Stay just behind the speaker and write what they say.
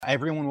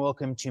Everyone,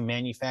 welcome to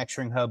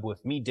Manufacturing Hub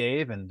with me,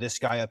 Dave, and this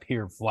guy up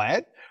here,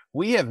 Vlad.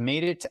 We have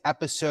made it to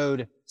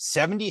episode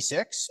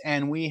 76,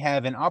 and we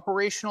have an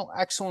Operational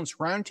Excellence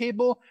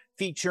Roundtable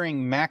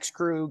featuring Max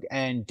Krug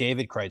and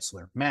David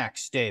Kreitzler.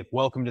 Max, Dave,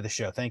 welcome to the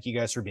show. Thank you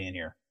guys for being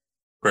here.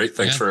 Great.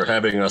 Thanks for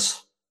having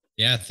us.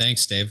 Yeah,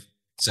 thanks, Dave.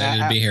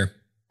 Excited to be here.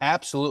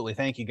 Absolutely.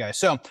 Thank you, guys.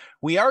 So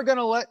we are going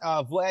to let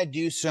Vlad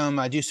do some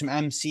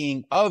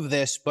emceeing of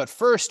this. But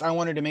first, I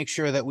wanted to make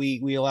sure that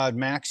we allowed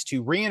Max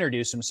to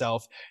reintroduce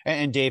himself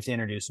and Dave to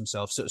introduce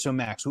himself. So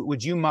Max,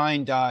 would you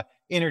mind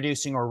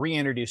introducing or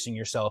reintroducing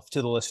yourself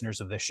to the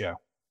listeners of this show?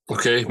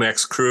 Okay.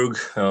 Max Krug.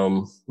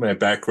 My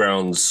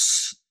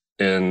background's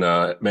in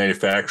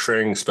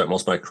manufacturing. Spent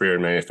most of my career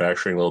in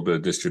manufacturing, a little bit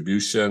of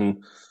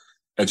distribution,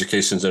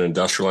 education's in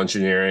industrial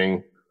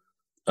engineering.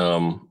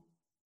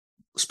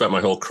 Spent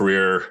my whole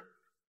career,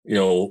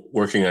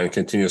 working on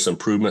continuous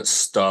improvement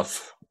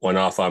stuff. Went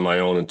off on my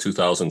own in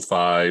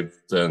 2005,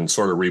 then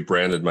sort of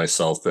rebranded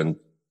myself in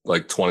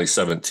like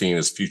 2017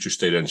 as Future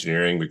State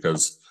Engineering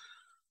because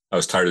I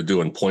was tired of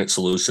doing point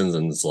solutions.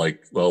 And it's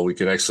like, well, we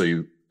can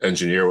actually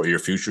engineer what your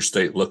future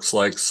state looks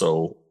like.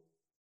 So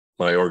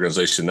my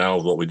organization now,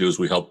 what we do is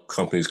we help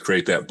companies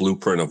create that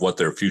blueprint of what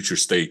their future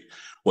state,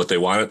 what they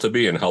want it to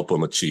be, and help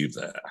them achieve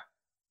that.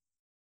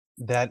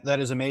 That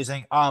is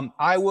amazing.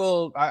 I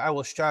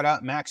will shout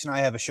out, Max and I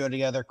have a show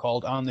together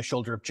called On the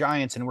Shoulder of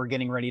Giants, and we're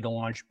getting ready to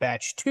launch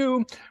batch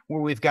 2,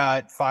 where we've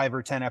got 5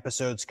 or 10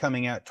 episodes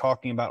coming out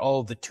talking about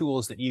all of the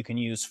tools that you can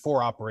use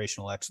for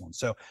operational excellence.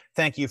 So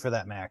thank you for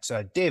that, Max.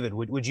 David,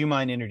 would you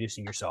mind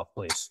introducing yourself,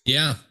 please?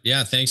 Yeah.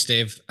 Thanks,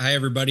 Dave. Hi,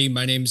 everybody.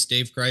 My name is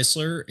Dave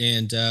Kreitzler,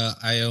 and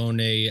I own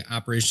a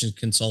operations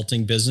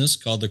consulting business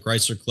called the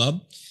Kreitzler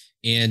Club.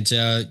 And,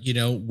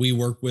 we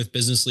work with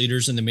business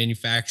leaders in the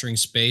manufacturing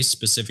space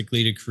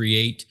specifically to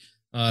create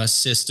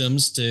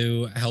systems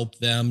to help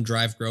them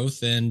drive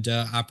growth and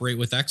operate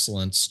with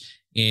excellence.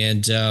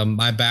 And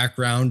my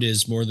background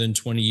is more than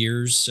 20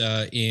 years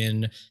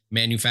in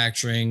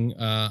manufacturing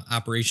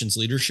operations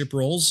leadership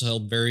roles,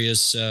 held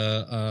various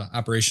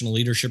operational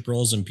leadership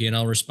roles and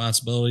P&L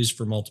responsibilities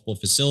for multiple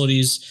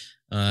facilities,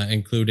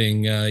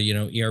 including,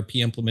 ERP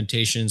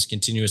implementations,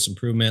 continuous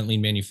improvement,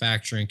 lean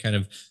manufacturing, kind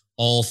of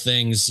all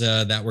things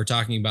that we're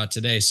talking about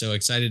today. So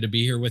excited to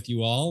be here with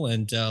you all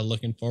and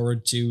looking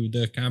forward to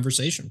the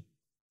conversation.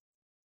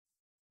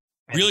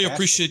 Really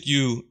appreciate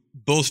you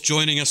both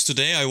joining us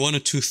today. I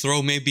wanted to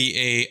throw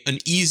maybe an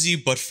easy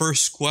but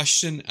first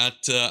question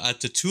at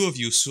the two of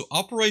you. So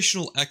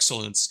operational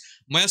excellence.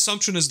 My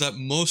assumption is that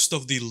most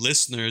of the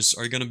listeners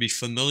are going to be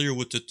familiar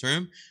with the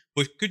term,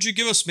 but could you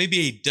give us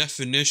maybe a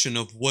definition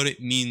of what it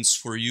means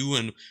for you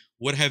and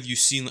what have you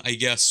seen, I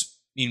guess,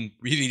 in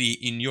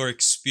your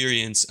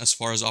experience as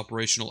far as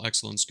operational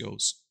excellence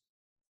goes?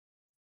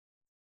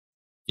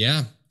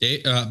 Yeah.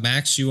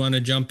 Max, you want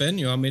to jump in?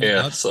 You want me to?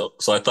 Yeah. So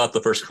I thought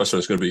the first question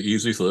was going to be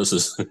easy. So this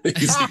is an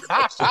easy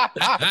question.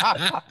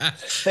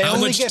 How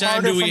much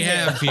time do we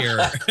have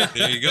here?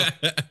 There you go.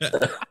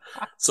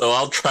 So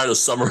I'll try to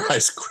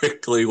summarize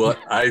quickly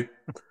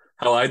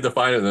how I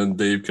define it, and then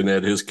Dave can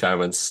add his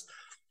comments.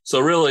 So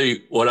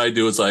really what I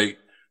do is the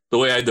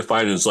way I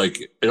define it is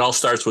it all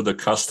starts with the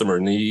customer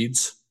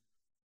needs.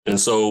 And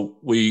so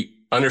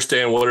we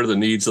understand what are the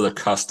needs of the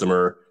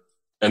customer,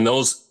 and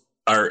those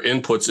are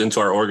inputs into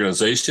our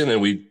organization.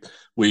 And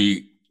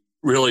we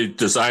really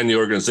design the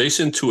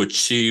organization to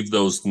achieve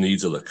those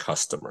needs of the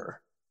customer.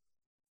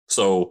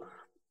 So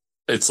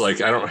it's I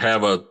don't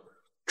have a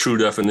true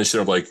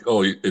definition of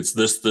it's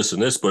this,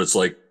 and this, but it's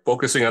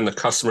focusing on the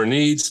customer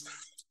needs,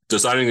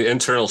 designing the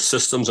internal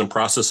systems and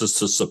processes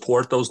to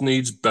support those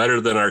needs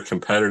better than our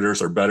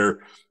competitors or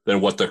better than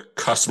what the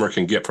customer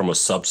can get from a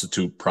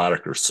substitute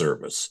product or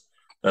service.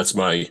 That's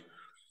my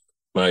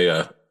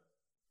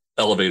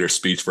elevator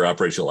speech for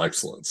operational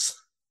excellence.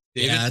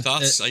 David,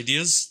 thoughts,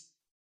 ideas?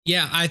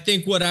 Yeah, I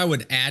think what I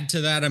would add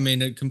to that,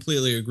 I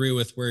completely agree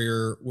with where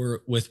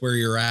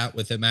you're at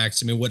with it,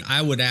 Max. What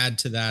I would add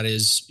to that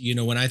is,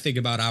 when I think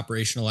about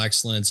operational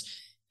excellence,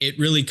 it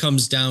really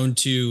comes down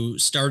to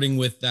starting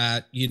with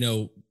that,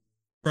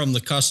 from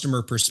the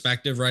customer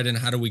perspective, right? And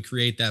how do we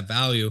create that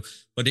value?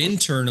 But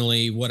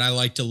internally, what I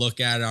like to look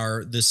at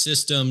are the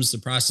systems, the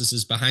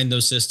processes behind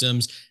those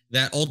systems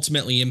that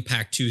ultimately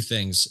impact two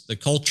things: the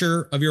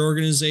culture of your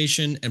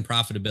organization and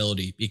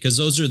profitability, because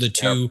those are the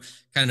two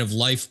kind of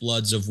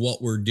lifebloods of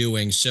what we're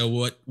doing.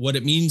 So what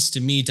it means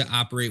to me to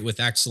operate with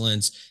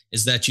excellence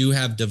is that you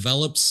have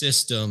developed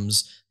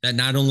systems that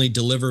not only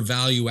deliver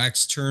value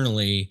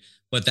externally,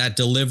 but that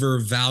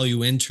deliver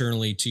value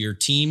internally to your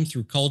team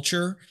through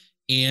culture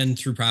and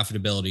through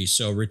profitability.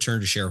 So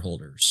return to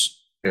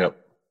shareholders. Yep.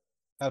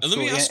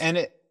 Absolutely.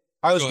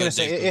 I was going to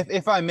say,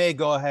 if I may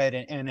go ahead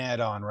and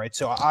add on, right?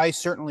 So I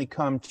certainly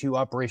come to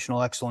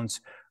operational excellence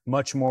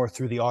much more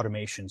through the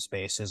automation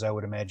space, as I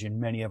would imagine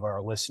many of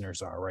our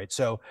listeners are, right?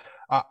 So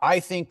I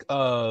think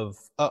of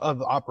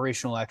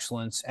operational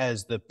excellence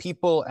as the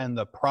people and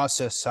the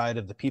process side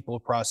of the people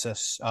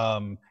process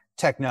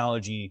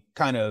technology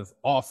kind of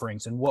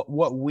offerings, and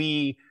what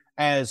we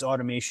as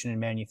automation and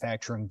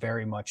manufacturing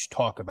very much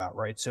talk about,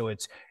 right? So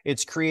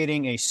it's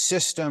creating a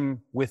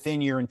system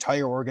within your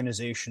entire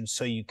organization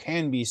so you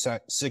can be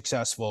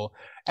successful,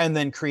 and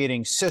then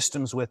creating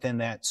systems within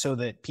that so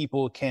that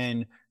people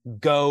can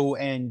go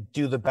and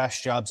do the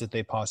best jobs that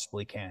they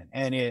possibly can.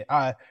 And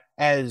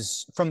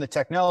as from the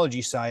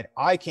technology side,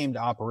 I came to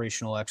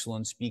operational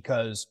excellence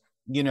because,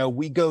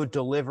 we go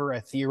deliver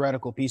a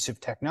theoretical piece of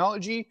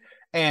technology,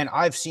 and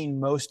I've seen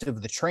most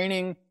of the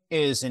training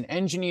is an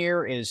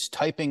engineer is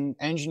typing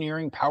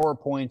engineering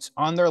PowerPoints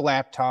on their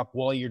laptop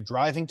while you're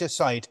driving to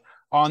site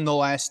on the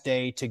last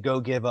day to go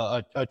give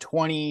a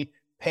 20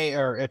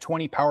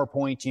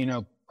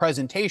 PowerPoint,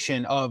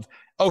 presentation of,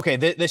 okay,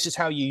 this is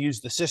how you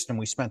use the system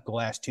we spent the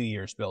last 2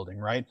 years building,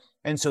 right?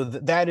 And so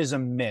that is a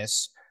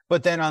miss.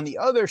 But then on the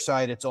other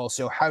side, it's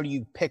also how do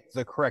you pick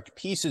the correct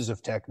pieces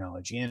of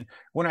technology? And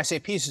when I say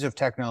pieces of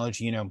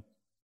technology,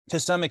 to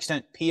some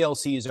extent,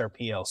 PLCs are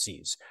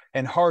PLCs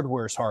and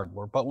hardware is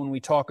hardware. But when we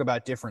talk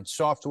about different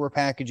software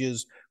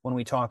packages, when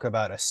we talk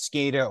about a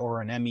SCADA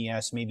or an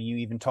MES, maybe you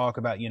even talk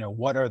about,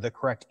 what are the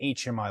correct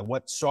HMI?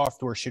 What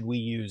software should we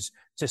use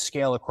to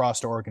scale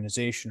across the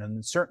organization?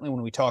 And certainly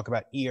when we talk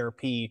about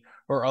ERP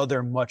or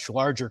other much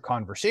larger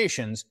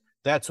conversations,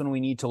 that's when we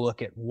need to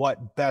look at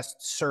what best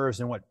serves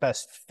and what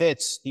best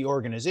fits the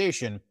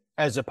organization,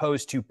 as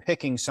opposed to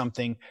picking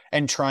something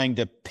and trying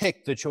to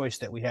pick the choice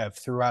that we have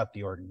throughout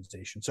the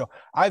organization. So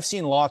I've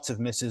seen lots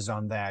of misses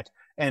on that.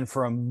 And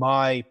from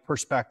my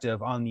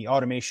perspective on the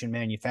automation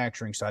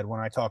manufacturing side, when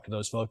I talk to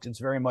those folks, it's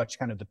very much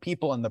kind of the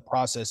people and the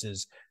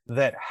processes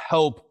that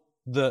help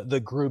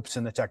the groups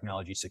and the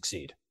technology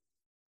succeed.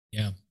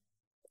 Yeah.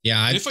 Yeah.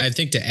 I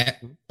think to add,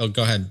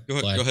 go ahead. Go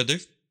ahead,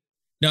 Dave.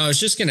 No, I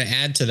was just going to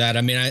add to that.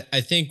 I mean,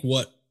 I think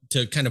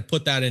to kind of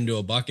put that into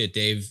a bucket,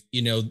 Dave,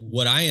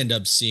 what I end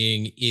up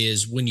seeing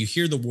is when you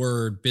hear the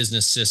word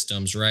business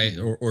systems, right?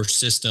 Or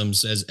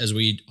systems as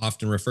we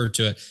often refer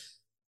to it,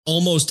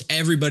 almost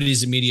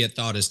everybody's immediate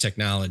thought is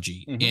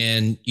technology.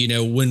 And,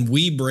 when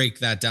we break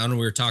that down, and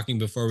we were talking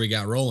before we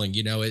got rolling,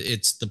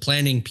 it's the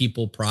planning,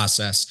 people,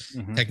 process.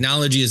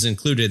 Technology is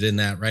included in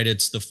that, right?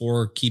 It's the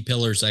 4 key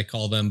pillars, I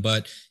call them,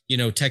 but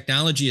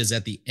technology is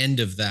at the end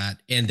of that,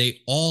 and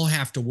they all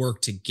have to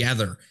work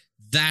together.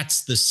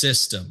 That's the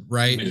system,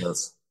 right?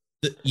 Yes.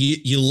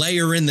 You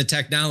layer in the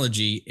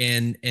technology.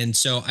 And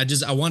so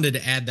I wanted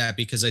to add that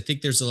because I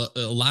think there's a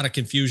lot of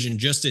confusion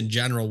just in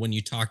general when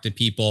you talk to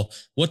people.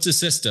 What's a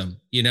system?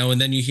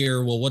 And then you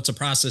hear, well, what's a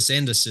process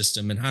and a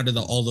system? And how do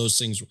all those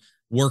things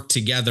work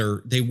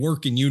together? They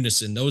work in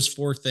unison. Those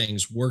 4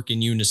 things work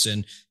in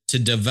unison to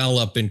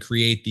develop and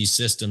create these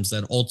systems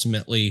that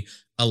ultimately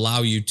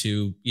allow you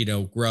to,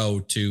 grow,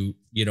 to,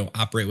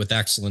 operate with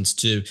excellence,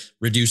 to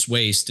reduce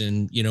waste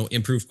and,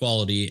 improve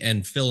quality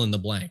and fill in the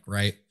blank,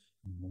 right?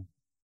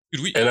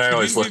 I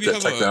always looked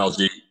at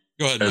technology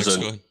go ahead.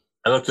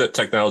 I looked at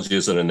technology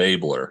as an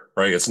enabler,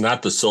 right? It's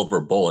not the silver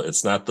bullet.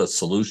 It's not the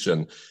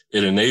solution.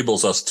 It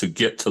enables us to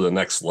get to the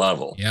next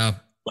level. Yeah.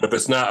 But if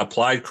it's not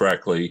applied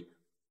correctly,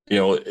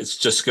 it's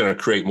just going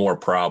to create more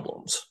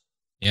problems.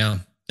 Yeah.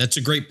 That's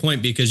a great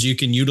point, because you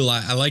can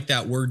utilize, I like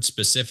that word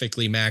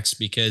specifically, Max,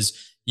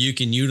 because you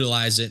can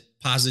utilize it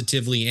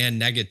positively and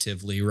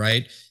negatively,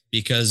 right?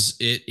 Because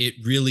it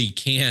really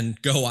can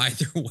go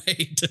either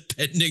way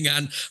depending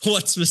on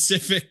what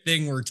specific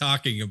thing we're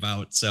talking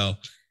about. So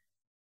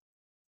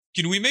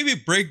can we maybe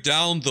break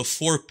down the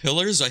 4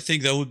 pillars? I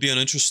think that would be an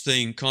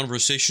interesting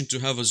conversation to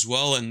have as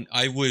well. And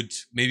I would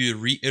maybe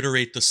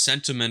reiterate the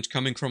sentiment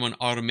coming from an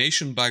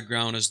automation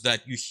background is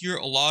that you hear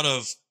a lot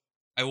of,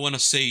 I want to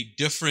say,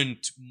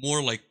 different,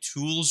 more like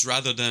tools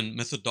rather than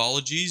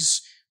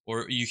methodologies,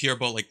 or you hear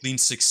about like Lean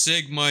Six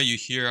Sigma, you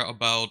hear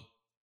about,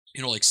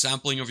 like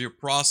sampling of your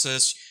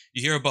process,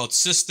 you hear about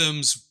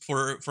systems.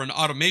 For an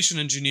automation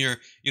engineer,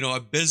 a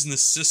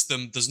business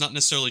system does not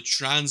necessarily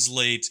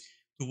translate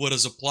to what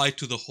is applied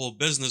to the whole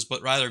business,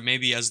 but rather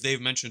maybe, as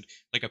Dave mentioned,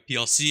 like a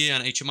PLC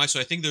and HMI. So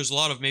I think there's a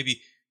lot of maybe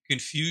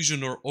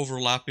confusion or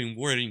overlapping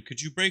wording.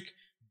 Could you break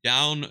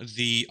down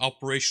the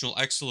operational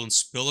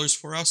excellence pillars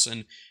for us,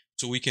 and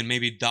so we can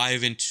maybe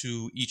dive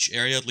into each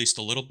area at least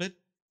a little bit?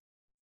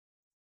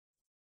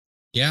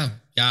 Yeah,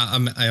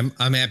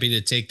 I'm happy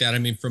to take that. I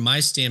mean, from my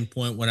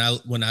standpoint, when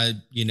I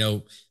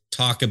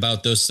talk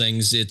about those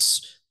things,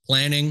 it's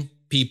planning,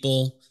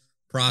 people,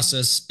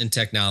 process, and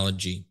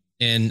technology.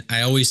 And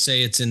I always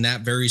say it's in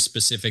that very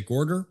specific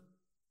order.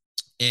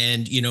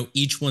 And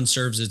each one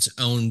serves its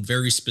own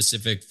very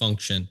specific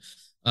function.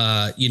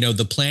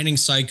 The planning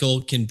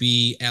cycle can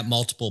be at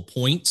multiple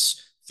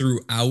points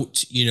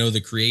throughout,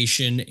 the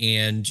creation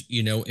and,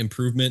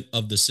 improvement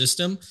of the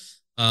system.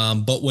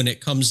 But when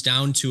it comes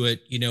down to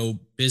it,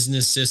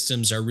 business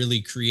systems are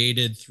really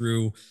created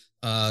through,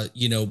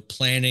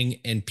 planning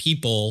and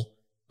people.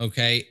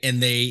 Okay.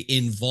 And they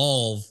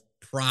involve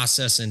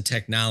process and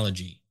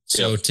technology.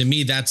 So to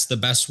me, that's the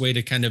best way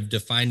to kind of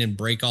define and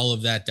break all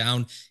of that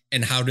down.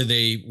 And how do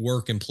they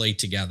work and play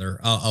together?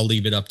 I'll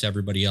leave it up to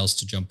everybody else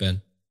to jump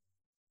in.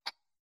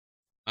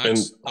 And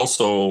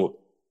also,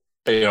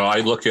 I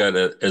look at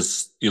it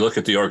as you look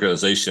at the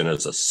organization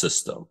as a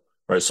system.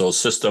 right? So a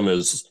system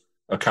is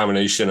a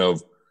combination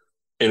of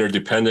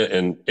interdependent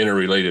and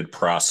interrelated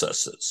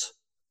processes.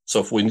 So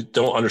if we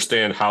don't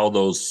understand how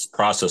those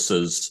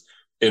processes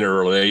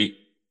interrelate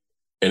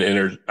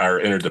and are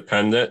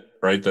interdependent,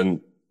 right,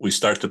 then we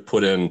start to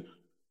put in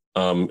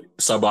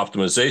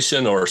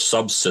sub-optimization or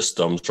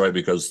subsystems, right,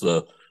 because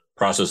the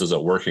process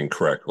isn't working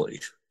correctly.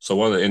 So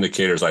one of the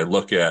indicators I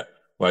look at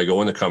when I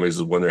go into companies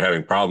is when they're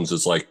having problems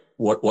is like,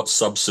 what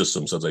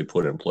subsystems have they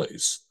put in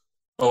place?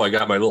 Oh, I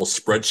got my little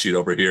spreadsheet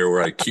over here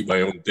where I keep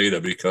my own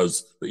data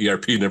because the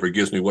ERP never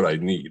gives me what I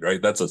need,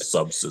 right? That's a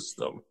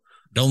subsystem.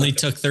 It only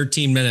took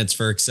 13 minutes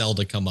for Excel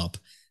to come up.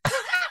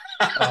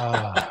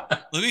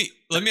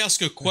 Let me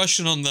ask a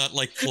question on that,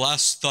 like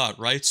last thought,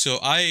 right? So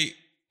I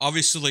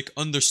obviously like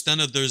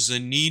understand that there's a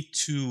need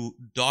to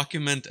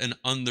document and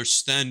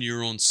understand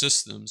your own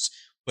systems,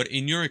 but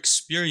in your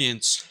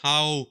experience,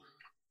 how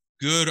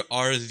good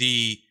are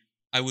the,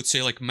 I would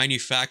say, like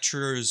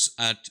manufacturers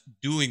at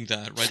doing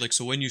that, right? Like,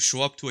 so when you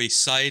show up to a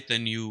site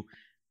and you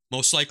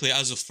most likely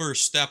as a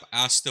first step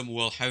ask them,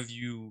 well, have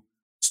you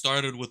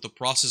started with the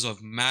process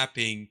of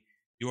mapping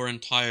your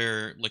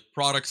entire like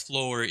product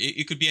flow, or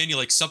it could be any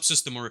like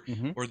subsystem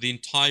or the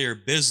entire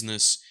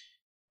business?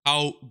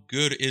 How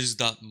good is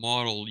that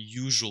model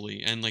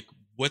usually? And like,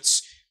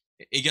 what's,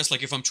 I guess,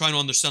 like if I'm trying to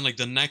understand like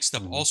the next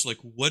step also, like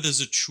what does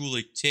it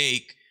truly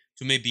take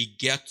to maybe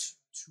get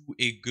to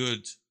a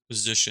good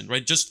position,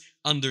 right? Just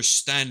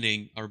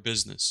understanding our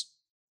business.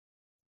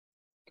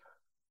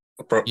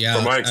 From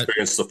my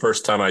experience, the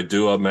first time I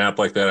do a map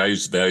like that, I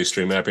use value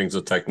stream mapping as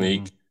a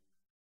technique.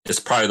 It's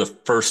probably the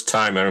first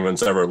time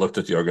anyone's ever looked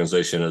at the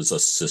organization as a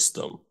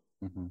system.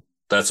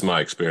 That's my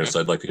experience.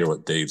 I'd like to hear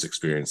what Dave's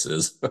experience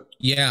is.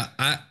 Yeah,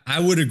 I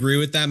would agree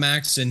with that,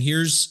 Max. And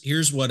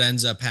here's what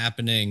ends up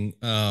happening.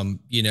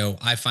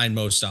 I find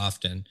most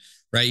often,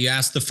 right? You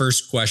ask the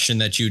first question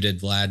that you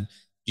did, Vlad.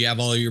 Do you have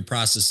all your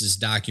processes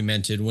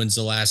documented? When's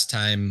the last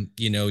time,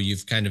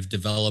 you've kind of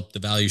developed the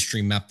value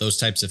stream map, those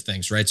types of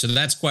things, right? So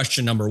that's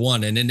question number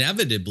one. And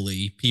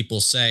inevitably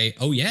people say,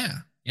 oh yeah,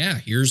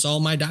 here's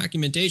all my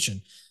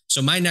documentation.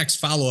 So my next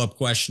follow-up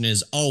question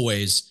is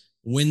always,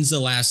 when's the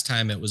last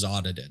time it was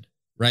audited,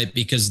 right?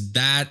 Because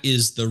that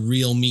is the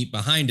real meat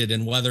behind it.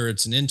 And whether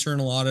it's an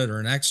internal audit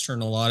or an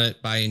external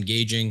audit, by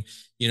engaging,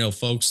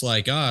 folks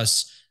like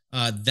us,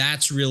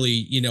 that's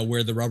really,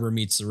 where the rubber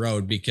meets the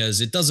road, because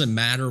it doesn't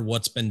matter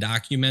what's been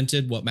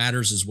documented. What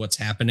matters is what's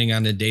happening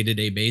on a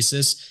day-to-day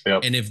basis.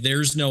 Yep. And if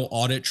there's no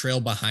audit trail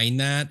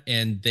behind that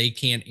and they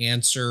can't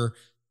answer,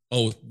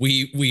 oh,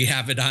 we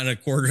have it on a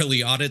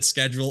quarterly audit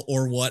schedule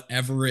or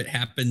whatever it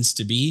happens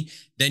to be,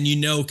 then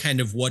kind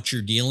of what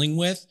you're dealing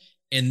with.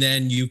 And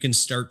then you can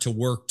start to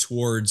work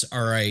towards,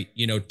 all right,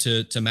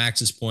 to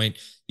Max's point,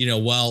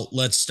 well,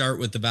 let's start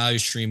with the value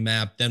stream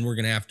map. Then we're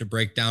going to have to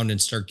break down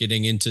and start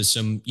getting into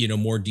some,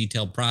 more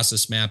detailed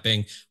process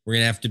mapping. We're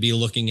going to have to be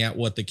looking at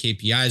what the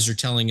KPIs are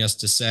telling us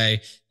to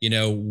say,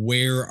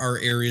 where are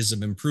areas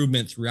of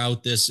improvement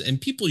throughout this. And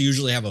people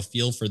usually have a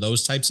feel for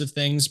those types of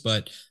things,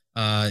 but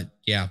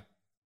yeah.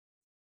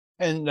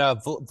 And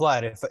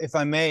Vlad, if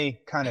I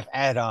may kind of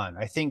add on,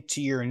 I think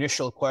to your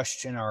initial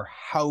question, are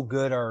how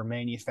good are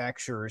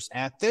manufacturers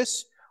at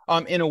this?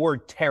 In a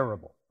word,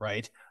 terrible,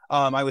 right?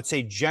 I would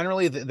say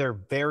generally that they're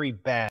very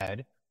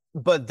bad,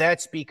 but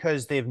that's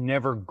because they've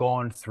never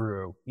gone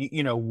through,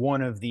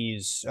 one of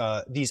these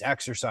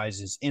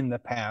exercises in the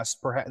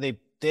past. Perhaps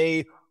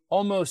they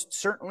almost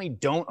certainly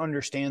don't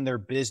understand their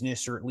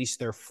business, or at least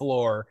their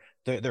floor,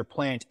 their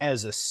plant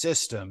as a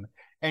system.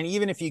 And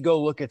even if you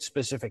go look at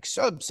specific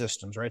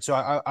subsystems, right? So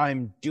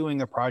I'm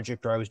doing a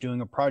project, or I was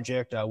doing a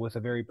project with a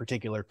very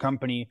particular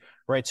company,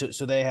 right?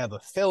 So they have a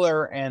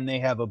filler and they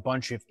have a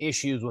bunch of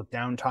issues with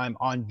downtime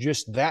on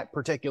just that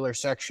particular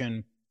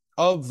section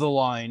of the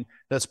line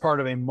that's part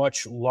of a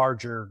much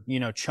larger,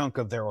 chunk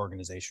of their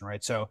organization,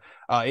 right? So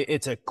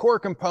it's a core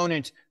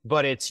component,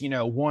 but it's,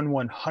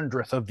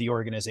 1/100th of the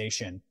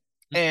organization.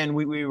 And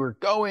we were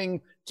going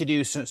to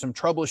do some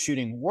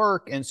troubleshooting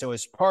work. And so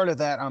as part of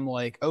that, I'm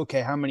like,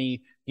 okay, how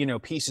many,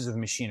 pieces of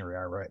machinery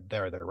are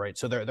there, right?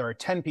 So there are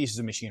 10 pieces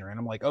of machinery. And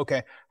I'm like,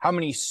 okay, how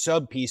many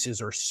sub pieces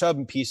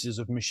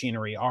of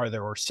machinery are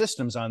there, or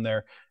systems on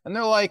there? And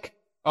they're like,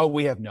 oh,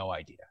 we have no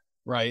idea,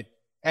 right?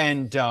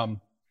 And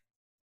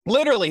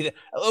literally,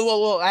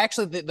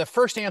 actually, the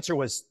first answer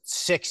was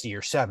 60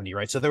 or 70,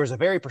 right? So there was a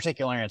very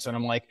particular answer. And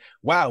I'm like,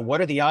 wow, what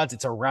are the odds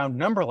it's a round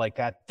number like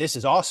that? This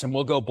is awesome.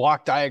 We'll go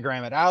block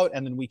diagram it out,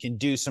 and then we can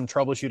do some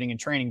troubleshooting and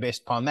training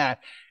based upon that.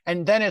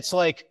 And then it's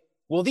like,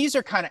 well, these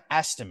are kind of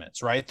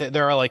estimates, right?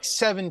 There are like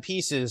 7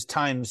 pieces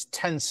times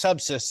 10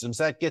 subsystems.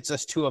 That gets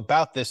us to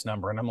about this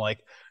number. And I'm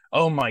like,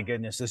 oh my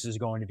goodness, this is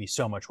going to be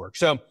so much work.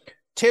 So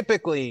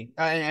typically,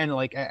 and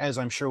like, as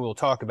I'm sure we'll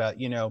talk about,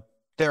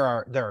 there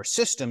are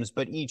systems,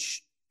 but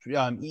each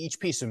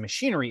piece of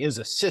machinery is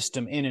a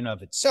system in and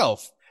of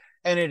itself.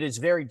 And it is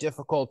very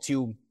difficult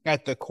to,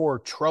 at the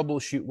core,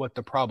 troubleshoot what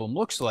the problem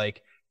looks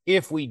like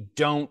if we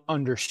don't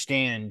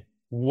understand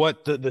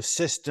what the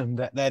system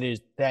that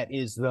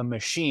is the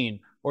machine,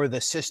 or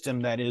the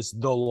system that is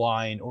the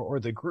line,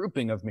 or the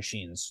grouping of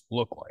machines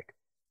look like.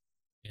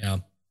 Yeah.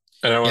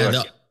 And I want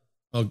to.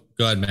 Oh,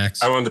 go ahead,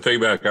 Max. I wanted to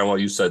piggyback on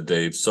what you said,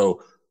 Dave.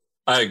 So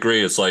I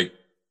agree. It's like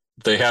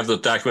they have the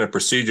documented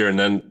procedure, and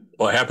then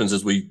what happens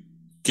is we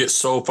get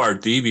so far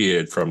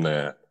deviated from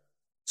that.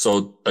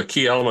 So a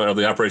key element of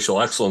the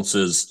operational excellence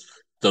is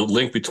the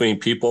link between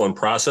people and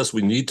process.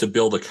 We need to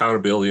build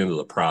accountability into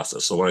the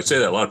process. So when I say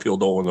that, a lot of people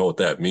don't know what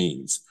that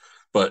means.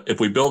 But if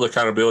we build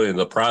accountability in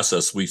the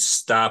process, we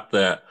stop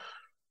that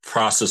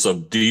process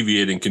of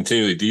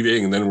continually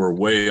deviating, and then we're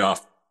way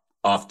off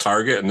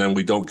target, and then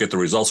we don't get the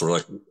results. We're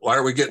like, why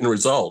are we getting the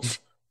results?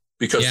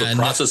 Because the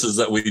processes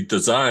that we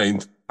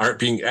designed aren't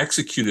being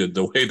executed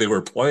the way they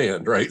were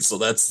planned, right? So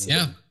that's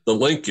the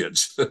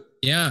linkage.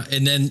 Yeah.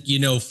 And then,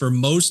 for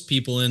most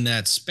people in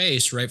that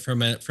space, right,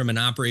 from an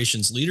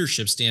operations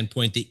leadership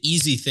standpoint, the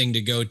easy thing to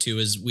go to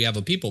is we have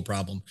a people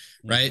problem,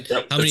 right?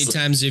 Yep, how many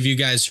times have you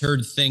guys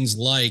heard things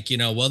like,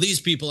 well,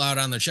 these people out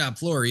on the shop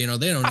floor, they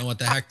don't know what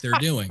the heck they're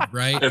doing,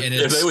 right?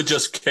 if they would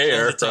just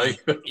care, right?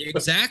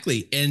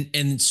 Exactly. And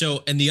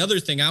the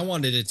other thing I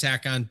wanted to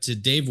tack on to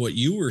Dave, what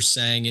you were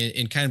saying,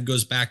 and kind of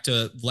goes back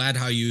to Vlad,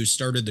 how you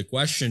started the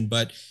question,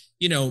 but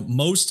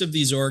most of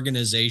these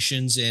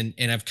organizations, and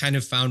I've kind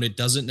of found it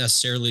doesn't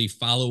necessarily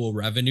follow a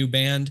revenue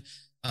band,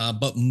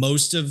 but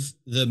most of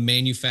the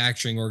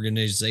manufacturing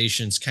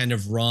organizations kind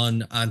of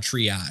run on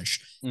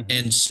triage. Mm-hmm.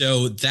 And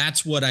so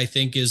that's what I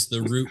think is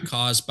the root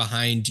cause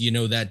behind,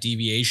 that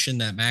deviation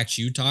that Max,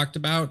 you talked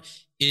about.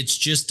 It's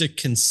just a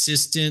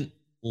consistent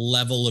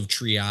level of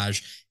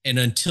triage. And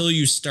until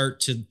you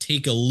start to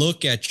take a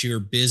look at your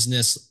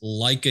business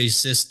like a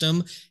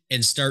system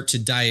and start to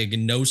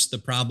diagnose the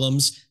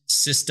problems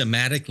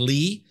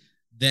systematically,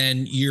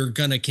 then you're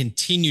going to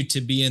continue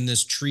to be in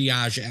this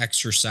triage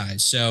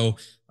exercise. So,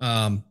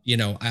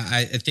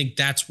 I think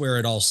that's where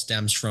it all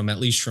stems from, at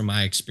least from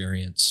my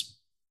experience.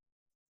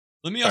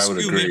 Let me ask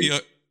you maybe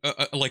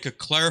a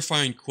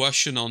clarifying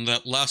question on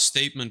that last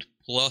statement,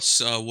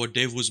 plus what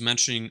Dave was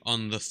mentioning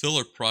on the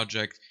filler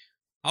project.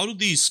 How do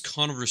these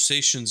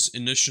conversations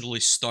initially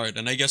start?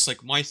 And I guess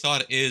my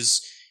thought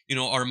is,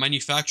 are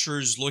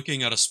manufacturers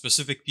looking at a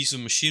specific piece of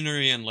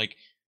machinery and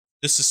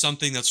this is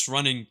something that's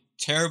running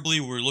terribly,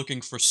 we're looking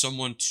for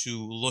someone to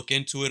look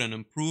into it and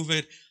improve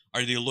it?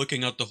 Are they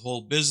looking at the whole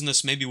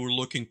business? Maybe we're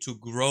looking to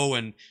grow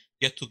and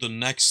get to the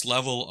next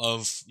level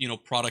of,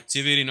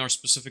 productivity in our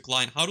specific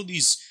line. How do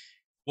these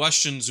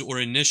questions or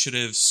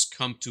initiatives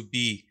come to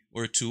be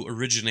or to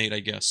originate,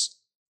 I guess?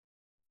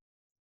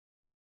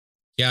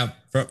 Yeah,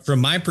 from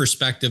my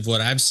perspective,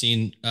 what I've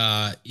seen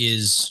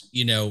is,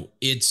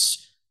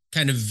 it's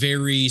kind of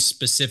very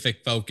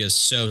specific focus.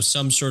 So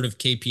some sort of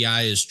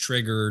KPI is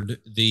triggered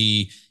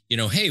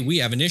hey, we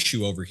have an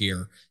issue over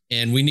here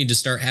and we need to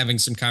start having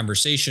some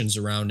conversations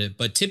around it.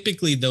 But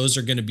typically those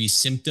are going to be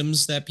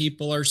symptoms that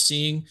people are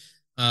seeing.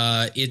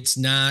 It's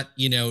not,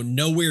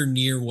 nowhere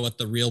near what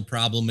the real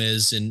problem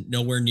is and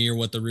nowhere near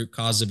what the root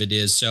cause of it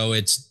is. So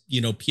it's,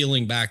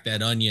 peeling back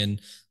that onion,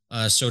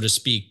 so to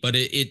speak. But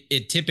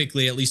it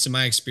typically, at least in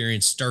my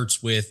experience,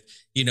 starts with,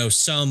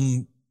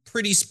 some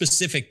pretty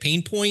specific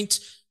pain point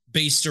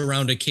based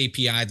around a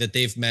KPI that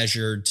they've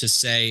measured to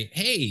say,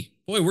 hey,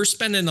 boy, we're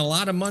spending a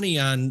lot of money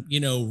on,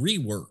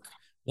 rework.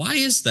 Why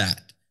is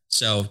that?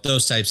 So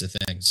those types of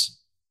things.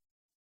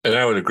 And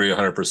I would agree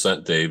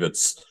 100%, Dave.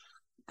 It's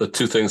the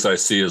two things I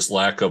see is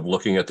lack of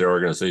looking at their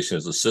organization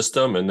as a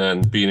system, and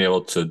then being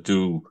able to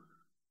do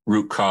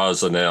root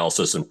cause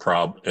analysis and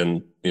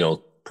problem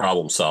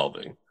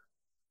solving.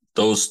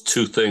 Those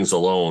two things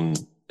alone,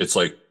 it's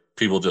like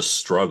people just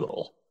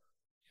struggle.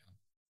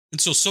 And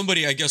so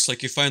somebody, I guess,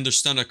 if I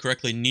understand that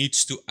correctly,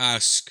 needs to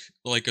ask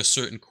a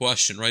certain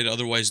question, right?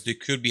 Otherwise, they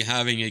could be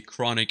having a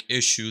chronic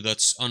issue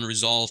that's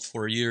unresolved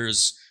for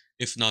years,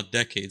 if not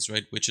decades,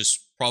 right? Which is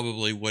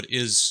probably what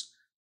is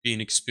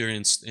being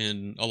experienced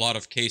in a lot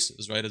of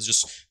cases, right? It's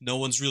just no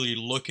one's really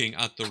looking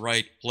at the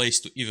right place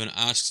to even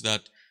ask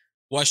that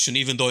question,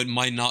 even though it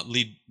may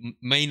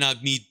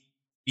not be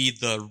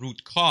the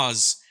root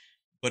cause,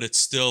 but it's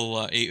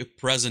still a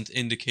present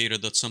indicator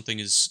that something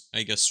is,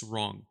 I guess,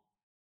 wrong.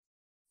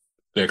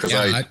 Yeah, because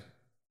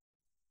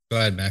go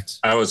ahead, Max.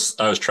 I was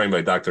trained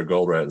by Dr.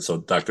 Goldratt, and so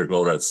Dr.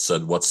 Goldratt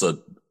said, "What's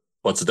the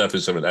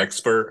definition of an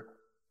expert?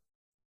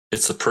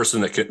 It's a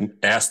person that can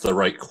ask the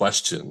right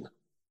question."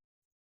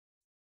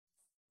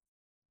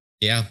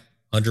 Yeah,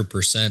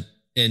 100%.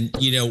 And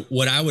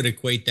what I would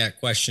equate that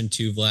question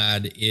to,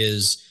 Vlad,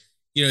 is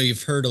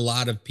you've heard a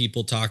lot of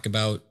people talk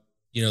about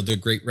the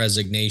Great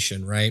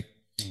Resignation, right?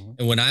 Mm-hmm.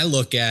 And when I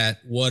look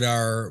at what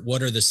are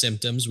the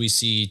symptoms, we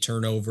see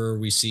turnover,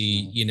 we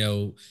see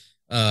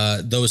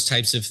those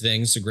types of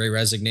things, the Great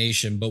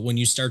Resignation. But when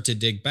you start to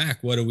dig back,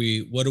 what do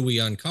we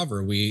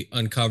uncover? We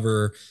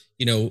uncover,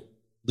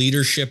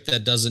 leadership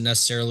that doesn't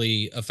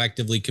necessarily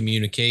effectively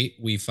communicate.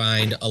 We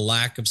find a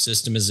lack of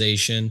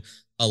systemization,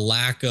 a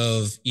lack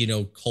of,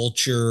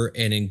 culture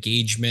and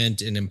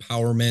engagement and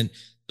empowerment.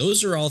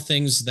 Those are all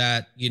things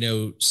that,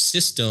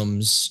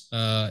 systems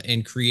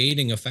and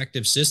creating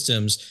effective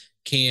systems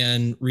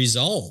can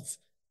resolve.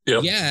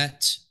 Yep.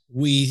 Yet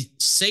we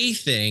say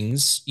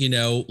things,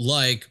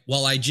 like,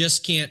 well, I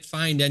just can't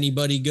find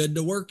anybody good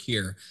to work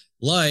here.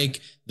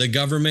 Like, the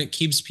government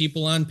keeps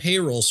people on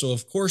payroll, so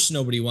of course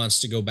nobody wants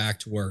to go back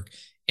to work.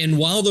 And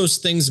while those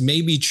things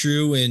may be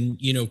true in,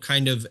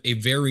 kind of a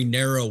very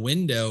narrow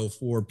window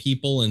for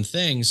people and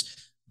things,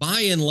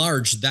 by and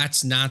large,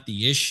 that's not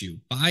the issue.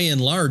 By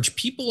and large,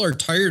 people are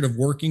tired of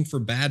working for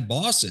bad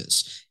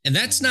bosses, and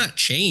that's not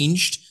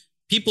changed.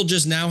 People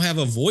just now have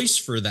a voice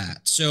for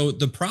that. So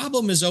the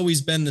problem has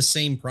always been the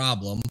same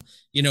problem.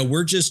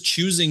 We're just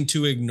choosing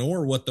to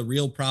ignore what the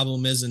real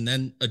problem is and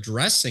then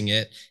addressing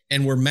it.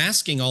 And we're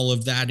masking all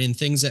of that in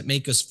things that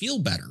make us feel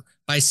better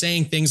by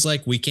saying things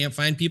like, we can't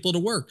find people to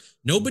work.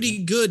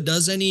 Nobody good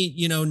does any,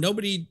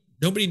 nobody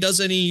does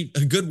any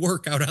good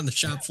work out on the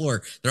shop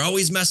floor. They're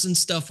always messing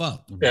stuff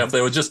up. Yeah, if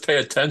they would just pay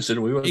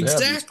attention, we wouldn't have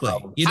these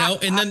problems.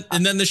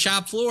 And then the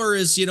shop floor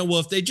is, well,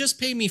 if they just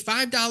pay me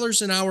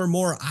 $5 an hour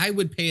more, I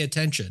would pay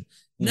attention.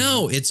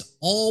 No, it's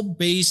all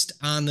based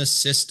on the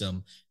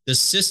system. The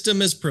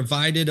system has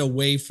provided a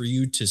way for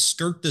you to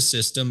skirt the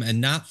system and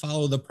not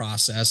follow the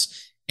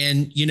process.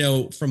 And,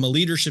 from a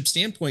leadership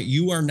standpoint,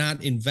 you are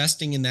not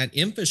investing in that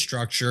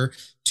infrastructure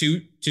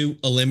to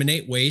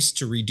eliminate waste,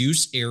 to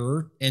reduce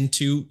error, and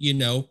to,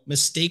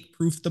 mistake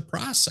proof the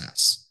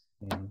process.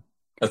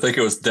 I think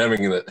it was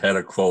Deming that had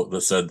a quote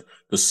that said,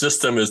 the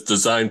system is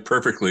designed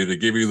perfectly to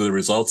give you the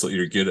results that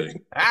you're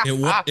getting.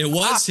 It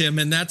was him,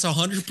 and that's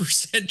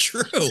 100%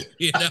 true.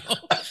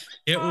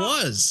 It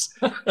was.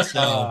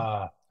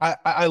 So.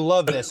 I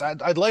love this.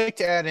 I'd like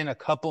to add in a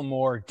couple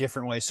more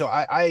different ways. So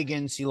I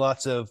again see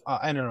lots of,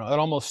 I don't know, it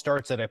almost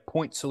starts at a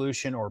point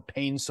solution or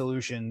pain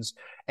solutions,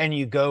 and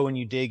you go and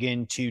you dig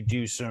in to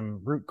do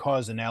some root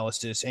cause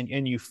analysis,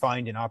 and you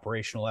find an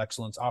operational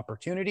excellence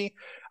opportunity.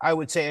 I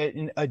would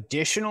say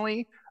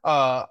additionally,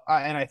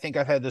 and I think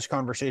I've had this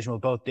conversation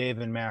with both Dave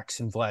and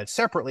Max and Vlad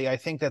separately, I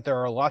think that there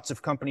are lots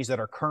of companies that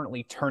are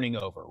currently turning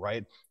over,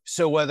 right?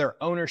 So whether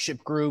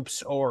ownership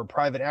groups or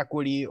private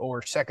equity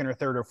or second or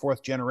third or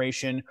fourth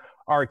generation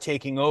are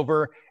taking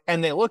over,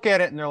 and they look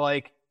at it and they're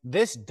like,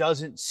 this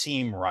doesn't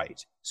seem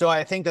right. So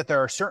I think that there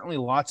are certainly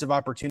lots of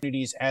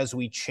opportunities as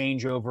we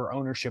change over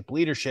ownership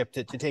leadership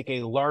to take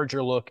a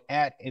larger look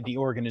at the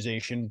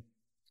organization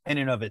in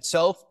and of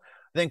itself.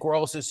 I think we're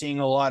also seeing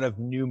a lot of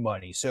new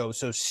money. So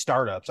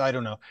startups, I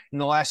don't know. In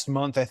the last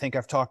month, I think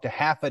I've talked to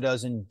half a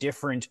dozen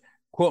different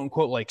quote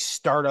unquote like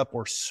startup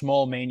or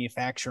small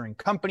manufacturing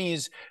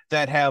companies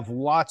that have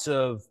lots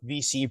of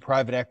VC,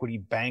 private equity,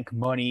 bank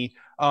money,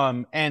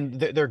 and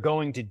they're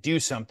going to do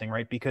something,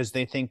 right? Because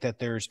they think that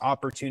there's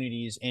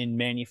opportunities in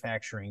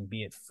manufacturing,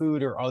 be it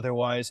food or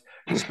otherwise.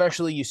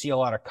 Especially you see a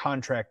lot of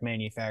contract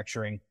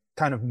manufacturing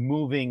kind of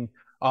moving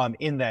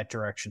in that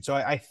direction. So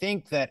I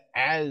think that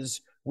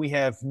as we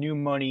have new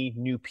money,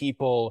 new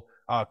people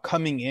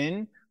coming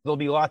in, there'll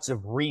be lots of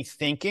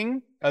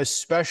rethinking,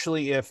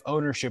 especially if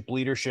ownership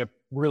leadership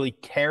really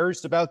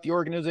cares about the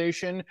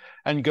organization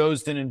and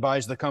goes in and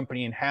buys the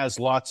company and has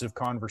lots of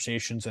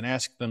conversations and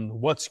asks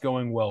them what's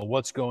going well,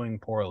 what's going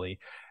poorly.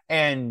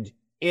 And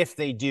if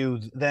they do,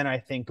 then I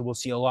think we'll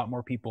see a lot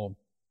more people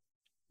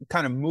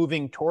kind of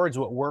moving towards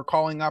what we're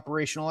calling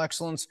operational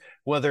excellence,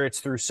 whether it's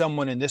through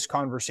someone in this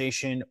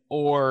conversation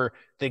or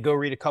they go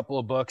read a couple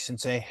of books and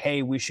say,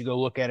 hey, we should go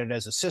look at it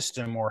as a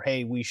system, or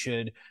hey, we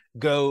should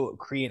go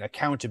create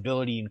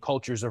accountability and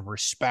cultures of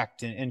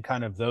respect and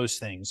kind of those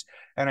things.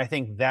 And I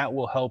think that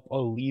will help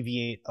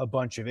alleviate a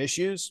bunch of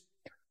issues.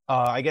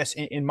 I guess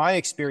in my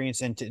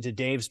experience, and to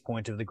Dave's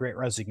point of the Great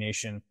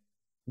Resignation,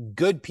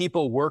 good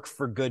people work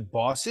for good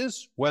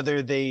bosses,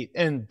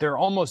 and they're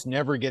almost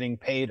never getting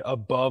paid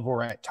above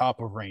or at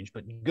top of range,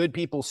 but good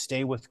people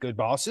stay with good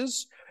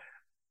bosses.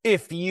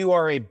 If you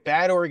are a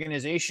bad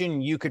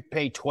organization, you could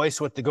pay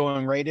twice what the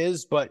going rate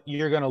is, but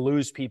you're going to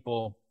lose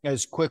people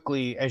as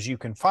quickly as you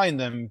can find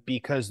them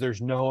because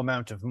there's no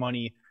amount of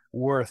money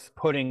worth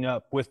putting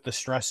up with the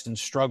stress and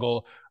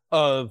struggle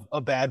of a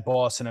bad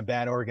boss and a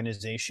bad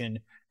organization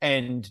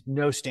and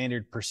no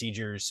standard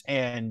procedures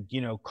and,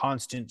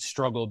 constant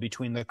struggle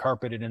between the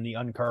carpeted and the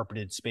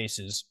uncarpeted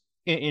spaces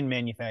in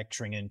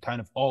manufacturing and kind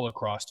of all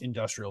across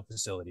industrial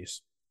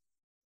facilities.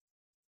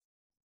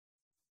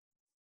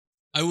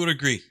 I would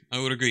agree.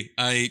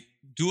 I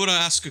do want to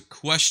ask a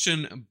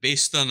question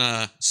based on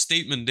a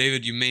statement,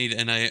 David, you made,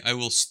 and I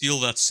will steal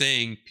that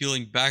saying,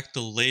 peeling back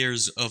the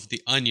layers of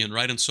the onion,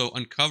 right? And so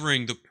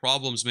uncovering the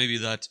problems maybe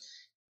that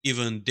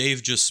even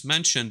Dave just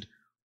mentioned,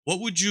 what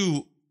would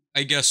you,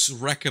 I guess,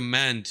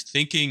 recommend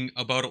thinking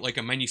about it like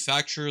a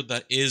manufacturer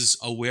that is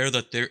aware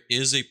that there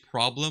is a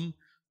problem,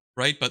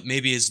 right? But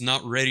maybe is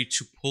not ready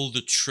to pull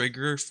the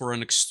trigger for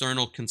an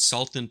external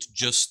consultant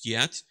just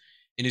yet,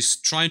 and is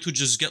trying to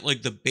just get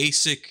like the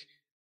basic,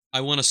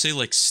 I want to say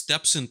like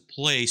steps in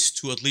place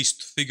to at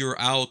least figure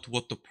out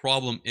what the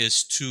problem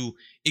is to,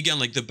 again,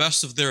 like the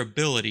best of their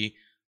ability.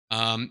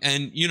 And,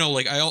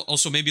 like I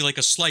also maybe like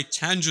a slight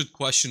tangent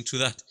question to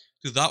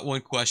that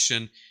one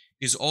question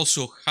is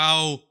also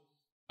how,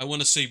 I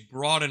want to say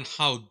broad and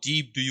how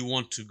deep do you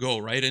want to go,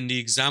 right? And the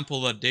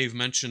example that Dave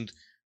mentioned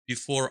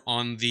before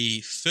on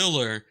the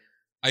filler,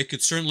 I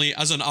could certainly,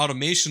 as an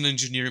automation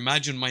engineer,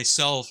 imagine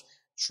myself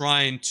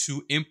trying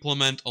to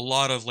implement a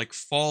lot of like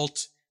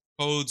fault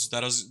codes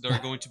that are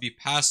going to be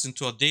passed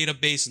into a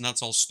database, and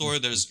that's all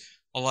stored. There's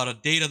a lot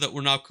of data that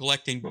we're now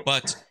collecting,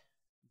 but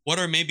what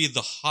are maybe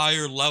the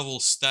higher level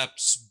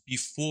steps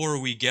before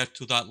we get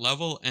to that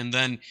level? And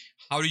then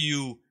how do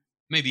you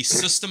maybe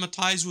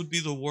systematize would be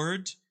the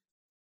word,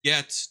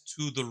 get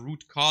to the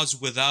root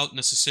cause without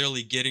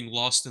necessarily getting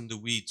lost in the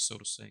weeds, so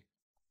to say?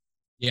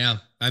 Yeah,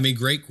 I mean,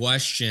 great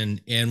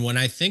question. And when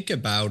I think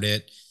about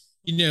it,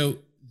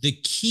 the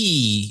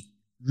key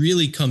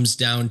really comes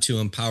down to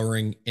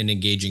empowering and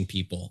engaging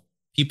people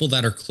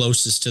that are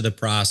closest to the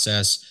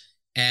process.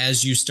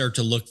 As you start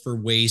to look for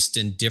waste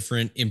and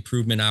different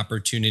improvement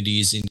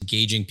opportunities,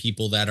 engaging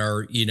people that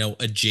are,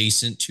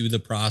 adjacent to the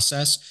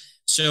process.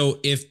 So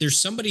if there's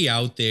somebody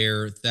out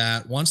there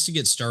that wants to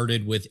get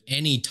started with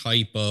any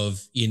type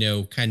of,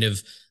 kind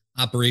of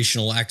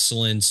operational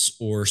excellence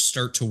or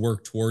start to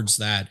work towards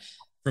that,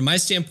 from my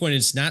standpoint,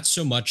 it's not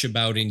so much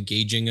about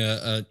engaging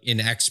an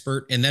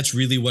expert. And that's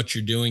really what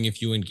you're doing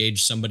if you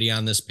engage somebody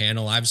on this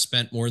panel. I've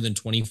spent more than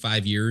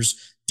 25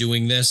 years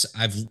doing this.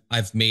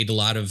 I've made a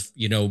lot of,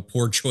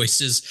 poor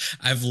choices.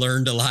 I've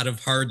learned a lot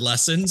of hard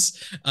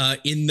lessons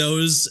in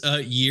those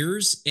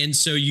years. And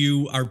so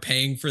you are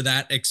paying for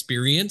that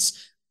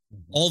experience.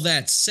 All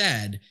that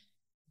said,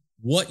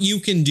 what you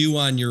can do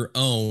on your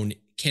own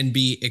can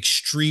be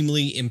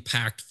extremely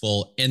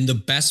impactful. And the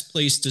best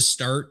place to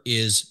start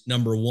is,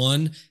 number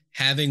one,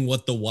 having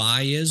what the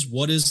why is.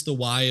 What is the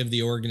why of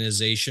the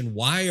organization?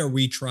 Why are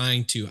we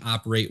trying to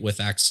operate with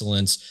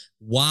excellence?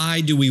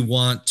 Why do we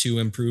want to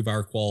improve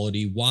our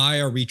quality? Why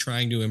are we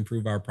trying to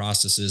improve our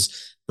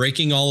processes?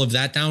 Breaking all of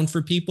that down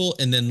for people,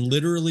 and then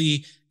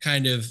literally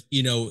kind of,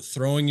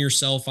 throwing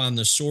yourself on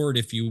the sword,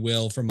 if you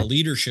will, from a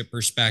leadership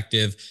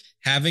perspective,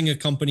 having a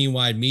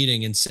company-wide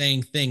meeting and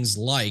saying things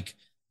like,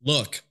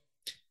 look,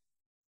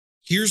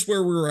 here's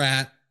where we're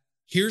at.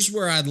 Here's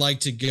where I'd like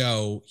to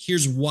go.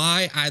 Here's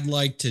why I'd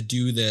like to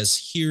do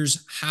this.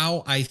 Here's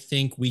how I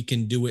think we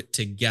can do it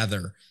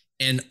together.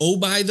 And oh,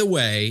 by the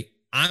way,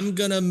 I'm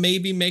going to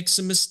maybe make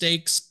some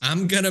mistakes.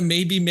 I'm going to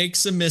maybe make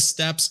some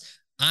missteps.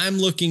 I'm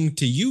looking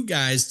to you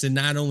guys to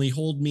not only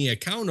hold me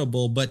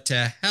accountable, but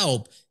to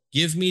help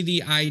give me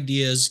the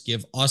ideas,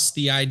 give us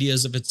the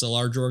ideas if it's a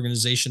large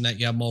organization that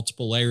you have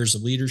multiple layers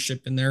of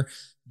leadership in there.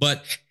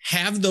 But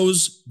have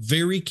those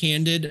very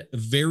candid,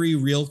 very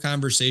real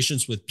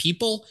conversations with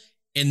people,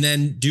 and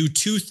then do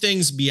two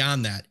things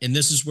beyond that. And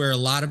this is where a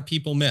lot of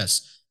people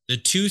miss. The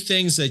two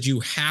things that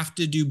you have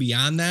to do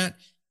beyond that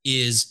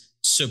is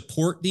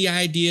support the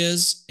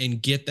ideas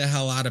and get the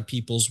hell out of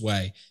people's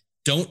way.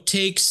 Don't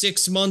take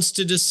 6 months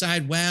to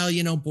decide, well,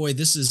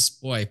 this is,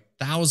 $1,000,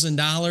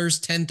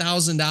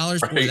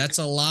 $10,000. Boy, that's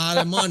a lot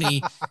of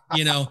money,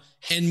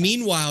 and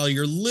meanwhile,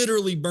 you're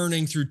literally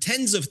burning through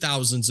tens of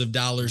thousands of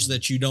dollars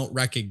that you don't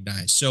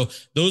recognize. So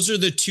those are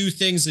the two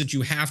things that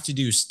you have to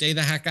do. Stay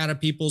the heck out of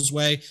people's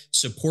way,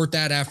 support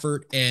that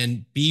effort,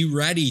 and be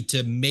ready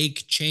to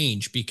make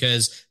change,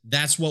 because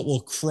that's what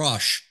will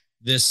crush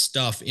this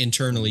stuff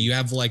internally. You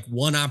have like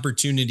one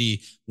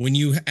opportunity when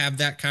you have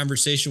that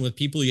conversation with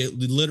people. You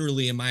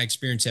literally, in my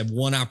experience, have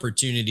one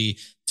opportunity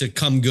to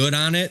come good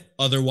on it.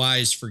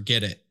 Otherwise,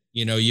 forget it.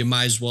 You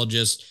might as well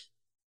just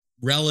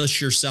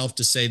relish yourself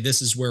to say,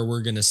 this is where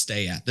we're going to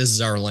stay at. This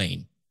is our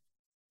lane.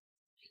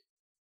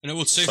 And I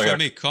would say, if I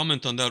may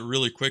comment on that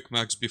really quick,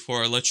 Max,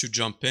 before I let you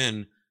jump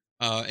in,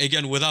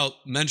 again,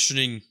 without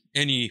mentioning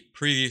any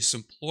previous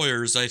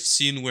employers, I've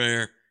seen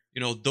where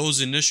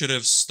those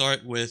initiatives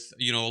start with,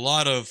 a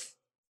lot of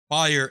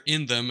fire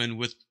in them and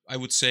with, I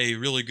would say,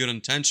 really good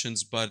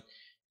intentions. But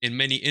in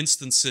many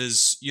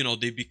instances,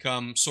 they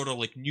become sort of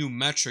like new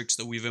metrics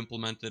that we've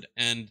implemented.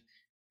 And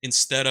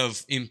instead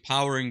of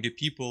empowering the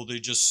people, they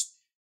just,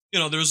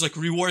 there's like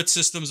reward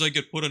systems that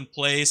get put in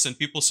place and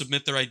people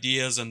submit their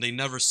ideas and they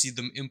never see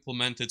them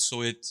implemented.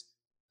 So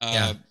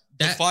the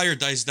fire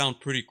dies down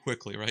pretty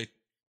quickly, right?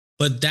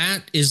 But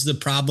that is the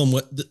problem.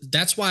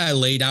 That's why I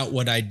laid out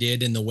what I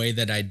did in the way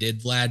that I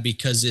did, Vlad,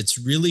 because it's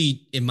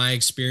really, in my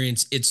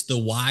experience, it's the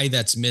why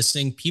that's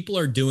missing. People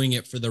are doing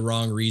it for the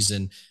wrong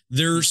reason.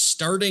 They're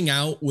starting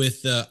out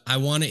with I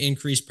want to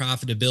increase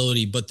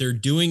profitability, but they're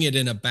doing it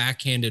in a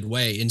backhanded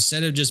way.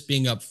 Instead of just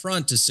being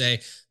upfront to say,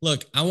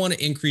 look, I want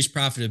to increase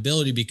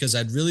profitability because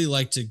I'd really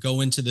like to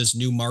go into this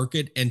new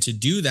market. And to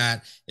do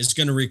that is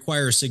going to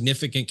require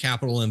significant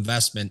capital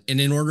investment. And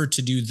in order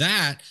to do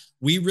that,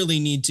 we really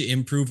need to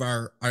improve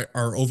our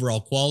overall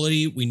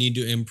quality. We need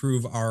to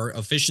improve our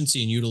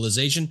efficiency and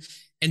utilization.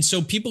 And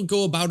so people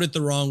go about it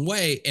the wrong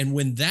way. And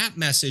when that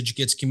message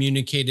gets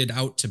communicated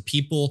out to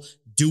people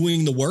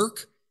doing the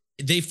work,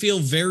 they feel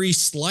very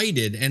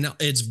slighted. And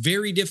it's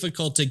very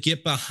difficult to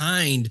get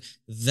behind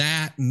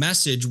that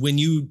message when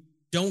you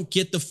don't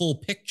get the full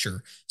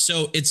picture.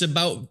 So it's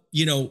about,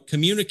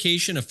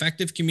 communication,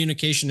 effective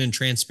communication and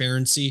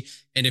transparency.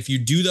 And if you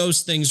do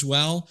those things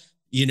well,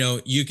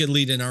 you could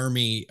lead an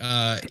army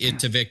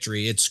into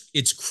victory.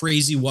 It's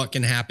crazy what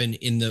can happen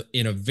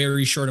in a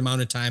very short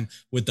amount of time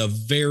with a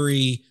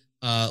very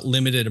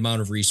limited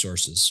amount of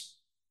resources.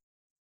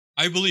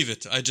 I believe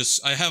it.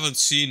 I haven't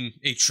seen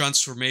a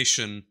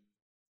transformation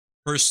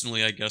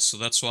personally, I guess. So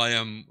that's why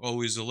I'm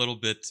always a little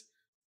bit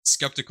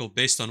skeptical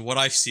based on what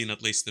I've seen,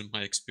 at least in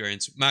my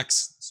experience.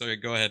 Max, sorry,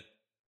 go ahead.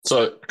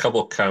 So a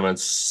couple of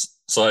comments.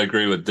 So I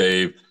agree with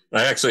Dave.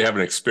 I actually have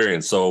an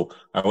experience. So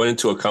I went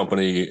into a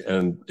company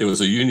and it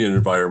was a union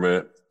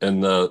environment,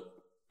 and the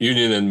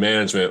union and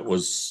management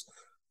was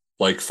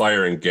like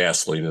fire and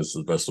gasoline is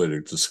the best way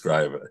to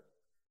describe it.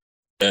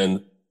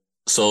 And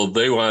so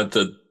they wanted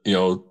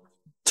to,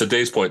 to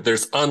Dave's point,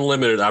 there's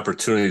unlimited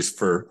opportunities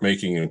for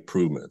making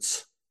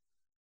improvements.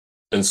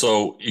 And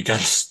so you got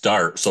to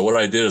start. So what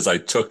I did is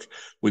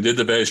we did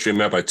the value stream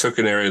map. I took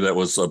an area that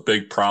was a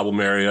big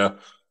problem area.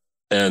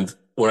 And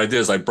what I did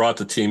is I brought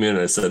the team in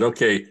and I said,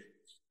 okay,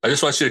 I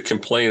just want you to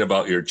complain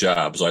about your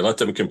job. So I let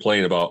them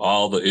complain about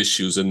all the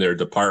issues in their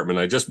department.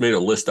 I just made a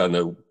list on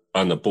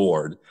the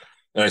board.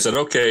 And I said,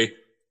 okay,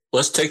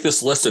 let's take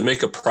this list and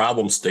make a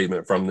problem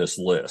statement from this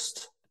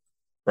list.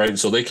 Right. And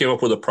so they came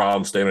up with a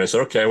problem statement. I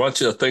said, okay, I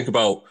want you to think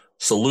about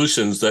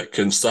solutions that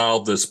can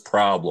solve this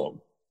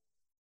problem.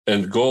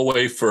 And go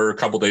away for a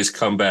couple of days,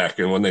 come back.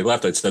 And when they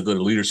left, I said to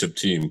the leadership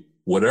team,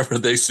 whatever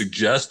they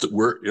suggest,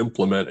 we're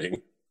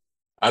implementing.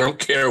 I don't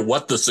care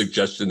what the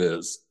suggestion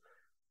is,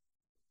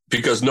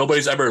 because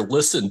nobody's ever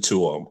listened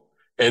to them.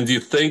 And do you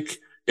think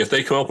if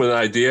they come up with an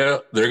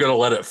idea, they're going to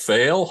let it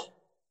fail?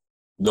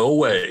 No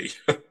way.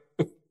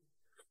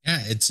 Yeah,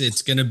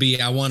 it's going to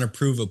be, I want to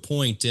prove a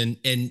point. And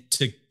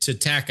to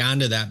tack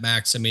onto that,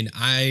 Max, I mean,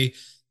 I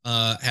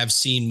have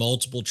seen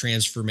multiple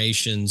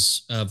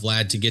transformations,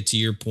 Vlad, to get to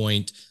your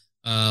point,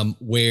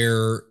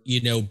 where,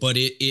 but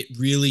it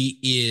really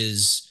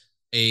is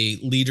a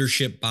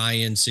leadership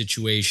buy-in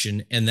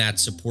situation and that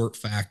support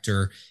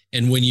factor.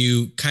 And when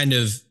you kind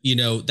of,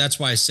 that's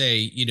why I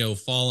say,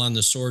 fall on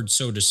the sword,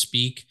 so to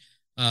speak,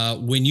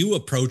 when you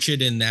approach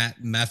it in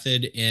that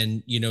method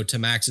and, to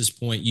Max's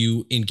point,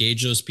 you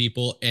engage those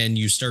people and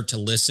you start to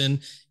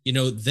listen,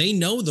 they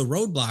know the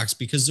roadblocks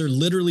because they're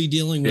literally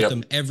dealing with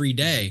them every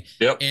day.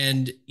 Yep.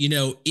 And,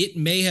 it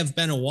may have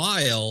been a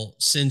while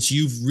since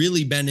you've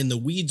really been in the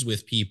weeds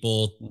with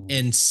people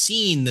and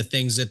seen the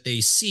things that they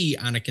see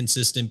on a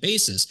consistent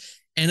basis.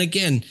 And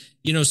again,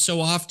 so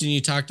often you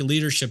talk to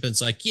leadership and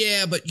it's like,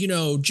 yeah, but,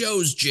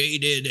 Joe's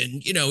jaded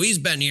and, he's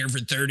been here for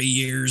 30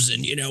 years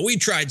and, we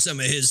tried some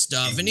of his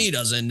stuff and he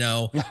doesn't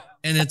know.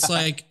 And it's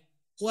like,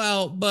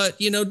 well, but,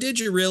 did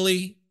you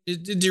really?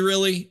 Did you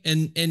really?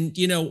 And,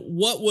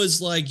 what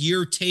was like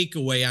your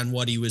takeaway on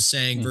what he was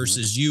saying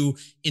versus you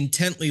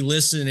intently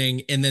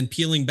listening and then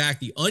peeling back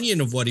the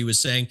onion of what he was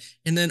saying?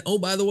 And then, oh,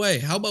 by the way,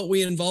 how about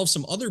we involve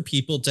some other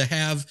people to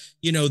have,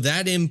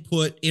 that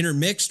input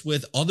intermixed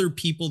with other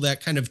people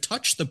that kind of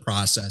touch the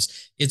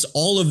process? It's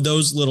all of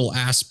those little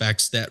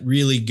aspects that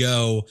really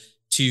go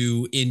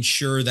to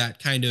ensure that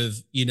kind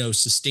of,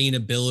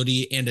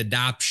 sustainability and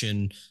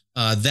adoption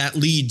that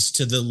leads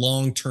to the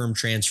long-term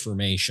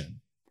transformation.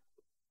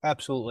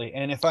 Absolutely.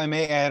 And if I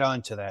may add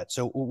on to that.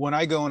 So when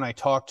I go and I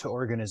talk to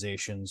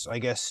organizations, I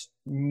guess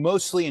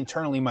mostly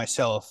internally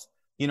myself,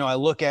 I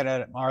look at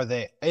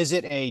it, is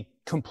it a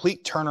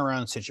complete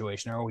turnaround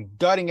situation? Are we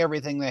gutting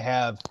everything they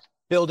have,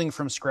 building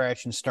from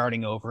scratch and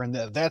starting over? And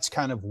that's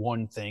kind of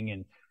one thing.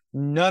 And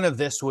none of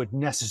this would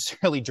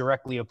necessarily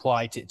directly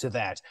apply to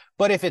that.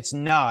 But if it's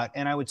not,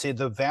 and I would say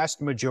the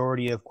vast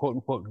majority of quote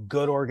unquote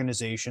good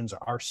organizations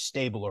are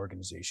stable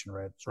organizations,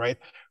 right?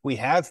 We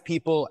have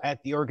people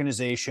at the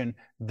organization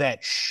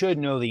that should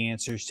know the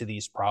answers to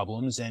these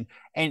problems. And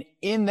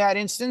in that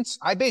instance,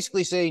 I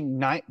basically say,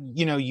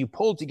 you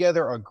pull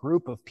together a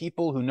group of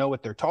people who know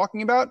what they're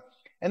talking about,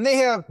 and they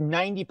have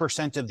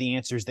 90% of the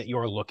answers that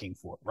you're looking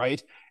for,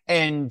 right?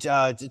 And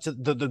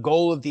the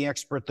goal of the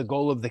expert, the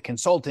goal of the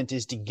consultant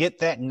is to get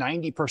that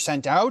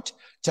 90% out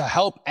to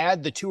help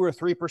add the 2 or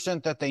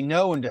 3% that they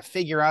know and to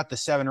figure out the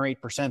 7 or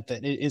 8%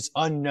 that is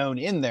unknown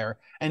in there.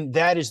 And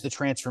that is the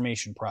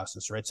transformation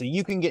process, right? So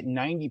you can get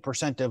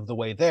 90% of the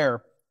way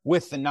there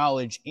with the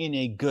knowledge in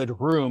a good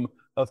room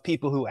of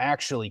people who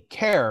actually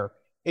care.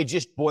 It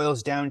just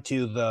boils down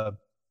to the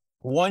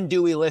 1,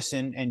 do we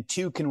listen? And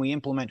 2, can we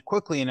implement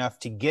quickly enough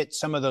to get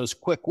some of those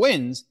quick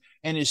wins?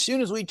 And as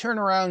soon as we turn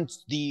around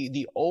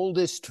the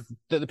oldest,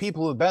 the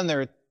people who have been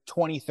there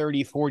 20,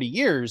 30, 40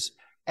 years,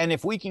 and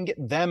if we can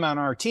get them on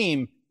our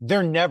team,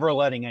 they're never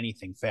letting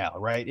anything fail,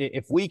 right?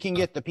 If we can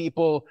get the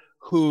people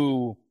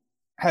who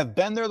have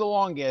been there the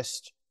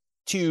longest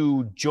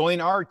to join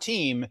our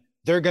team,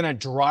 they're going to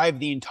drive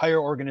the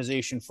entire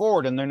organization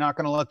forward, and they're not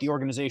going to let the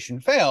organization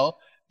fail,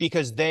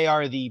 because they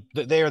are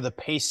the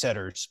pace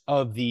setters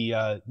of the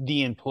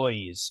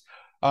employees.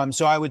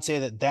 So I would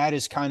say that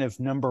is kind of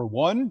number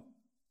one.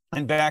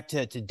 And back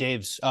to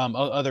Dave's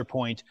other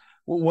point,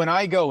 when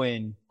I go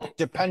in,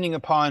 depending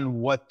upon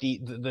what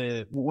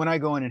when I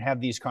go in and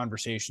have these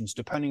conversations,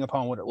 depending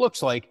upon what it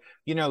looks like,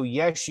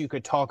 yes, you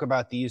could talk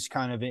about these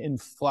kind of in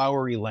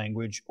flowery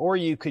language, or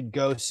you could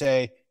go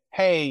say,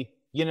 hey,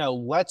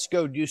 let's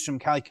go do some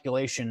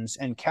calculations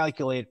and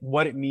calculate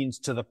what it means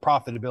to the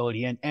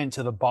profitability and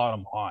to the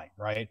bottom line,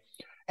 right?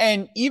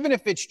 And even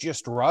if it's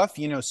just rough,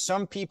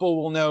 some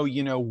people will know,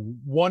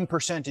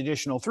 1%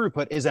 additional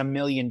throughput is $1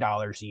 million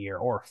a year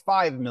or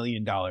 $5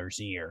 million a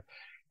year.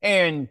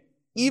 And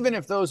even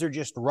if those are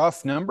just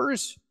rough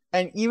numbers,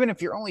 and even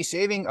if you're only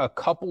saving a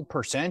couple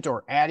percent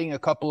or adding a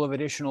couple of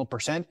additional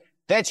percent,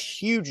 that's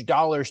huge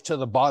dollars to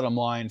the bottom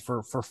line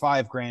for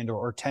 $5,000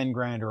 or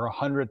 $10,000 or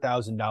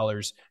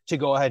 $100,000 to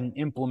go ahead and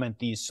implement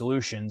these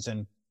solutions.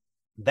 And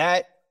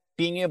that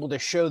being able to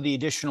show the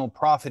additional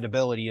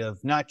profitability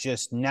of not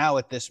just now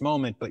at this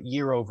moment, but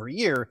year over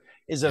year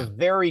is a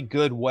very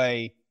good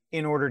way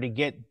in order to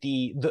get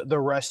the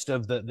rest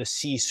of the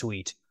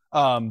C-suite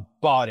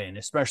bought in,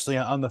 especially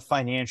on the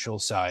financial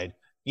side,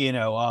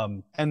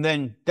 and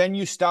then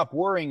you stop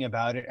worrying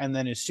about it. And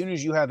then as soon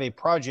as you have a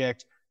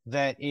project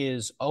that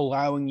is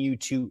allowing you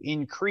to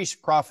increase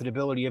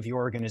profitability of your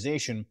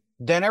organization,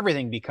 then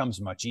everything becomes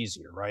much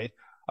easier, right?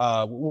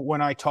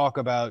 When I talk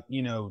about,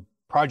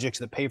 projects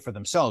that pay for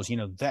themselves,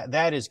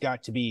 that has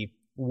got to be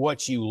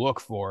what you look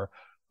for.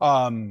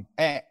 And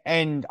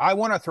I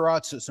want to throw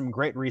out some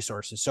great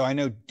resources. So I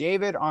know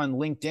David on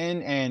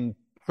LinkedIn and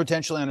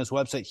potentially on his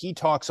website, he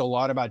talks a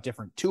lot about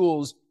different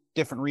tools,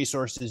 different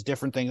resources,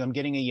 different things. I'm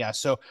getting a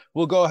yes. So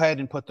we'll go ahead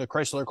and put the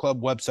Chrysler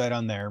Club website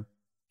on there.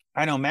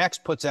 I know Max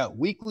puts out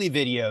weekly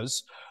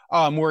videos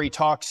where he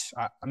talks.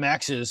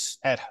 Max is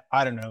at,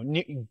 I don't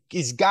know,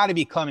 he's got to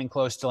be coming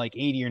close to like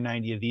 80 or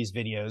 90 of these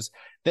videos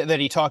that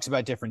he talks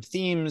about different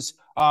themes.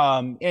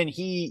 And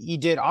he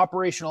did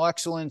operational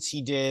excellence.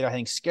 He did, I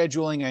think,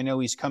 scheduling. I know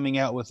he's coming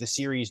out with a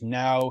series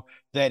now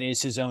that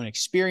is his own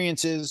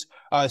experiences.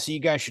 So you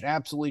guys should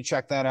absolutely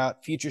check that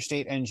out. Future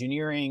State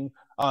Engineering.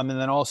 And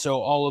then also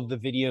all of the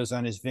videos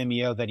on his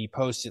Vimeo that he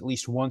posts at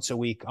least once a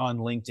week on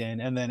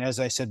LinkedIn. And then, as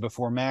I said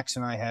before, Max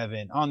and I have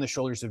an On the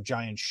Shoulders of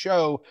Giants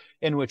show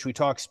in which we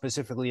talk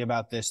specifically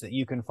about this that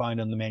you can find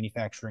on the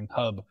Manufacturing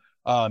Hub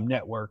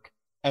network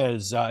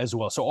as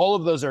well. So all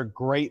of those are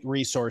great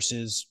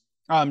resources.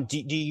 Do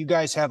you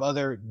guys have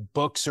other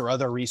books or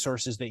other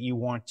resources that you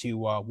want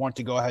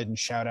to go ahead and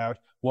shout out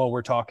while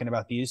we're talking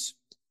about these?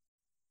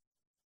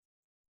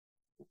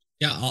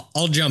 Yeah,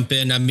 I'll jump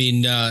in. I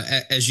mean,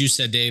 as you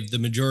said, Dave, the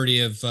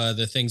majority of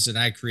the things that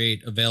I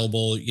create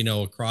available,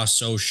 across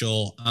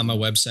social on my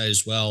website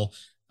as well.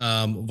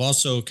 We've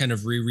also kind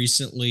of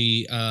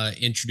recently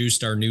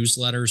introduced our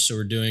newsletter. So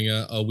we're doing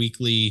a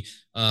weekly,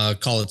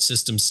 call it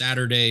System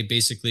Saturday,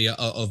 basically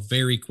a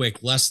very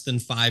quick, less than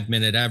 5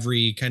 minute.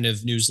 Every kind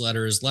of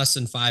newsletter is less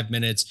than 5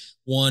 minutes,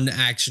 one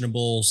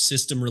actionable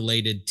system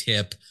related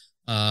tip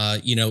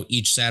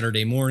each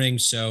Saturday morning.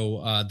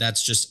 So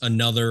that's just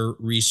another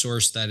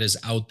resource that is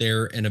out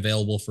there and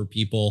available for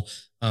people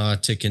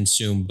to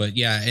consume. But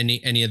yeah,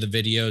 any of the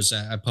videos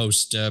I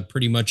post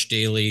pretty much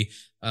daily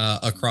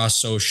across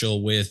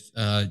social with,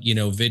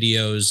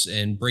 videos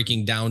and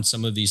breaking down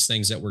some of these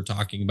things that we're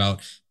talking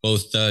about,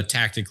 both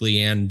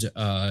tactically and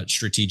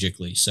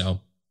strategically.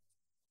 So.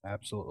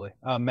 Absolutely.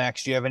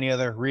 Max, do you have any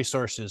other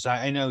resources?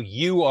 I know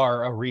you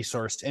are a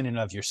resource in and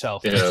of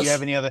yourself. Yes. Do you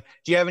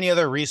have any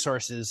other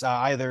resources,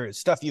 either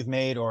stuff you've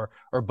made or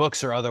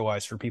books or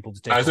otherwise for people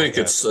to take? I think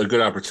it's a good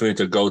opportunity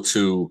to go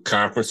to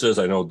conferences.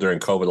 I know during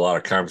COVID, a lot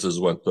of conferences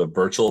went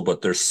virtual,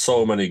 but there's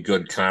so many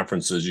good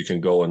conferences you can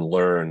go and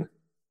learn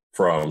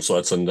from. So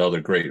that's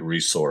another great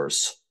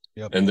resource.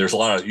 Yep. And there's a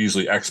lot of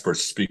usually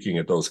experts speaking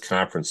at those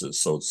conferences.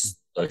 So it's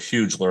a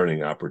huge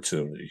learning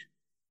opportunity.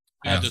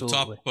 Yeah, the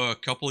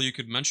top couple you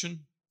could mention.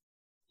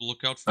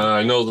 Look out for.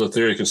 I know the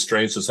Theory of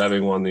Constraints is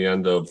having one the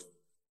end of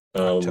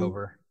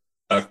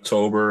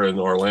October in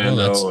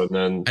Orlando, and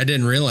then I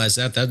didn't realize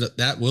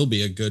that will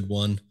be a good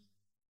one.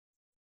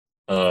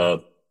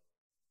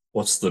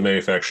 What's the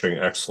Manufacturing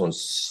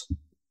Excellence?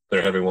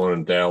 They're having one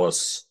in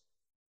Dallas,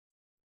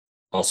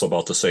 also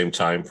about the same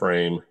time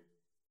frame.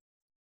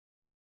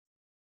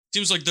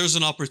 Seems like there's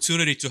an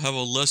opportunity to have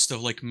a list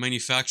of like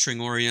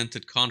manufacturing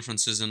oriented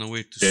conferences and a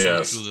way to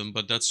sort through them,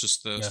 but that's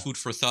just food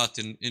for thought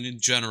in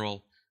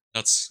general.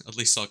 That's at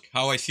least like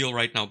how I feel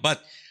right now.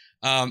 But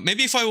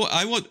maybe if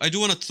I do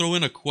want to throw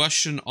in a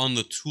question on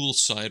the tool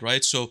side,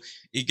 right? So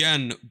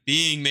again,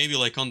 being maybe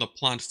like on the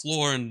plant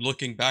floor and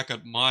looking back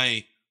at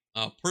my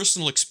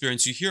personal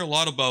experience, you hear a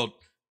lot about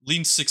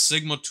Lean Six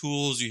Sigma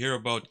tools. You hear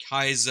about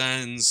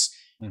Kaizens,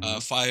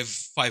 5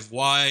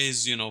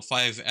 Ys,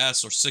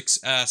 5S or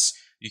 6S.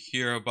 You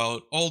hear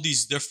about all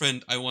these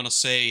different, I want to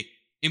say,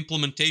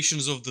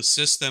 implementations of the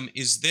system.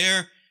 Is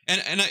there,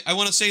 and I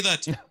want to say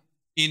that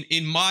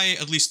in my,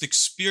 at least,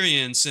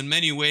 experience, in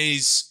many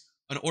ways,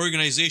 an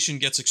organization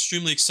gets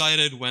extremely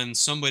excited when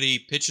somebody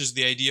pitches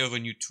the idea of a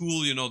new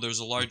tool. There's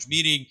a large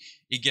meeting.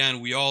 Again,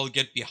 we all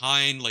get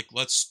behind, like,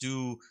 let's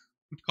do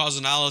root cause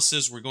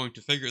analysis. We're going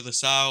to figure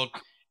this out.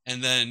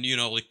 And then,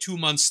 like 2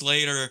 months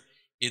later,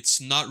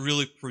 it's not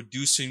really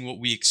producing what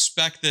we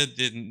expected.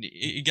 And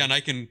again,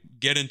 I can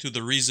get into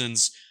the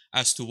reasons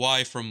as to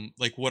why from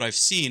like what I've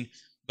seen,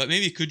 but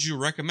maybe could you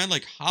recommend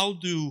like how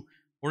do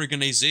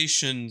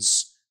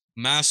organizations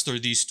master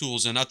these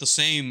tools? And at the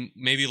same,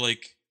 maybe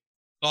like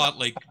thought,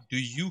 like, do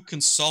you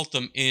consult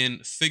them in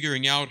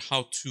figuring out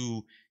how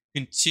to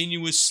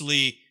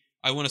continuously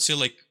I want to say,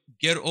 like,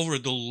 get over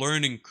the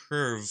learning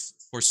curve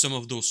for some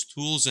of those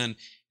tools and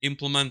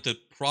implement it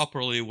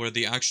properly where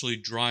they actually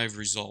drive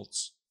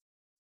results?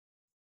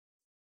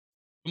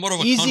 More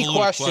of a Easy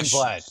question,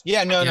 Vlad.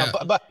 Yeah, no,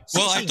 but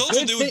well, I told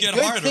you they would get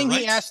harder, right?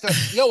 He asked.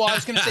 Well, I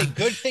was going to say,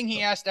 good thing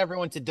he asked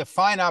everyone to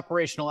define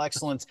operational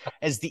excellence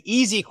as the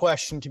easy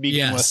question to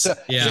begin with.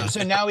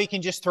 So now we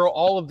can just throw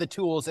all of the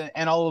tools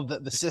and all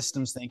of the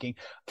systems thinking.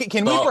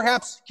 Can we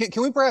perhaps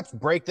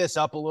break this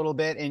up a little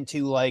bit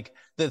into like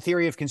the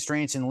theory of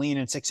constraints and Lean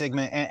and Six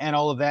Sigma and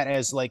all of that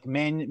as like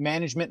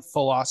management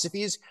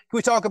philosophies? Can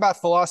we talk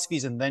about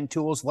philosophies and then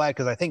tools, Vlad?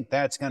 Because I think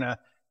that's going to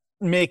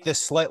make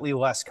this slightly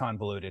less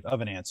convoluted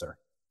of an answer.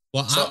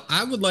 Well,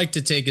 I would like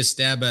to take a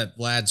stab at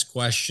Vlad's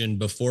question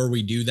before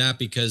we do that,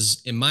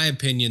 because in my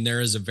opinion, there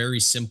is a very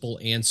simple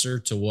answer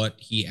to what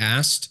he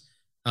asked.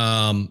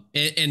 And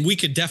we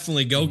could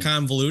definitely go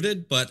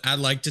convoluted, but I'd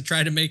like to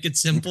try to make it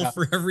simple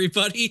for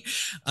everybody.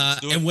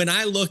 And when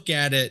I look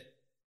at it,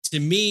 to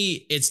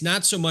me, it's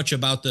not so much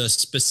about the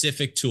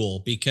specific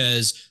tool,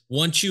 because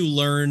once you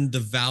learn the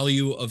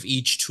value of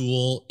each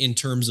tool in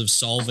terms of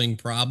solving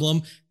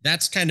problem,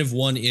 that's kind of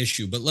one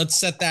issue. But let's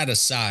set that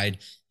aside.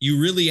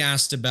 You really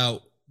asked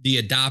about the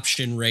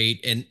adoption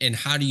rate and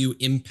how do you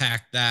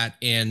impact that?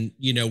 And,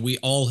 you know, we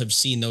all have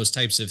seen those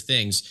types of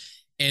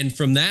things. And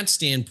from that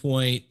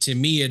standpoint, to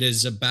me, it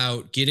is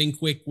about getting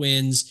quick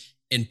wins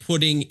and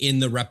putting in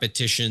the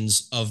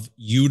repetitions of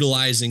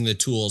utilizing the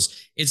tools.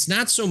 It's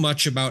not so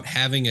much about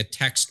having a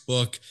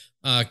textbook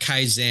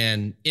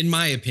Kaizen, in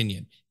my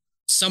opinion.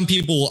 Some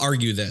people will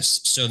argue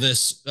this. So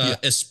this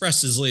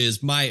expressly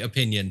is my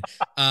opinion.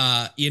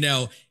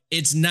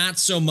 It's not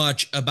so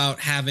much about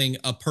having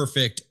a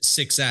perfect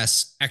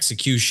 6S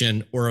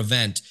execution or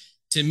event.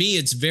 To me,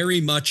 it's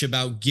very much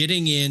about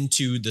getting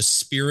into the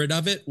spirit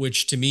of it,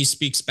 which to me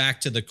speaks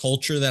back to the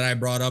culture that I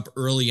brought up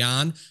early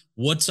on.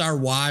 What's our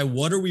why?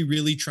 What are we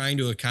really trying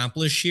to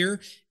accomplish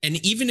here?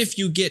 And even if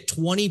you get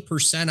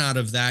 20% out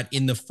of that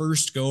in the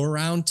first go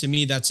around, to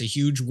me, that's a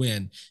huge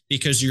win,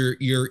 because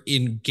you're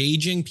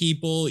engaging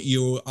people,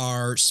 you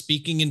are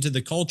speaking into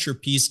the culture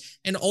piece,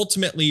 and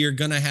ultimately you're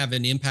going to have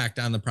an impact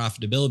on the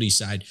profitability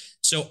side.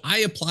 So I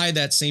apply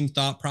that same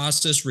thought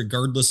process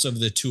regardless of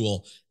the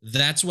tool.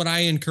 That's what I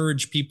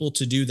encourage people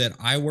to do that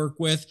I work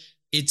with.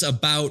 It's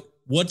about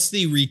what's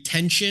the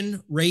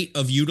retention rate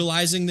of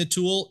utilizing the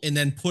tool and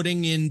then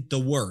putting in the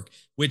work,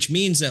 which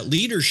means that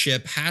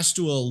leadership has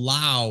to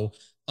allow,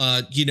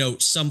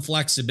 some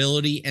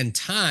flexibility and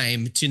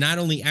time to not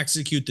only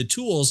execute the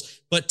tools,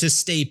 but to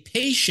stay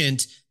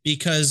patient,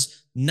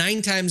 because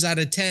 9 times out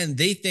of 10,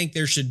 they think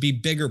there should be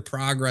bigger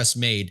progress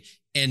made.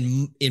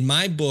 And in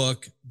my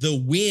book, the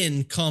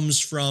win comes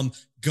from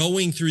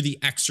going through the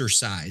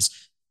exercise.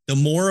 The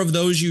more of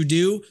those you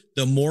do,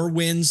 the more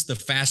wins, the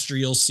faster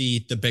you'll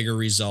see the bigger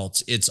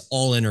results. It's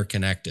all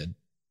interconnected.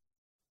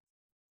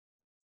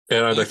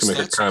 And I'd like to make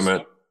a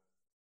comment.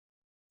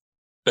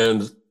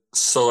 And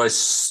so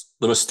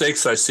the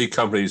mistakes I see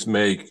companies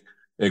make,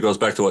 and it goes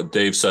back to what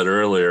Dave said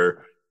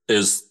earlier,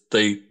 is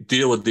they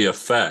deal with the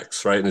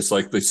effects, right? And it's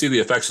like they see the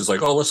effects as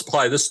like, oh, let's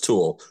apply this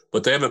tool,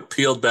 but they haven't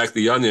peeled back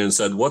the onion and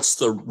said, what's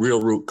the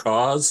real root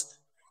cause?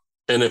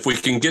 And if we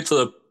can get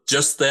to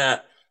just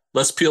that,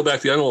 let's peel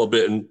back the onion a little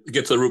bit and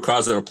get to the root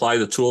cause and apply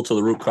the tool to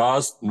the root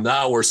cause.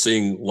 Now we're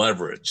seeing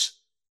leverage.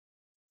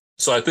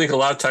 So I think a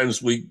lot of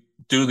times we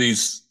do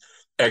these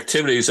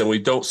activities and we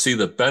don't see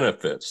the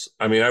benefits.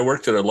 I mean, I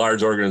worked at a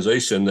large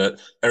organization that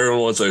everyone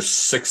was a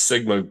Six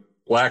Sigma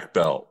black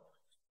belt.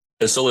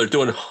 And so they're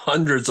doing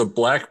hundreds of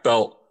black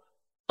belt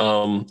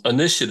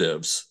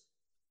initiatives.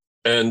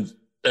 And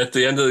at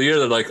the end of the year,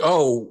 they're like,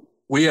 oh,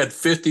 we had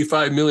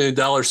 $55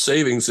 million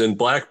savings in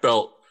black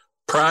belt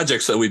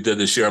projects that we did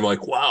this year. I'm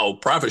like, wow,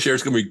 profit share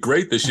is going to be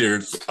great this year.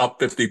 It's up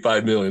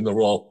 55 million.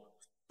 Well,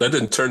 that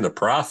didn't turn to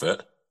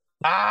profit.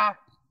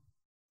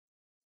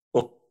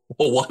 Well,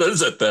 what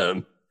is it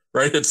then?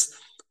 Right?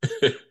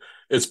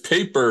 It's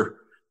paper,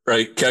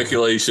 right?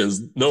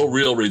 Calculations, no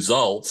real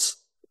results.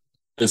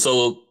 And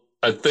so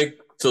I think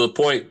to the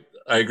point,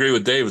 I agree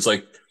with Dave. It's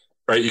like,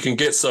 right, you can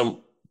get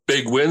some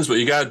big wins, but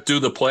you got to do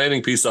the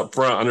planning piece up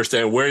front,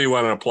 understand where you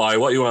want to apply,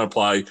 what you want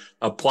to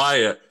apply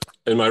it.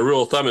 And my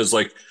rule of thumb is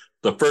like,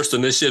 the first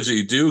initiatives that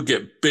you do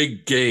get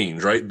big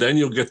gains, right? Then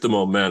you'll get the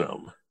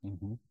momentum.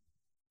 Mm-hmm.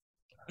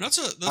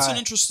 That's an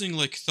interesting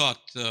thought,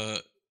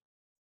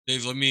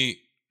 Dave. Let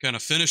me kind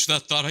of finish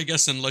that thought, I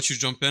guess, and let you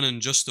jump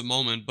in just a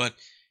moment. But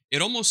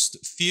it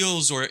almost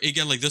feels, or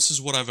again, like this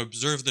is what I've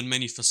observed in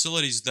many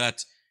facilities,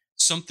 that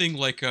something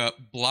like a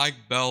black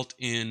belt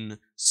in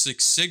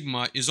Six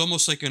Sigma is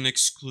almost like an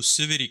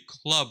exclusivity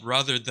club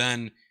rather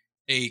than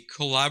a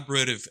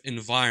collaborative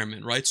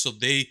environment, right? So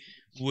they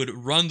would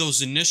run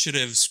those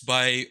initiatives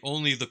by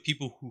only the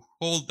people who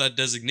hold that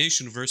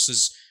designation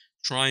versus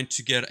trying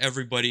to get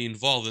everybody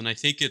involved. And I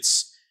think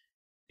it's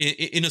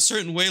in a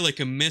certain way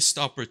like a missed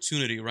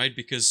opportunity, right?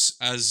 Because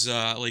as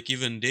like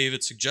even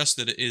David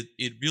suggested,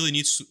 it really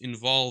needs to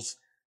involve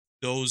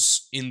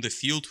those in the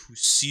field who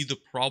see the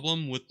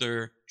problem with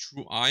their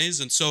true eyes.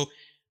 And so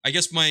I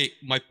guess my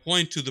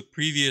point to the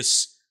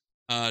previous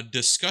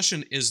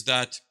discussion is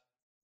that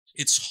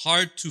it's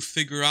hard to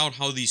figure out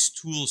how these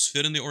tools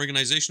fit in the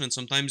organization, and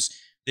sometimes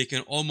they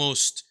can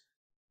almost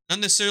not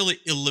necessarily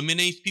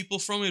eliminate people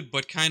from it,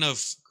 but kind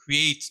of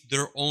create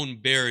their own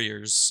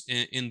barriers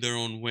in their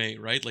own way,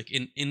 right? Like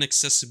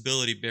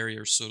inaccessibility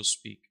barriers, so to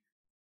speak.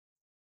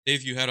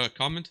 Dave, you had a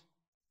comment?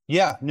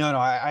 Yeah, no,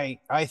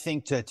 I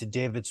think to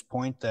David's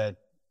point that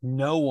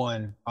no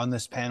one on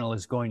this panel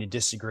is going to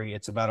disagree.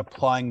 It's about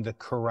applying the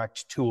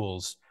correct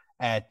tools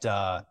at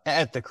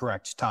the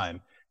correct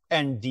time.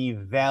 And the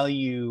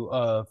value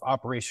of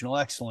operational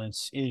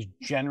excellence is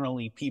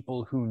generally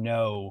people who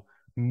know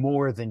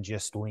more than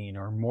just Lean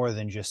or more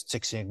than just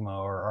Six Sigma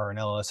or an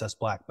LSS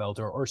black belt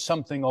or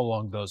something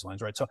along those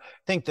lines, right? So I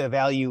think the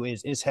value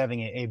is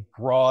having a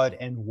broad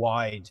and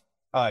wide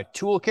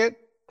toolkit.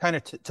 Kind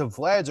of to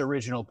Vlad's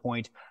original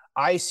point,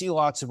 I see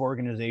lots of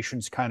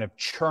organizations kind of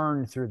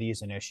churn through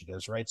these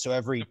initiatives, right? So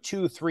every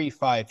 2, 3,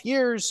 5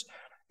 years,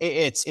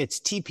 it's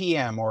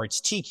TPM or it's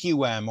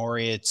TQM or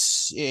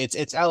it's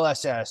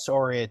LSS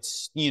or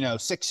it's, you know,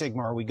 Six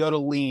Sigma, or we go to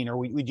Lean, or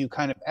we do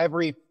kind of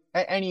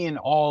any and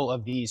all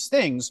of these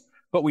things,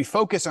 but we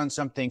focus on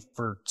something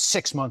for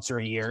 6 months or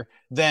a year,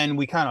 then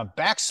we kind of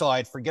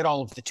backslide, forget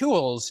all of the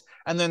tools,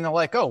 and then they're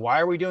like, oh, why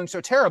are we doing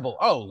so terrible?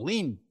 Oh,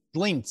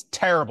 Lean's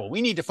terrible.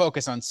 We need to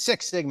focus on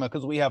Six Sigma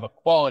because we have a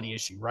quality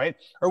issue, right?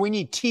 Or we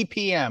need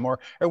TPM, or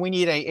we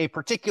need a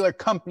particular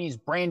company's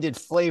branded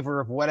flavor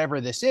of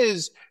whatever this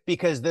is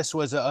because this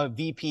was a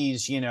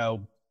VP's,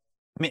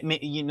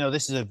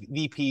 this is a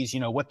VP's,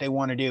 what they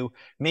want to do.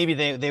 Maybe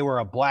they were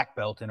a black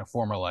belt in a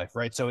former life,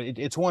 right? So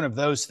it's one of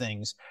those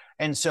things.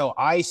 And so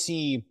I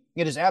see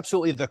it is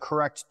absolutely the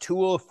correct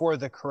tool for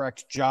the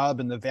correct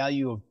job, and the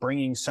value of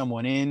bringing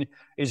someone in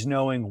is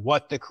knowing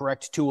what the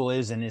correct tool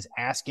is and is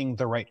asking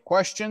the right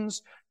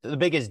questions. The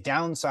biggest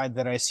downside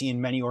that I see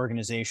in many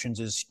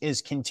organizations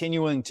is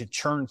continuing to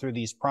churn through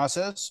these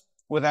processes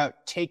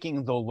without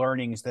taking the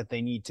learnings that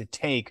they need to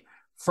take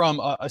from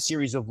a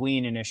series of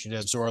Lean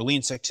initiatives or a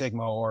Lean Six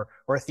Sigma or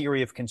a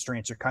theory of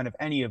constraints or kind of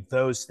any of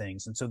those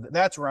things. And so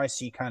that's where I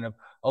see kind of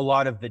a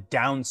lot of the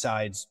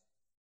downsides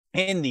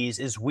in these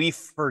is we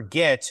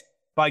forget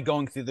by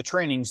going through the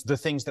trainings the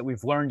things that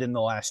we've learned in the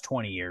last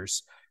 20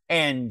 years.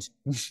 And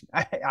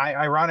I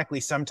ironically,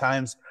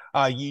 sometimes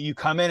you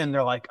come in and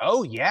they're like,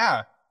 oh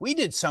yeah, we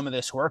did some of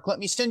this work. Let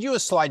me send you a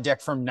slide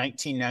deck from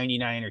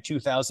 1999 or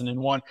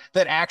 2001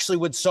 that actually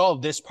would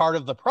solve this part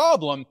of the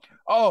problem.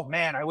 Oh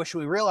man, I wish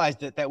we realized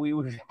that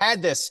we've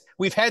had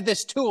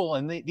this tool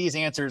and these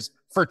answers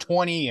for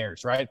 20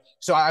 years, right?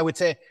 So I would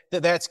say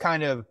that's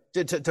kind of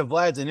to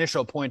Vlad's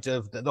initial point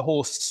of the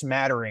whole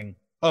smattering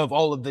of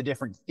all of the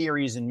different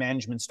theories and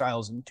management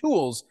styles and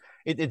tools.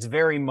 It's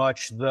very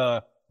much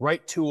the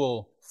right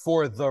tool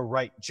for the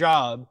right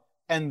job,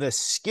 and the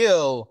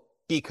skill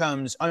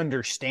becomes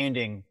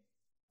understanding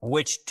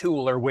which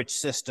tool or which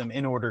system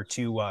in order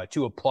to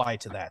apply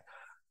to that.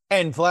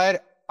 And Vlad,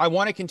 I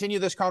want to continue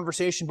this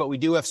conversation, but we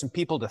do have some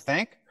people to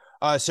thank.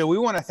 So we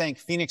want to thank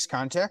Phoenix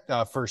Contact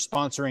for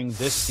sponsoring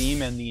this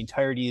theme and the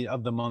entirety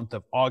of the month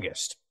of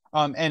August.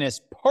 And as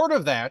part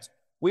of that,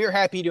 we are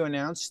happy to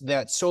announce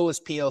that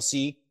Solus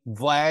PLC,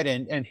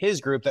 Vlad and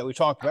his group that we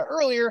talked about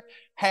earlier,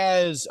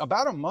 has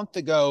about a month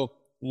ago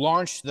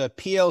launched the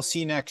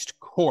PLC Next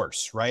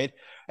course, right?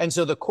 And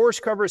so the course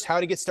covers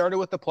how to get started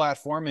with the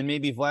platform, and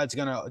maybe Vlad's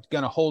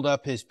gonna hold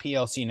up his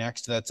PLC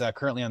Next that's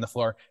currently on the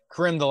floor.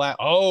 Karim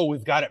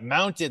we've got it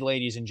mounted,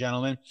 ladies and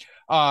gentlemen.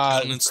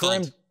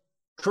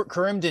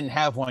 Karim didn't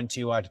have one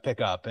to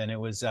pick up, and it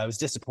was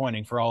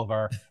disappointing for all of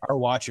our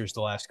watchers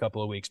the last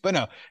couple of weeks. But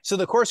no, so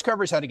the course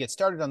covers how to get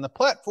started on the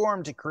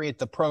platform, to create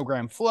the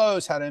program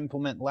flows, how to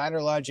implement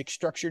ladder logic,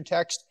 structured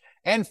text,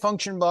 and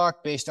function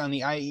block based on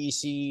the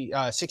IEC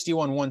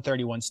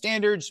 61131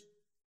 standards,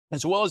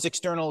 as well as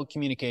external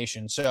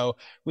communication. So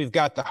we've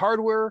got the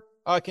hardware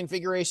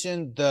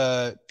configuration,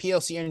 the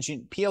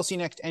PLC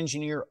Next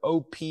Engineer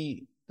OP,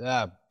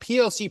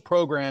 PLC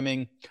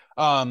programming,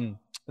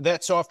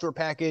 that software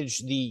package,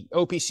 the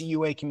OPC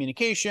UA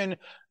communication,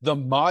 the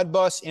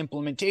Modbus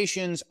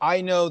implementations. I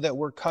know that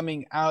we're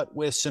coming out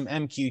with some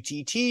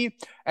MQTT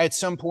at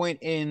some point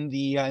in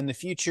the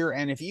future.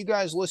 And if you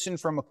guys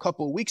listened from a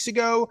couple of weeks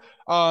ago,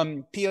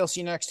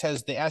 PLC Next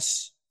has the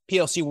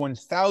PLC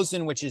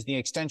 1000, which is the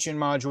extension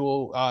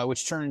module,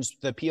 which turns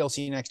the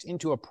PLC Next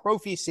into a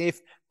Profi-safe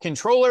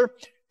controller.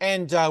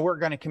 And we're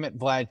going to commit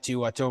Vlad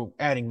to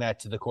adding that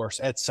to the course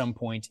at some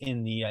point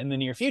in the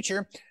near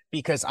future,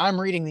 because I'm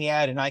reading the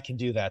ad and I can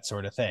do that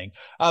sort of thing.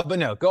 But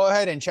no, go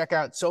ahead and check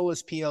out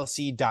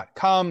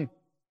solusplc.com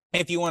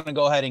if you want to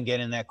go ahead and get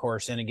in that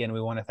course. And again,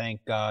 we want to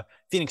thank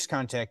Phoenix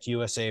Contact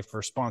USA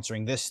for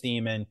sponsoring this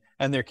theme and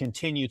their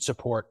continued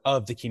support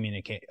of the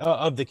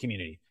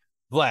community.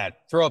 Vlad,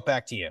 throw it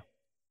back to you.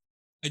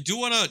 I do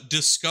want to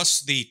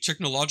discuss the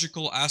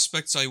technological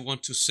aspects I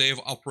want to say of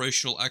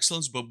operational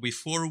excellence, but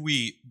before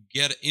we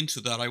get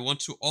into that, I want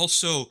to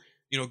also,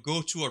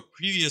 go to our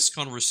previous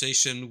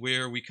conversation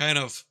where we kind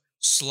of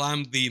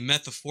slammed the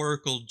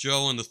metaphorical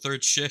Joe on the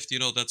third shift.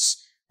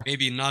 That's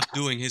maybe not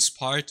doing his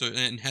part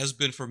and has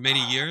been for many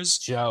years.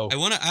 Joe, I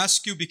want to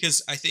ask you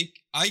because I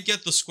think I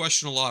get this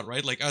question a lot,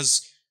 right? Like,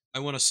 as I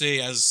want to say,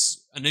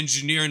 as an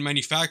engineer in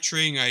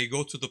manufacturing, I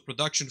go to the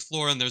production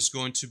floor and there's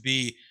going to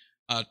be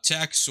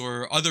techs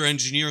or other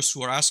engineers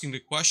who are asking the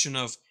question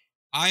of,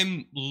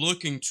 I'm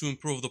looking to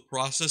improve the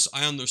process.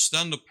 I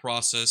understand the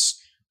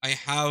process. I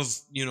have,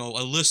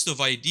 a list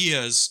of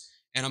ideas,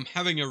 and I'm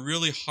having a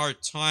really hard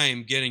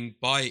time getting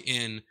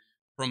buy-in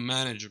from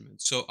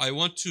management. So I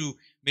want to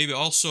maybe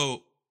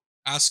also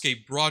ask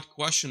a broad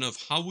question of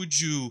how would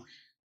you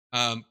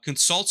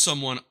consult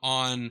someone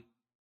on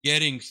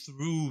getting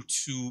through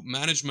to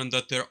management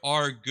that there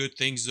are good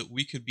things that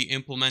we could be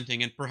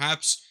implementing, and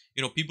perhaps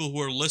people who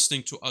are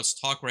listening to us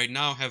talk right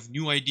now have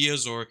new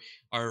ideas or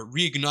are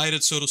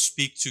reignited, so to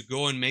speak, to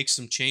go and make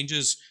some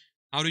changes.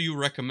 How do you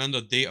recommend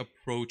that they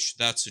approach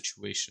that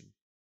situation?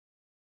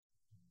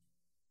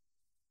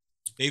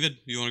 David,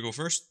 you want to go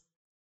first?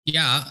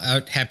 Yeah,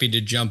 I'm happy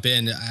to jump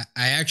in.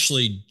 I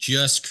actually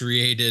just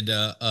created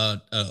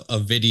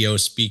a video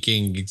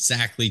speaking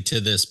exactly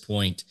to this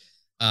point.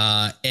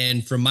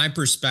 And from my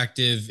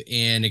perspective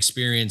and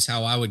experience,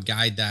 how I would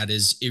guide that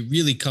is it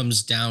really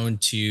comes down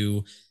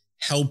to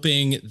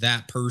helping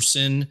that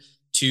person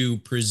to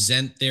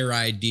present their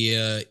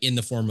idea in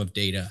the form of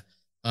data.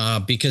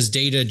 Because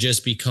data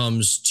just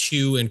becomes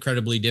too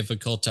incredibly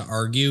difficult to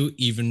argue,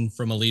 even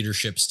from a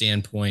leadership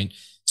standpoint.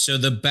 So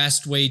the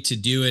best way to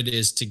do it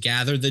is to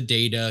gather the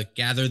data,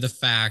 gather the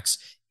facts,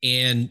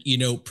 and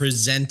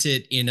present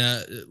it in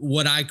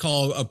what I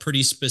call a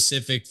pretty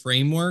specific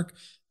framework.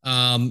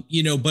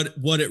 But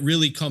what it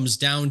really comes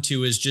down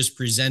to is just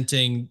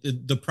presenting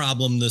the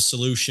problem, the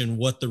solution,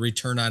 what the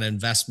return on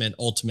investment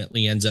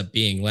ultimately ends up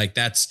being. Like,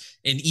 that's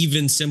an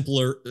even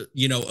simpler,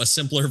 a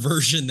simpler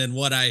version than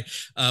what I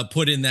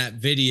put in that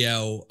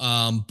video.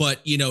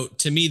 But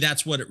to me,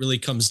 that's what it really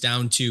comes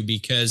down to,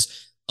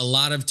 because a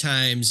lot of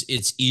times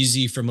it's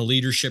easy from a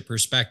leadership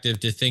perspective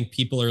to think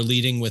people are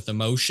leading with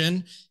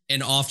emotion.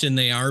 And often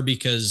they are,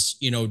 because,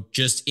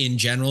 just in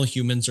general,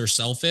 humans are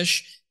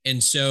selfish.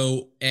 And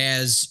so,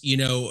 as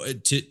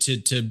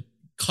to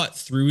cut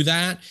through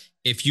that,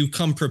 if you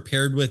come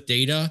prepared with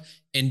data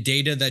and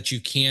data that you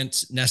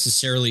can't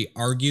necessarily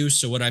argue.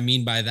 So what I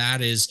mean by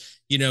that is,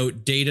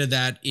 data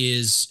that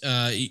is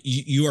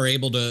you are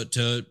able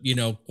to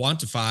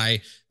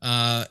quantify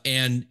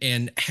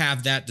and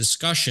have that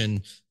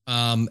discussion.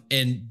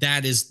 And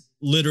that is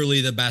literally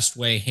the best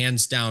way,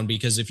 hands down,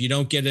 because if you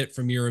don't get it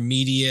from your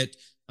immediate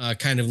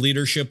kind of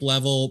leadership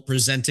level,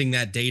 presenting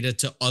that data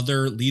to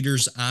other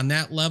leaders on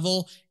that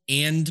level,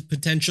 and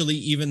potentially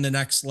even the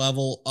next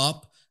level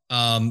up,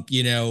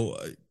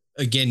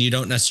 again, you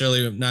don't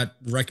necessarily, I'm not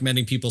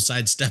recommending people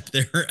sidestep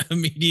their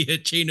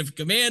immediate chain of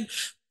command,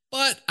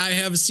 but I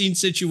have seen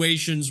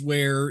situations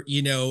where,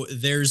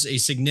 there's a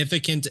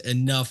significant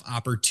enough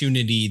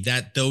opportunity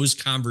that those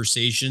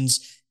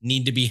conversations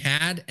need to be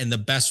had. And the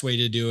best way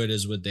to do it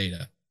is with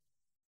data.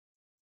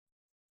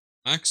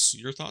 Max,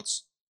 your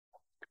thoughts?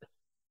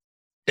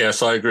 Yeah,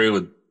 so I agree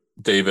with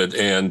David.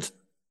 And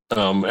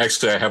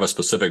actually, I have a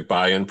specific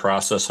buy-in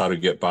process, how to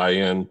get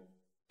buy-in.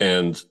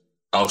 And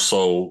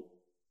also,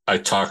 I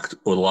talked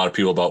with a lot of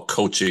people about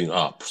coaching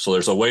up. So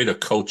there's a way to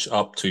coach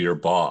up to your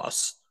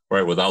boss,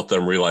 right, without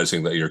them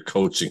realizing that you're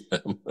coaching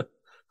them.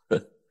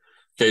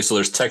 Okay, so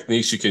there's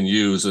techniques you can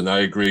use. And I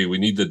agree, we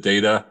need the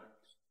data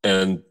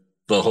and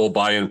the whole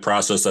buy-in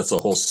process. That's a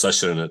whole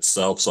session in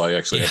itself. So I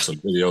actually have some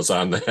videos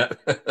on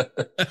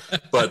that.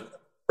 But,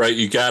 right,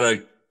 you got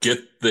to get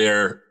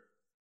there.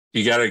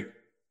 You got to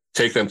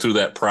take them through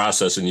that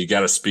process, and you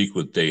got to speak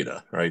with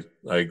data, right?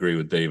 I agree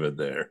with David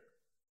there.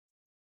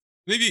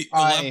 Maybe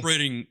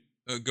elaborating.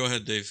 Go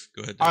ahead, Dave.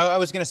 Go ahead, Dave. I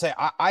was going to say,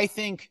 I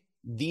think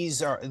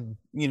these are,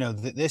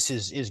 this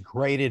is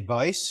great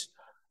advice.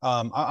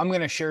 I'm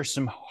going to share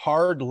some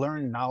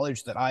hard-learned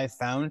knowledge that I've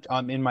found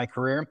in my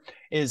career.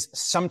 Is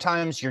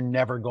sometimes you're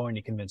never going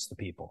to convince the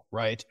people,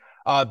 right?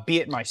 Be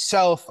it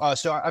myself.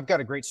 So I've got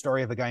a great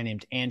story of a guy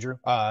named Andrew.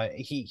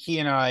 He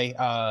and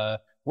I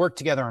worked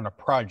together on a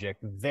project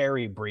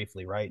very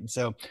briefly, right? And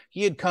so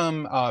he had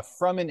come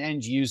from an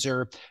end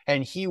user,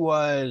 and he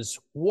was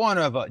one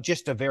of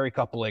just a very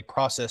couple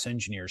process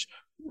engineers.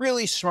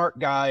 Really smart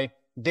guy.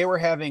 They were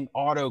having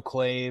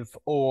autoclave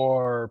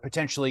or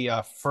potentially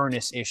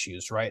furnace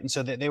issues, right? And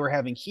so they were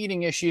having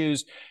heating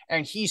issues,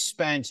 and he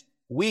spent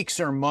weeks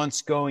or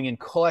months going and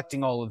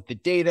collecting all of the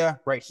data,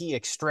 right? He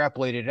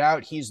extrapolated it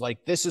out. He's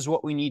like, this is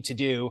what we need to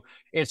do.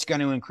 It's going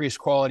to increase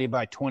quality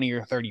by 20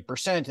 or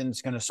 30%, and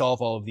it's going to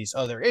solve all of these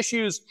other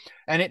issues.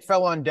 And it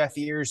fell on deaf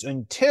ears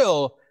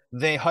until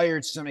they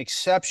hired some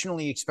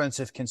exceptionally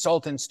expensive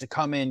consultants to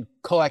come in,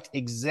 collect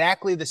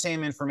exactly the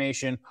same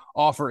information,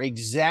 offer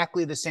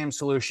exactly the same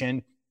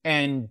solution.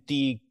 And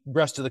the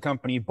rest of the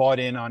company bought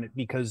in on it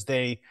because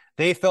they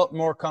felt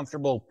more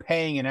comfortable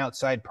paying an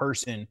outside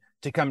person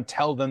to come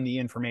tell them the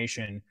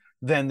information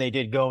than they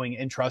did going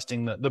and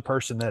trusting the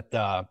person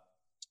that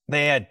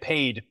they had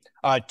paid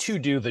to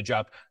do the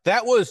job.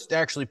 That was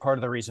actually part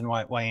of the reason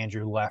why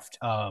Andrew left.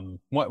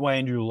 Why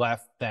Andrew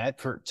left that,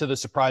 to the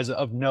surprise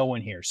of no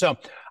one here. So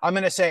I'm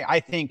going to say, I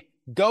think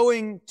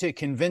going to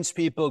convince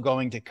people,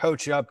 going to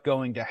coach up,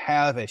 going to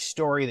have a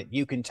story that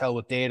you can tell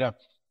with data,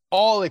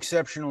 all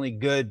exceptionally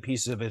good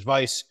pieces of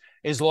advice,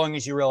 as long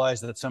as you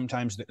realize that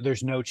sometimes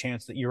there's no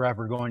chance that you're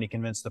ever going to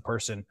convince the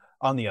person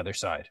on the other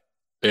side.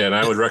 Yeah, and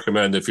I would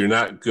recommend, if you're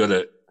not good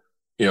at,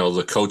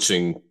 the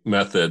coaching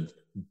method,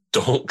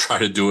 don't try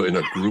to do it in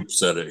a group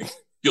setting.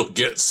 You'll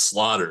get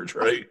slaughtered,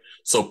 right?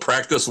 So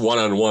practice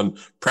one-on-one,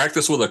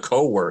 practice with a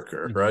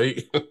coworker,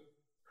 right?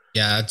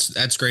 Yeah,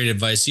 that's great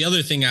advice. The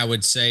other thing I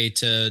would say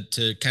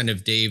to kind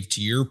of, Dave,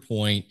 to your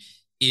point,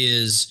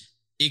 is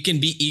it can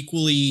be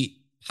equally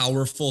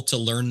powerful to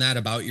learn that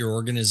about your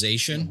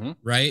organization,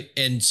 right?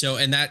 And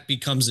that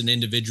becomes an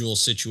individual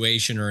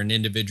situation or an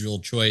individual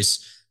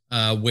choice,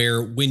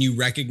 where when you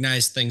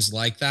recognize things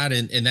like that,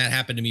 and that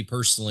happened to me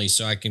personally,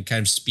 so I can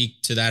kind of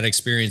speak to that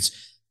experience,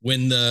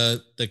 when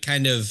the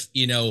kind of,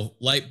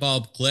 light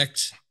bulb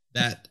clicked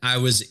that I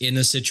was in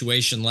a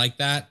situation like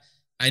that,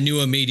 I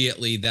knew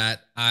immediately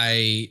that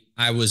I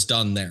was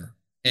done there.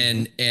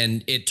 And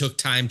it took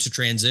time to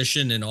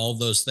transition and all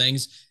those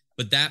things.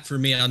 But that, for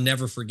me, I'll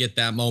never forget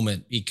that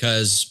moment,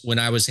 because when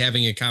I was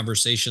having a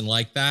conversation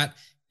like that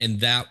and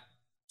that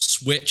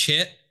switch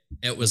hit,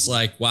 it was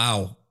like,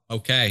 wow,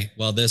 okay,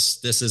 well,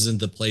 this isn't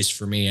the place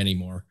for me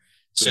anymore.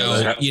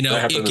 So,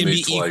 it can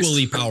be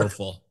equally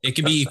powerful. It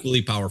can be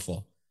equally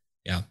powerful.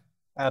 Yeah,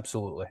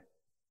 absolutely.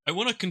 I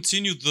want to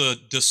continue the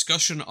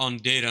discussion on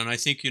data. And I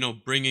think,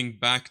 bringing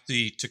back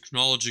the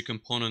technology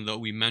component that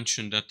we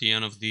mentioned at the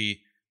end of the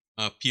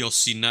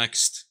PLC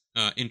Next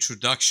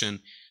introduction.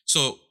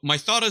 So my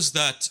thought is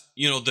that,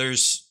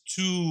 there's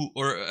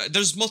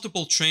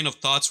multiple train of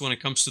thoughts when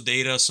it comes to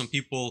data. Some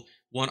people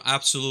want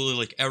absolutely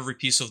like every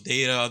piece of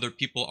data. Other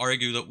people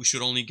argue that we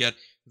should only get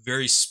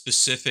very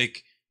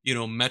specific,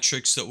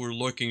 metrics that we're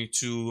looking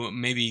to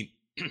maybe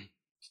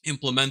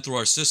implement through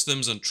our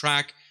systems and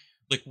track.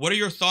 Like, what are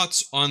your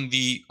thoughts on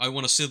the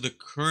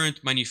current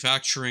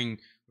manufacturing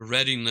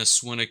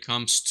readiness when it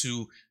comes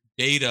to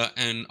data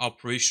and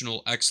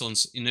operational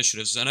excellence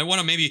initiatives? And I want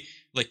to maybe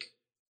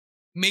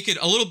make it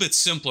a little bit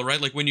simpler,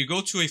 right? Like, when you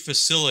go to a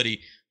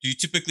facility, do you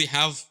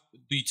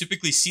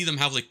typically see them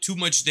have too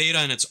much data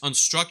and it's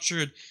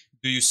unstructured?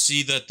 Do you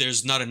see that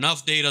there's not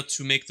enough data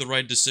to make the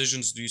right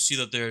decisions? Do you see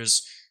that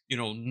there's,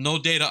 no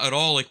data at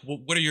all? Like,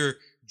 what are your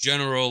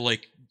general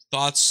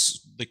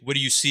thoughts? Like, what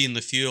do you see in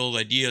the field?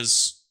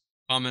 Ideas,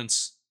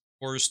 comments,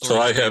 horror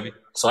stories?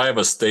 So I have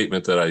a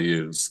statement that I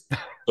use.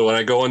 So when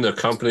I go into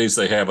companies,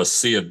 they have a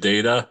sea of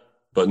data,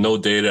 but no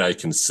data I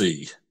can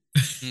see.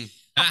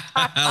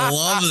 I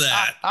love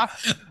that.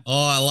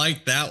 Oh, I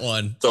like that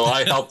one. So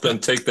I help them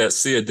take that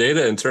sea of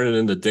data and turn it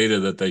into data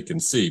that they can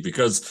see,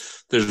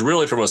 because there's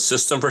really, from a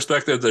system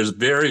perspective, there's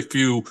very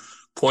few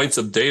points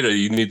of data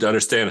you need to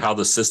understand how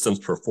the system's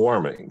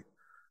performing.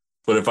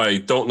 But if I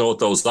don't know what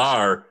those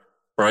are,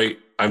 right,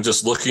 I'm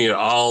just looking at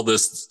all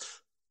this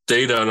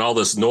data and all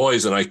this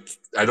noise, and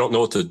I don't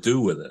know what to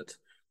do with it.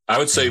 I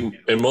would say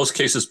in most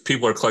cases,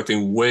 people are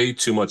collecting way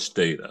too much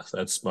data.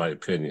 That's my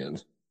opinion.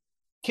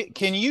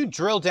 Can you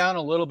drill down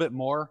a little bit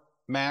more,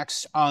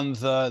 Max, on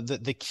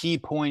the key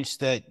points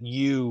that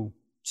you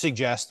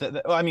suggest?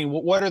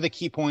 What are the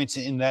key points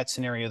in that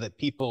scenario that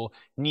people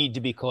need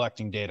to be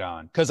collecting data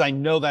on? Because I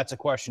know that's a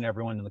question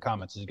everyone in the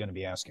comments is going to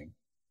be asking.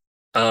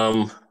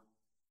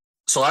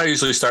 So I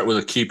usually start with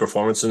a key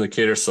performance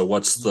indicator. So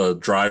what's the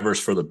drivers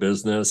for the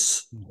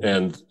business?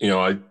 And,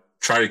 I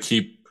try to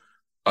keep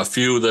a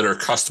few that are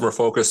customer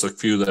focused, a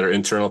few that are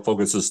internal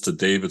focuses. To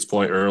David's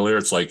point earlier,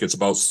 it's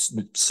about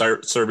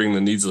serving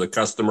the needs of the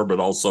customer, but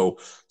also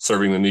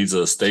serving the needs of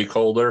the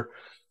stakeholder.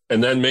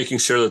 And then making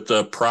sure that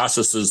the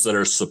processes that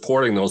are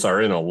supporting those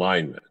are in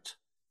alignment.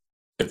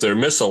 If they're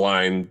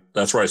misaligned,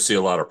 that's where I see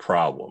a lot of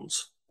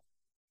problems.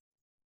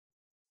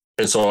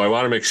 And so I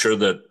want to make sure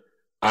that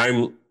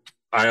I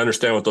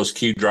understand what those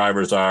key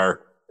drivers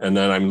are, and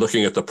then I'm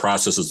looking at the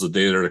processes, the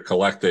data they're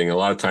collecting. A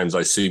lot of times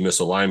I see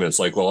misalignment. It's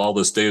like, well, all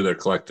this data they're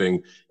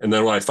collecting, and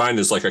then what I find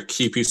is a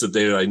key piece of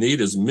data I need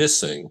is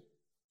missing.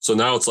 So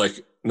now it's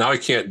now I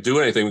can't do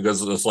anything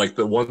because it's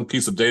the one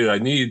piece of data I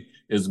need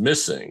is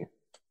missing.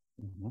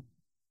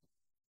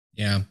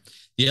 Yeah.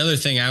 The other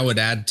thing I would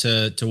add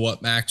to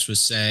what Max was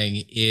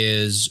saying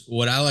is,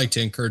 what I like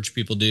to encourage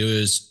people to do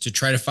is to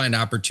try to find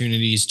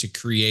opportunities to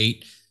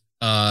create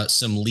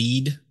some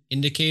lead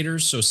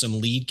indicators. So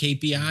some lead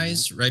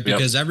KPIs, right?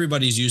 Because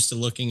everybody's used to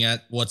looking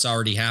at what's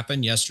already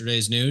happened,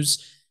 yesterday's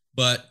news,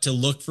 but to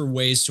look for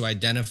ways to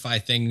identify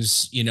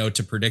things,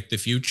 to predict the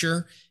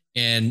future.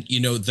 And,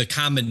 the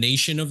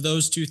combination of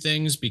those two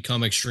things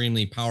become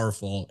extremely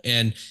powerful.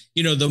 And,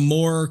 the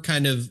more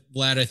kind of,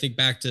 Vlad, I think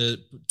back to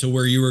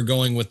where you were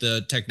going with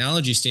the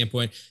technology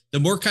standpoint, the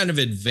more kind of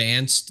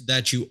advanced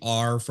that you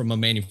are from a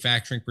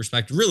manufacturing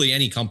perspective, really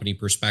any company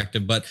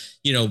perspective, but,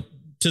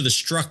 to the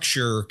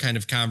structure kind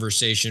of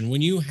conversation,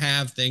 when you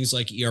have things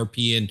like ERP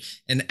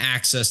and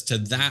access to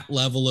that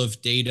level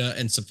of data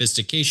and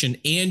sophistication,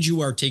 and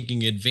you are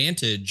taking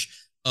advantage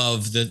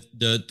of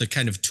the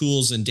kind of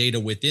tools and data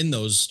within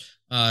those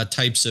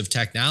types of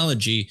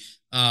technology,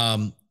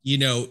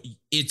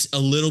 it's a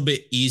little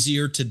bit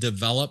easier to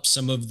develop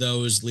some of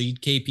those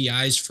lead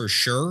KPIs for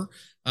sure.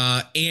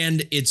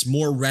 And it's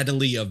more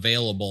readily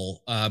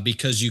available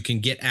because you can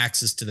get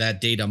access to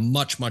that data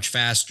much, much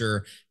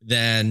faster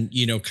than,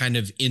 kind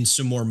of in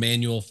some more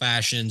manual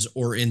fashions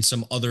or in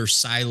some other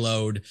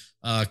siloed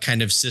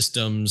kind of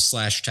systems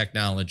 /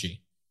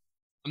 technology.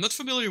 I'm not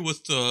familiar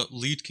with the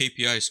lead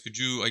KPIs. Could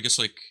you, I guess,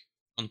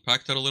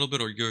 unpack that a little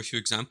bit or give a few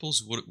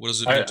examples? What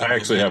does it mean? I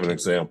actually have an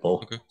example.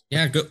 Okay.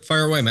 Yeah, go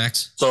fire away,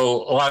 Max.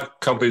 So a lot of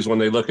companies, when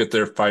they look at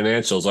their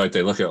financials,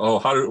 they look at,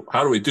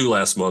 how do we do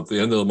last month? The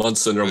end of the month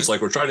syndrome. It's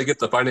like, we're trying to get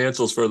the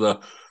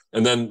financials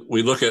and then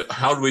we look at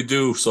how do we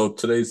do? So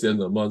today's the end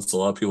of the month. So a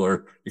lot of people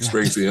are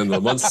experiencing the end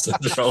of the month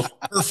syndrome.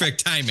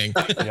 Perfect timing.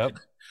 Yep.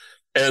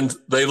 And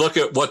they look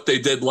at what they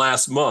did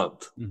last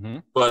month. Mm-hmm.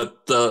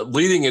 But the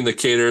leading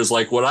indicators,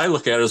 like what I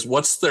look at is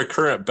what's their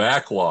current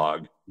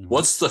backlog? Mm-hmm.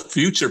 What's the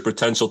future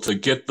potential to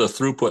get the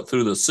throughput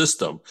through the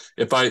system?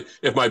 If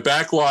my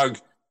backlog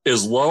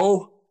is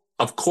low,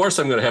 of course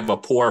I'm going to have a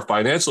poor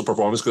financial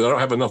performance because I don't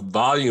have enough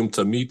volume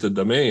to meet the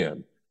demand.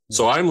 Mm-hmm.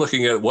 So I'm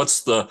looking at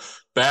what's the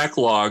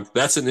backlog.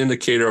 That's an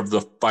indicator of the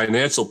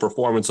financial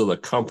performance of the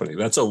company.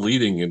 That's a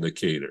leading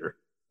indicator.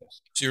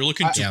 So you're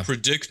looking to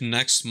predict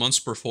next month's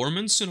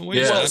performance in a way?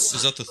 Yes.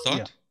 Is that the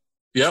thought?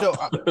 Yeah. Yep.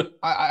 So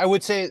I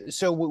would say,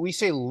 so we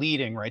say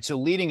leading, right? So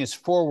leading is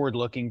forward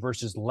looking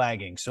versus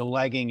lagging. So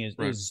lagging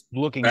is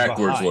looking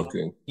backwards behind.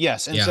 looking.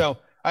 Yes. And so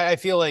I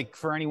feel like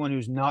for anyone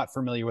who's not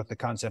familiar with the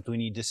concept, we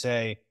need to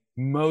say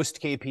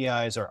most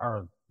KPIs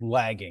are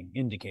lagging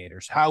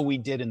indicators, how we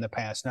did in the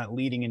past, not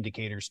leading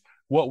indicators,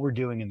 what we're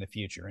doing in the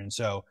future. And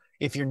so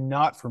if you're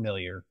not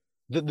familiar,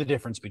 the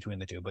difference between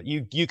the two, but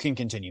you can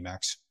continue,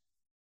 Max.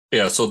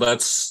 Yeah.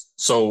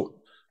 So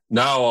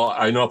now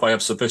I know if I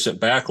have sufficient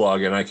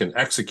backlog and I can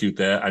execute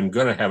that, I'm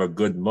going to have a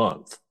good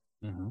month.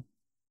 Mm-hmm.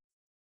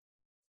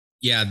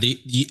 Yeah.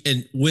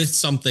 And with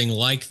something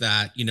like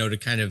that, to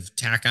kind of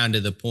tack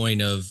onto the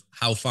point of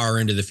how far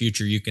into the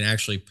future you can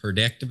actually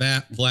predict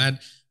that,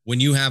 Vlad, when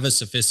you have a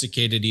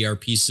sophisticated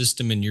ERP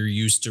system and you're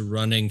used to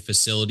running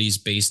facilities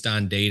based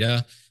on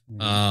data,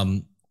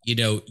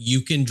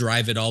 you can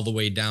drive it all the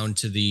way down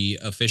to the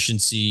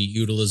efficiency,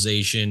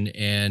 utilization,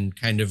 and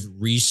kind of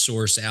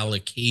resource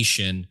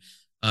allocation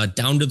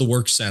down to the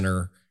work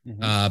center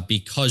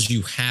because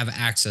you have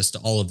access to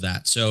all of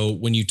that. So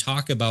when you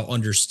talk about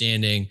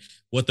understanding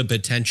what the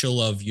potential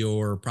of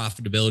your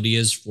profitability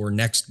is for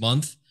next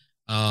month,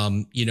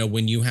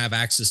 when you have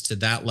access to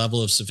that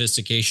level of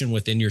sophistication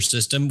within your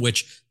system,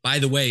 which, by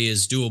the way,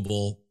 is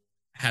doable,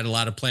 had a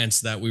lot of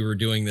plants that we were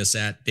doing this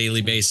at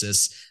daily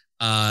basis.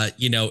 It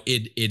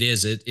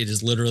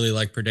is literally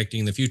like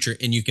predicting the future,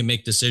 and you can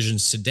make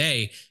decisions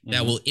today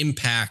that will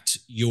impact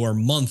your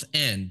month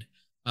end.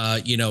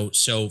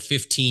 So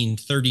 15,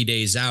 30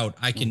 days out,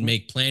 I can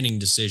make planning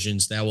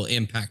decisions that will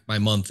impact my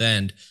month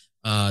end.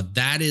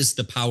 That is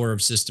the power of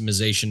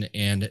systemization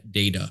and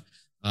data.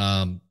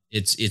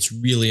 It's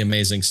really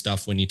amazing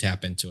stuff when you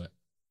tap into it.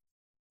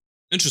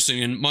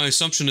 Interesting. And my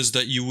assumption is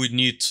that you would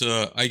need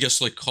to,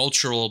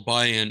 cultural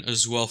buy-in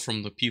as well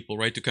from the people,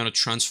 right? To kind of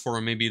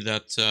transform maybe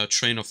that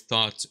train of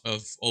thought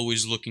of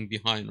always looking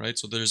behind, right?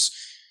 So there's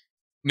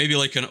maybe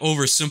an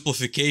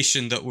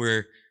oversimplification that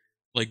we're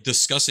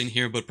discussing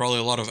here, but probably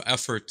a lot of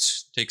effort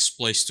takes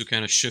place to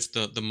kind of shift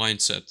the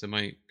mindset. Am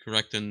I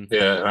correct?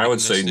 I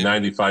would say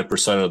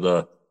 95% of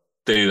the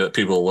data that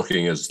people are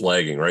looking is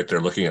lagging, right?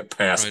 They're looking at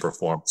past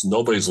performance.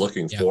 Nobody's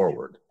looking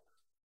forward.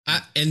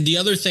 And the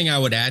other thing I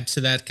would add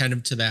to that, kind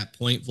of to that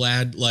point,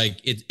 Vlad,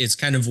 it's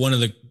kind of one of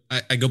the,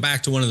 I go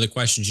back to one of the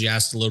questions you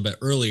asked a little bit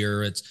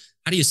earlier. It's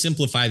how do you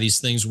simplify these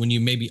things when you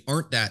maybe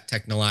aren't that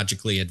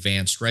technologically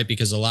advanced, right?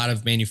 Because a lot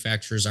of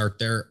manufacturers out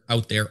there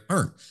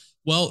aren't.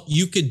 Well,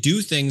 you could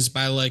do things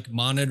by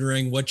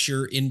monitoring what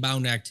your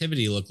inbound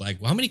activity look like.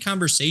 Well, how many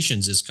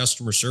conversations is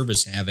customer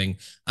service having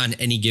on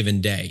any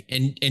given day?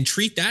 And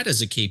treat that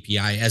as a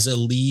KPI, as a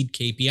lead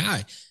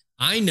KPI.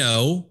 I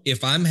know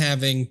if I'm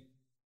having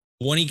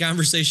 20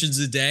 conversations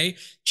a day,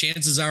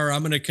 chances are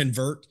I'm going to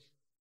convert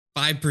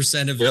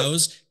 5% of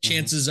those.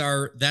 Chances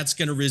are that's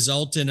going to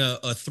result in a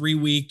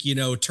 3-week,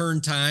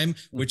 turn time,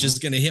 which is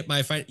going to hit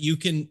my fine. You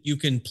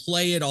can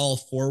play it all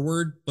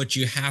forward, but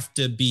you have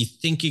to be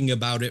thinking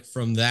about it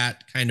from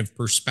that kind of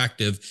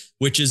perspective,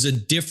 which is a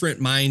different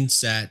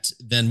mindset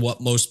than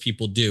what most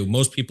people do.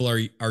 Most people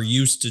are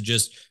used to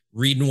just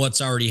reading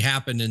what's already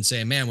happened and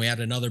saying, man, we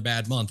had another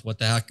bad month. What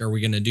the heck are we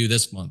going to do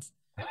this month?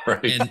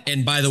 Right.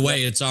 And by the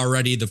way, it's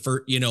already the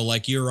first,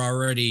 you're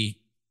already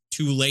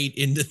too late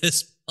into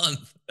this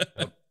month.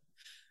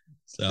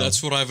 So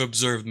that's what I've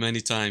observed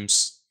many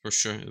times for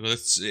sure.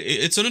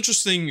 It's an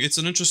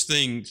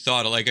interesting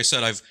thought. Like I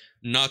said, I've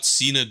not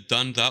seen it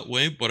done that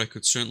way, but I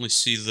could certainly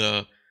see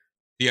the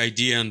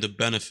idea and the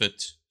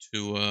benefit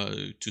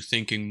to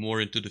thinking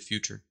more into the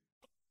future?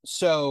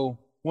 So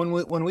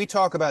when we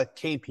talk about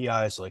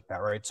KPIs like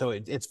that, right? So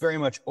it's very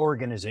much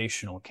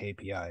organizational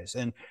KPIs,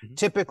 and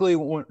typically,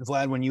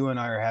 Vlad, when you and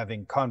I are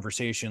having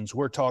conversations,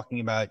 we're talking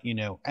about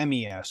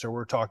MES, or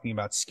we're talking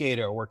about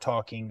SCADA, or we're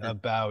talking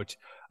about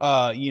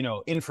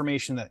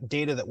information, that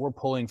data that we're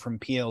pulling from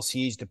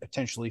PLCs to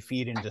potentially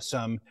feed into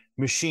some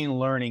machine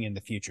learning in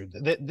the future.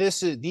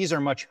 These are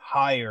much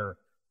higher.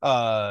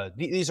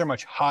 These are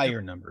much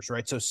higher numbers,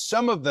 right? So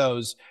some of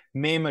those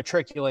may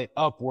matriculate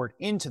upward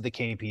into the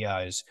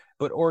KPIs,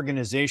 but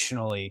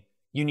organizationally,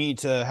 you need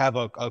to have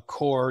a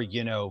core,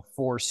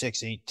 4,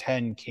 6, 8,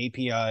 10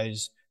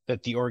 KPIs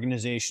that the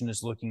organization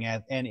is looking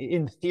at. And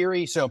in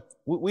theory, so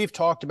we've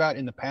talked about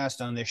in the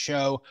past on this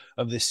show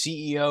of the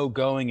CEO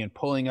going and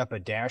pulling up a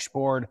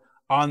dashboard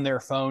on their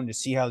phone to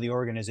see how the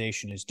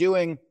organization is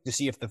doing, to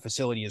see if the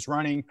facility is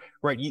running,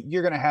 right?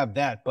 You're going to have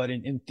that. But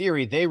in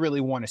theory, they really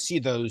want to see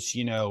those,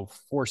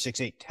 4,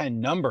 6, 8, 10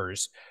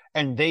 numbers.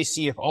 And they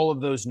see if all of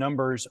those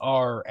numbers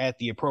are at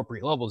the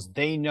appropriate levels.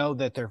 They know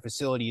that their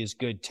facility is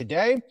good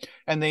today,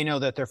 and they know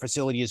that their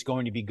facility is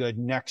going to be good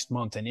next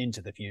month and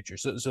into the future.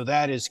 So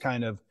that is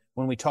kind of,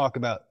 when we talk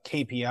about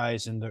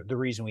KPIs and the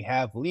reason we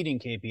have leading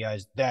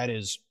KPIs, that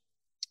is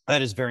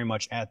very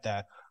much at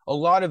that. A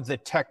lot of the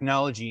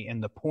technology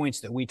and the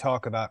points that we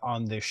talk about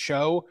on this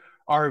show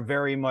are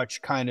very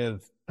much kind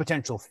of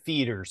potential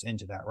feeders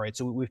into that, right?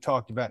 So we've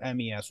talked about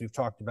MES, we've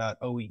talked about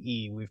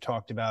OEE, we've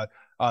talked about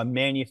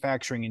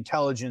manufacturing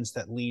intelligence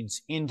that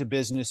leads into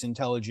business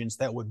intelligence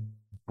that would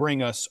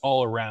bring us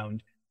all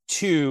around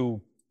to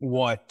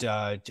what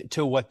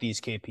these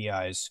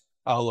KPIs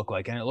look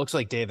like. And it looks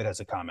like David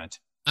has a comment.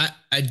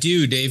 I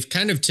do, Dave,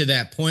 kind of to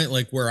that point,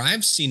 like where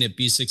I've seen it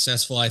be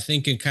successful, I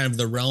think in kind of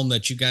the realm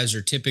that you guys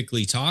are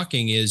typically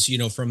talking is,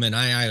 from an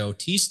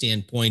IIoT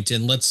standpoint,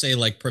 and let's say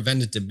like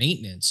preventative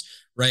maintenance,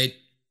 right?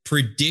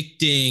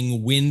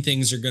 Predicting when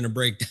things are going to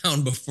break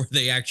down before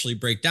they actually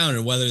break down,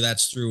 and whether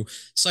that's through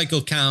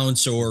cycle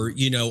counts or,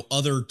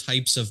 other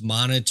types of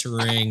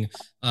monitoring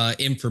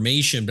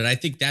information. But I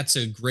think that's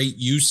a great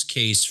use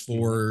case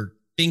for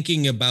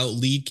thinking about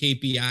lead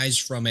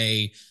KPIs from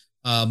a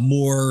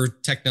more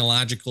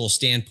technological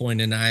standpoint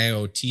and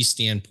IoT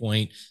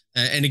standpoint.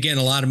 And again,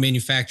 a lot of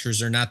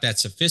manufacturers are not that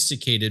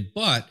sophisticated,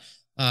 but,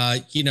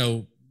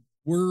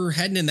 we're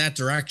heading in that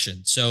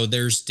direction. So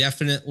there's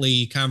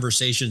definitely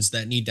conversations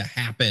that need to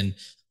happen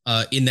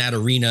in that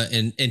arena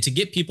and to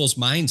get people's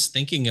minds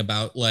thinking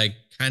about like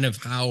kind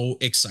of how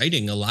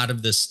exciting a lot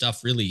of this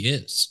stuff really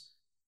is.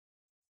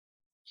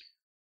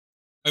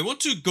 I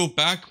want to go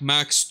back,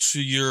 Max,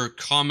 to your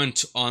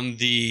comment on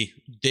the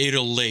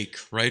data lake,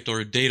 right?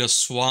 Or data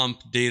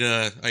swamp,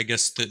 data, I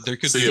guess that there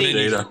could be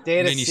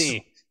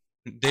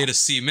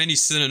many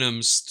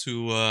synonyms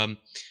to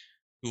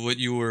what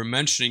you were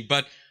mentioning.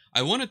 But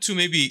I wanted to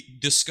maybe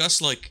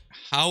discuss like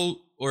how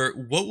or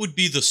what would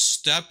be the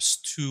steps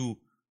to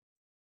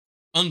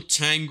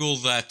untangle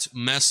that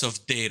mess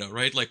of data,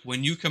 right? Like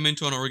when you come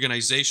into an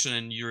organization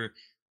and you're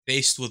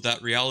faced with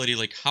that reality,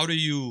 like how do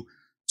you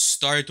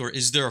start, or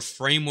is there a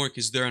framework?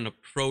 Is there an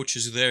approach?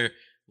 Is there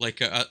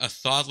like a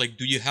thought? Like,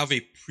 do you have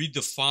a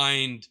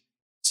predefined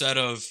set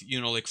of,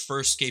 like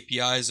first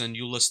KPIs and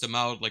you list them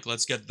out? Like,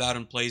 let's get that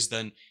in place.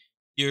 Then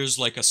here's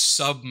like a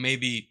sub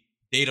maybe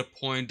data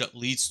point that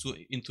leads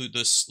into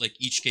this, like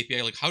each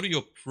KPI. Like, how do you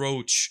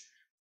approach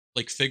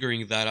like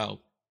figuring that out?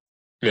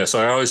 Yeah.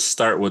 So I always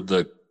start with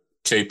the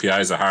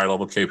KPIs, the higher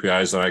level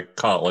KPIs, and I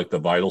call it like the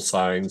vital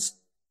signs,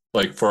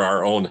 like for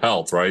our own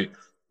health, right?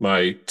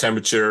 My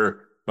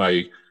temperature,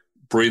 my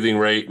breathing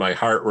rate, my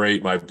heart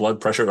rate, my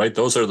blood pressure, right?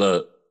 Those are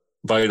the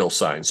vital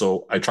signs.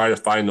 So I try to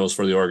find those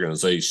for the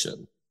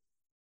organization.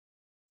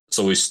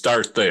 So we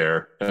start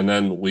there, and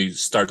then we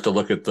start to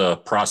look at the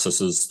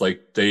processes,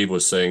 like Dave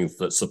was saying,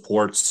 that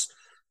supports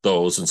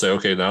those, and say,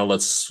 okay, now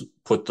let's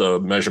put the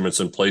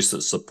measurements in place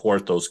that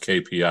support those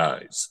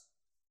KPIs.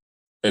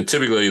 And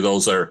typically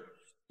those are,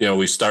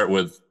 we start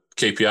with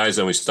KPIs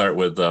and we start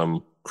with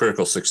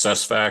critical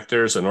success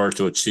factors. In order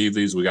to achieve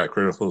these, we got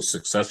critical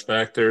success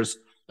factors.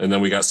 And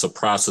then we got some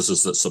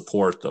processes that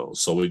support those.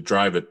 So we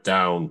drive it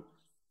down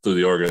through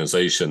the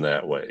organization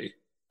that way.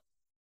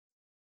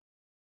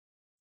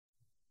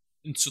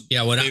 And so,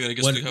 yeah, David, I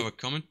guess you have a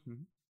comment?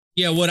 Mm-hmm.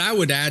 Yeah, what I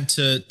would add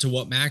to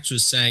what Max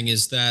was saying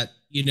is that,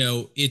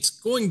 it's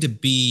going to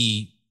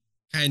be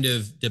kind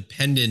of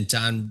dependent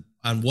on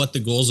what the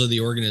goals of the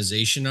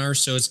organization are.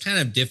 So it's kind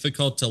of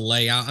difficult to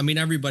lay out. I mean,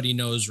 everybody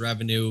knows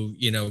revenue,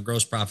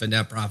 gross profit,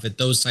 net profit,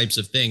 those types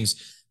of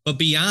things. But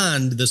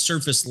beyond the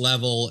surface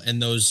level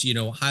and those,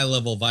 high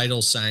level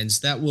vital signs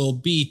that will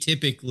be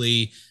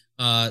typically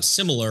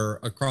similar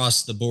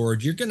across the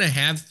board, you're going to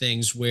have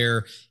things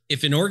where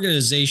if an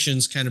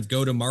organization's kind of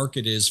go to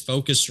market is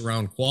focused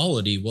around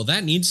quality, well,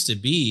 that needs to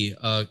be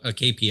a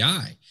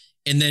KPI.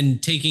 And then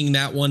taking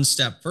that one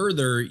step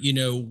further,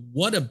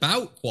 what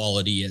about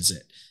quality is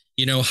it?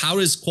 how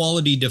is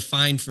quality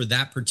defined for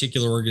that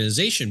particular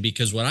organization?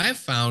 Because what I've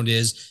found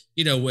is,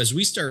 as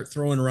we start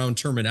throwing around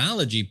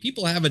terminology,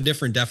 people have a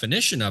different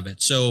definition of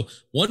it. So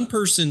one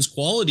person's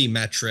quality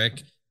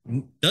metric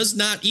does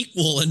not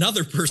equal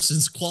another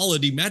person's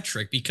quality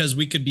metric, because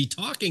we could be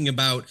talking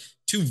about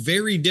two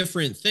very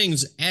different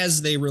things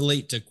as they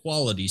relate to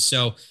quality.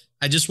 So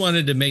I just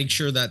wanted to make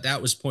sure that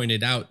that was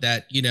pointed out,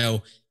 that,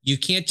 you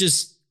can't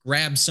just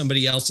grab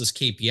somebody else's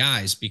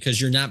KPIs, because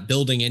you're not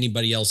building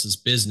anybody else's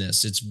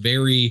business. It's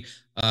very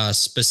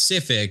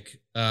specific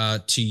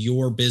to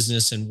your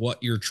business and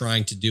what you're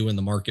trying to do in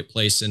the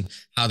marketplace and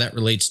how that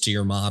relates to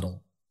your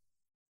model.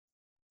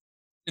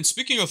 And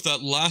speaking of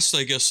that last,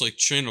 I guess, like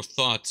train of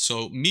thought,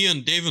 so me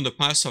and Dave in the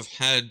past have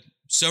had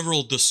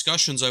several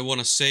discussions, I want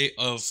to say,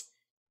 of,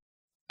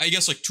 I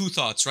guess, like two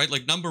thoughts, right?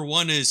 Like number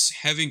one is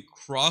having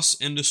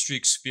cross-industry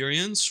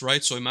experience,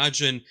 right? So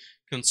imagine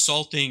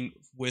consulting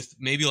with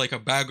maybe like a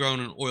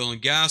background in oil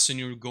and gas, and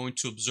you're going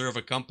to observe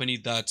a company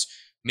that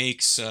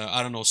makes,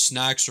 I don't know,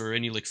 snacks or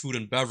any like food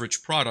and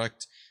beverage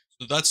product.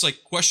 So that's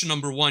like question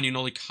number one,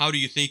 like how do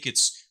you think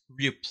it's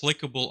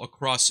reapplicable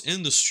across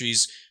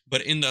industries?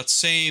 But in that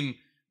same,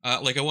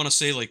 like I want to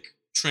say, like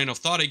train of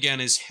thought again,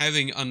 is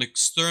having an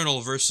external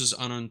versus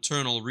an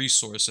internal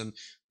resource. And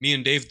me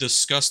and Dave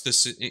discussed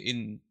this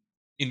in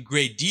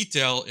great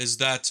detail, is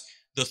that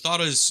the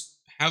thought is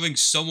having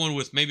someone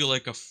with maybe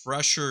like a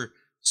fresher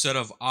set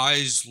of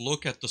eyes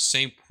look at the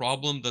same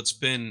problem that's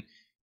been,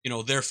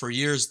 there for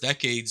years,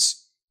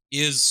 decades,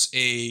 is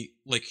a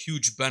like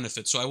huge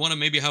benefit. So I want to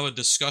maybe have a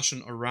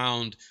discussion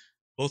around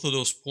both of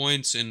those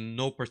points in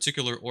no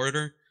particular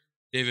order.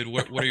 David,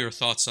 what are your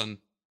thoughts on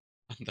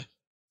that?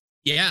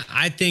 Yeah,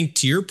 I think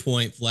to your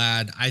point,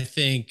 Vlad, I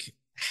think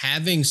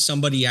having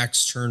somebody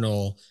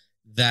external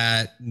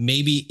that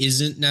maybe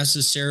isn't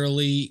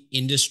necessarily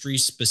industry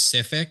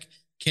specific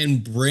can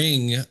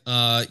bring,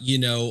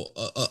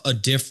 a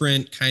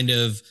different kind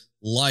of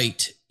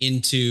light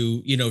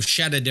into,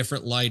 shed a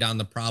different light on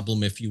the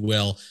problem, if you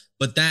will.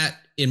 But that,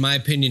 in my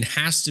opinion,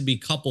 has to be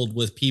coupled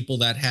with people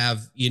that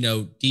have,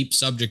 deep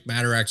subject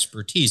matter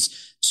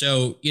expertise.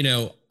 So,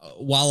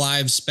 while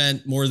I've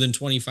spent more than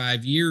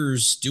 25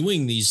 years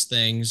doing these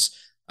things,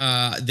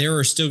 there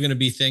are still going to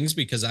be things,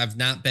 because I've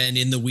not been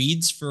in the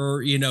weeds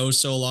for,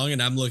 so long,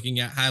 and I'm looking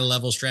at high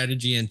level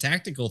strategy and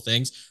tactical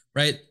things,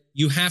 right?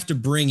 You have to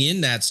bring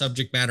in that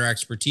subject matter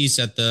expertise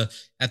at the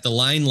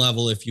line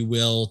level, if you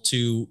will,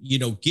 to,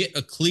 get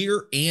a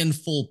clear and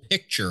full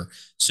picture.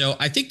 So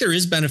I think there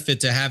is benefit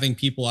to having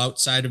people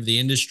outside of the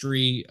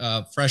industry,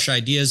 fresh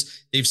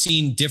ideas. They've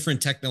seen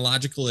different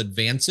technological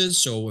advances.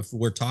 So if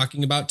we're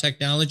talking about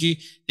technology,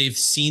 they've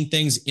seen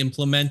things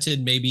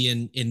implemented maybe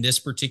in this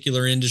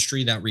particular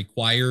industry that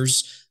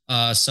requires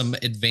some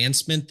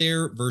advancement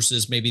there,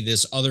 versus maybe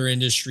this other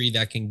industry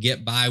that can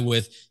get by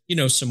with,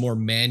 some more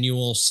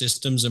manual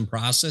systems and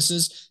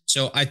processes.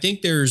 So I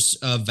think there's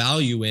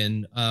value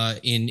in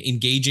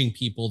engaging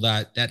people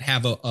that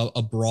have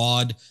a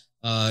broad,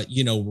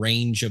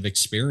 range of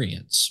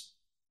experience.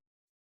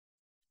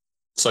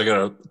 So I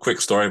got a quick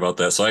story about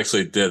that. So I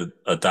actually did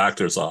a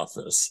doctor's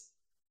office.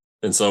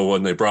 And so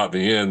when they brought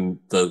me in,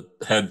 the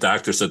head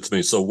doctor said to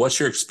me, "So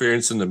what's your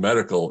experience in the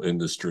medical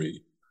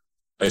industry?"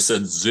 I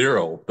said,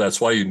 "0.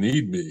 That's why you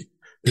need me."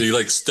 And he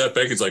like stepped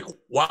back. He's like,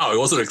 "Wow, I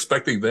wasn't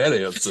expecting that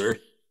answer."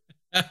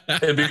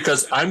 And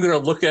because I'm going to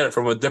look at it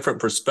from a different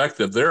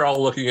perspective, they're all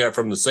looking at it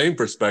from the same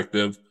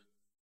perspective.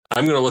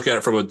 I'm going to look at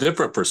it from a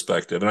different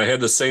perspective. And I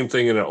had the same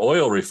thing in an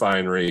oil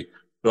refinery.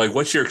 They're like,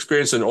 "What's your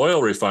experience in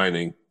oil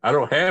refining?" I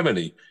don't have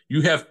any.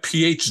 You have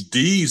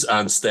PhDs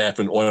on staff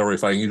in oil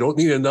refining. You don't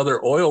need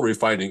another oil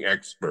refining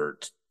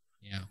expert.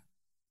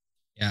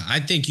 Yeah,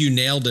 I think you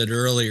nailed it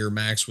earlier,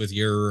 Max, with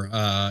your,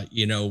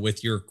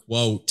 with your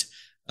quote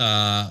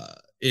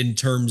in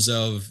terms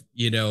of,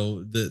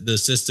 the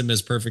system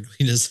is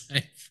perfectly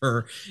designed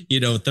for,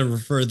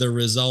 for the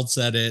results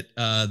that it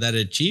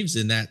achieves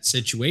in that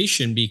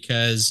situation.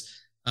 Because,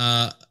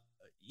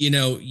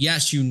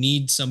 yes, you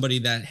need somebody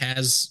that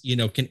has,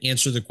 can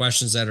answer the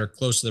questions that are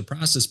close to the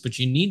process, but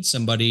you need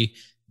somebody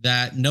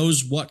that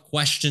knows what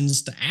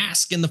questions to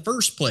ask in the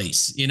first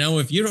place.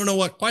 If you don't know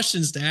what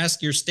questions to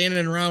ask, you're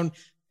standing around,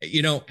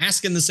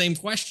 asking the same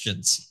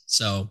questions.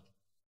 So.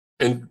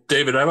 And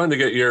David, I wanted to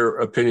get your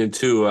opinion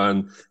too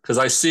on, because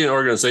I see in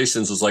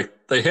organizations is like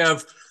they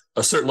have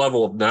a certain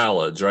level of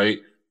knowledge, right?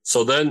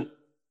 So then,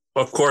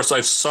 of course,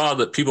 I saw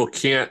that people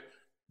can't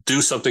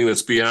do something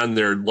that's beyond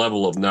their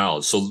level of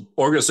knowledge. So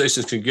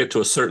organizations can get to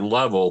a certain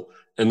level,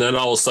 and then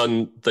all of a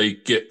sudden they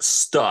get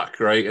stuck,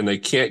 right? And they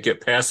can't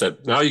get past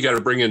that. Now you got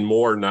to bring in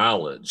more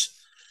knowledge.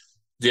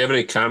 Do you have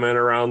any comment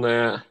around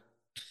that?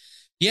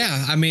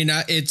 Yeah, I mean,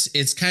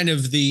 it's kind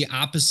of the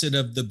opposite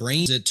of the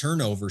brains at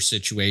turnover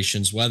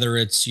situations, whether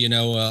it's,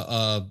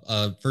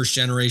 a first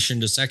generation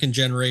to second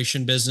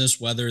generation business,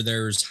 whether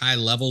there's high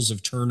levels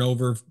of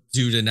turnover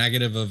due to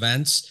negative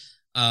events.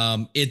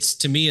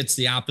 To me, it's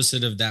the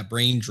opposite of that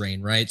brain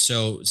drain, right?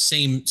 So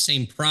same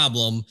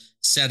problem,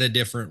 said a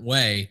different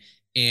way.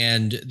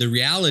 And the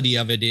reality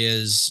of it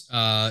is,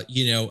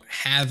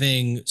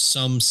 having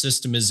some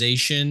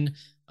systemization,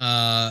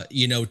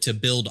 to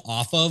build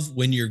off of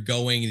when you're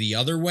going the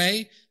other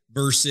way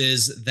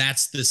versus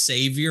that's the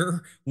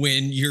savior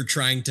when you're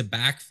trying to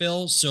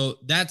backfill. So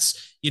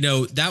that's,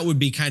 that would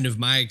be kind of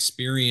my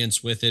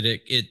experience with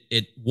it.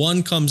 It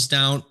one comes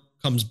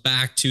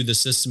back to the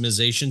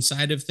systemization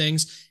side of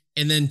things.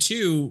 And then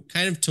two,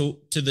 kind of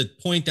to the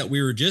point that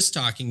we were just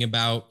talking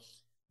about,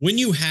 when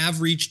you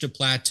have reached a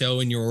plateau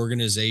in your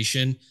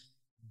organization,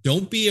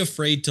 don't be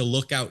afraid to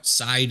look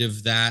outside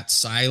of that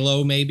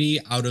silo, maybe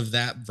out of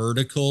that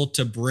vertical,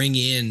 to bring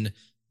in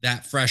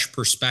that fresh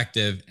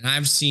perspective. And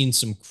I've seen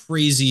some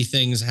crazy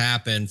things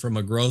happen from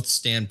a growth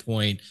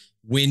standpoint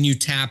when you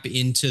tap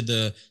into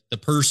the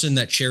person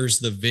that shares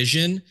the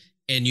vision,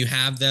 and you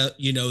have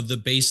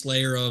the base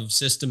layer of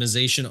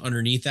systemization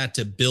underneath that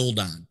to build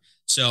on.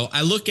 So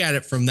I look at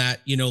it from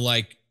that,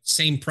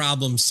 same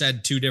problem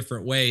said two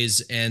different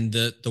ways. And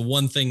the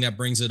one thing that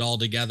brings it all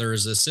together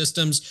is the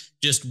systems.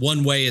 Just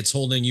one way it's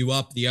holding you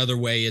up, the other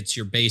way it's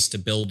your base to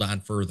build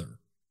on further.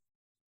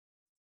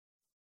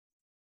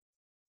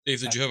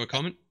 Dave, did you have a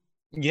comment?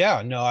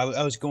 Yeah, no,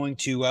 I was going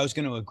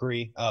to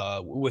agree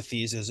with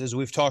these as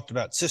we've talked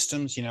about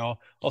systems.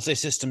 I'll say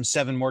systems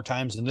 7 more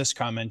times in this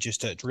comment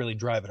just to really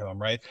drive it home,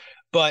 right?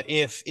 But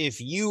if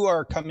you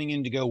are coming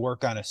in to go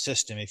work on a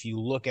system, if you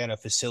look at a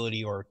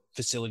facility or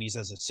facilities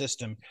as a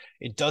system,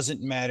 it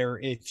doesn't matter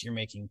if you're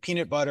making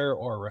peanut butter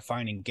or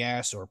refining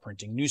gas or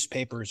printing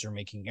newspapers or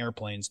making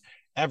airplanes.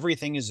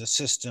 Everything is a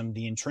system.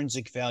 The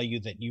intrinsic value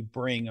that you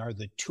bring are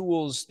the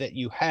tools that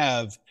you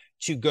have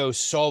to go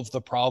solve the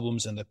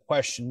problems and the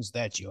questions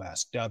that you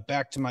asked.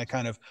 Back to my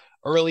kind of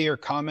earlier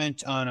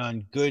comment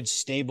on good,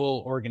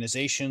 stable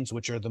organizations,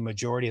 which are the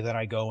majority that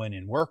I go in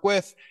and work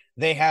with,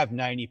 they have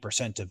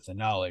 90% of the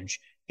knowledge.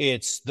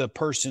 It's the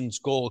person's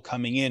goal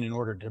coming in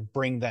order to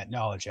bring that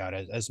knowledge out.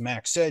 As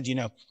Max said,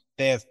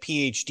 they have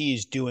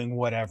PhDs doing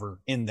whatever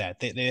in that.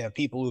 They have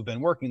people who've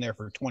been working there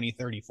for 20,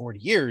 30, 40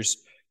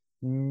 years.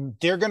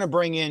 They're going to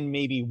bring in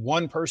maybe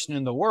one person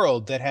in the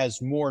world that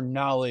has more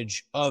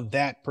knowledge of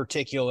that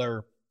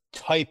particular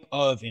type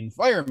of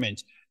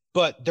environment,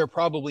 but they're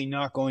probably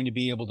not going to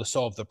be able to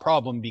solve the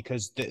problem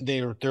because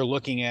they're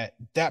looking at,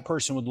 that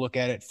person would look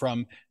at it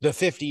from the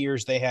 50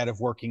 years they had of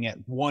working at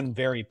one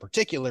very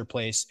particular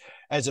place,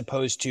 as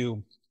opposed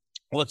to,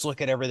 let's look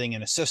at everything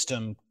in a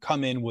system,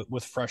 come in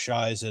with fresh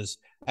eyes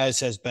as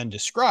has been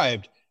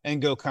described,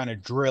 and go kind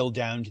of drill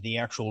down to the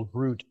actual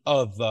root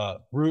of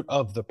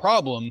the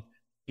problem.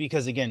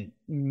 Because again,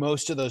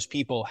 most of those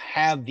people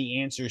have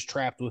the answers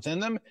trapped within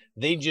them.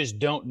 They just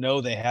don't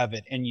know they have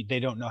it, and they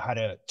don't know how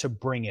to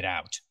bring it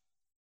out.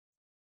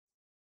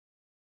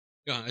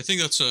 Yeah, I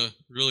think that's a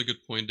really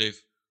good point, Dave.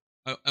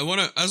 I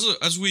want to,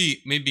 as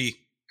we maybe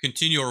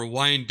continue or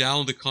wind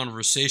down the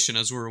conversation,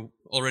 as we're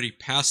already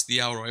past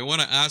the hour, I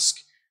want to ask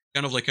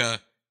kind of like a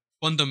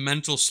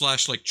fundamental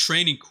 / like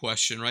training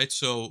question, right?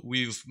 So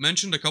we've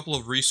mentioned a couple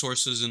of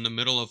resources in the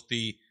middle of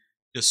the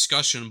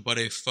discussion, but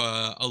if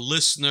a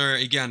listener,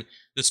 again,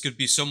 this could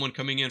be someone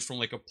coming in from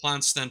like a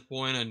plant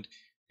standpoint, and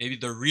maybe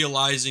they're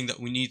realizing that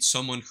we need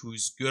someone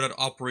who's good at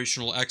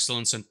operational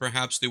excellence, and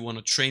perhaps they want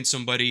to train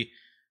somebody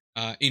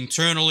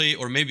internally,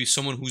 or maybe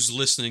someone who's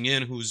listening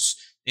in who's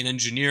in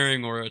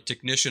engineering or a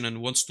technician and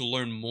wants to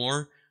learn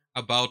more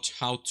about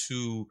how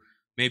to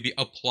maybe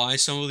apply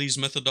some of these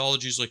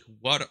methodologies. Like,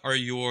 what are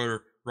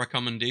your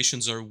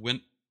recommendations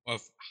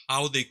of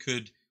how they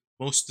could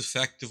most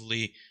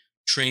effectively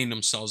train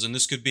themselves? And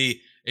this could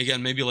be,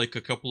 again, maybe like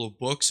a couple of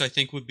books I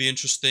think would be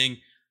interesting.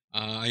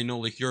 I know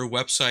like your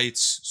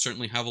websites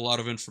certainly have a lot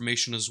of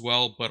information as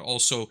well, but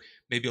also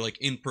maybe like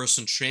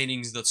in-person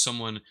trainings that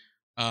someone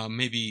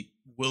maybe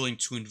willing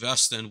to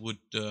invest in would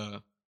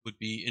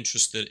be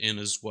interested in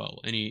as well.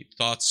 Any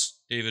thoughts,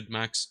 David,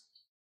 Max?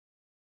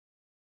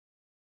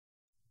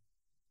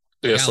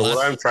 Yeah, so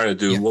what I'm trying to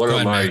do, one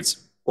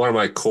of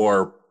my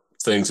core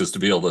things is to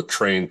be able to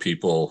train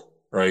people,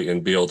 right,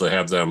 and be able to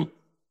have them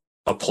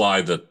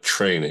apply the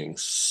training.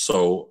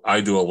 So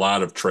I do a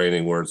lot of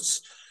training where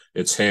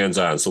it's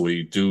hands-on. So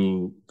we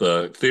do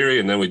the theory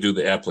and then we do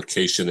the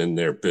application in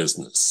their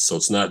business. So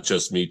it's not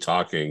just me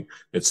talking,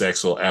 it's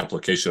actual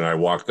application. I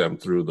walk them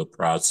through the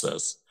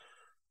process.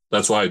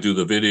 That's why I do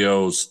the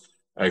videos.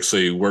 I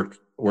actually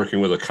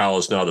working with a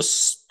college now to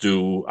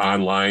do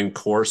online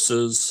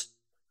courses.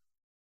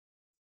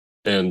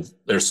 And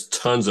there's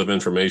tons of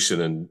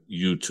information in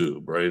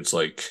YouTube, right? It's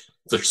like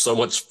there's so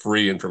much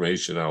free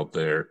information out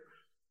there.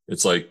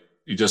 It's like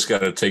you just got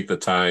to take the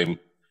time,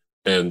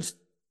 and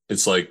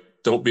it's like,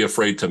 don't be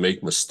afraid to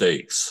make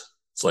mistakes.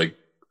 It's like,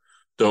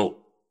 don't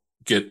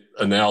get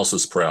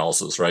analysis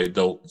paralysis, right?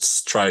 Don't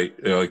try,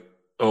 like,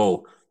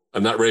 oh,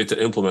 I'm not ready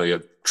to implement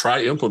it.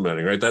 Try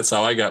implementing, right? That's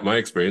how I got my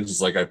experience.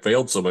 It's like I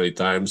failed so many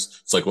times.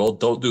 It's like, well,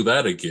 don't do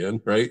that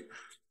again, right?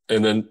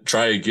 And then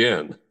try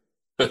again.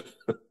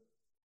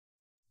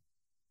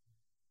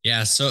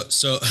 Yeah,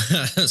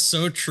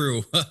 so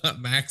true,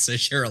 Max. I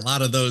share a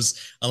lot of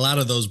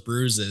those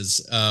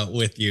bruises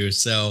with you.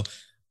 So,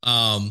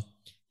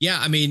 yeah,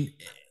 I mean,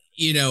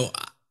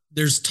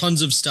 there's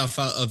tons of stuff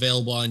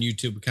available on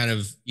YouTube, kind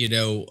of,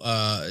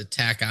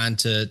 tack on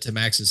to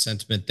Max's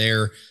sentiment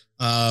there.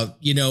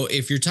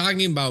 If you're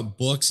talking about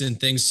books and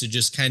things to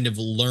just kind of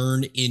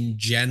learn in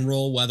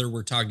general, whether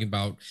we're talking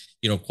about,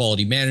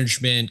 quality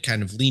management,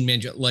 kind of lean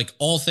management, like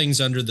all things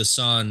under the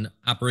sun,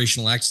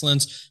 operational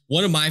excellence.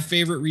 One of my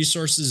favorite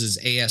resources is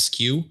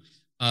ASQ.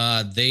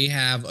 They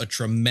have a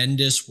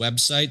tremendous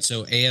website.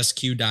 So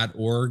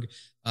asq.org.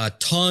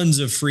 Tons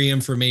of free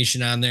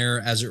information on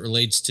there as it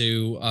relates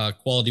to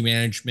quality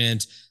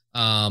management.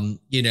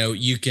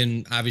 You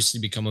can obviously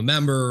become a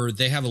member.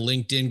 They have a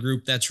LinkedIn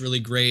group that's really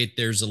great.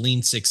 There's a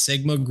Lean Six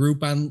Sigma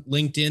group on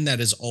LinkedIn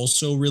that is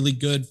also really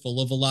good, full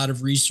of a lot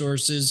of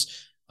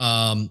resources.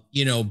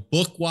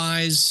 Book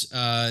wise,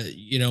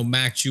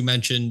 Max, you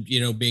mentioned,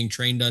 being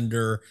trained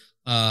under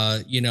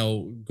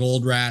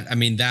Goldratt. I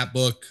mean, that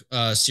book,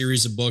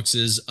 series of books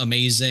is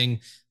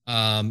amazing.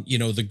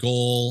 The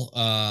Goal,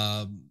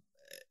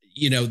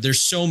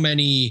 there's so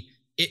many.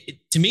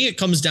 To me, it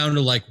comes down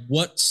to like,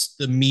 what's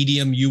the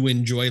medium you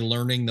enjoy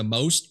learning the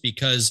most?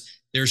 Because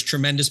there's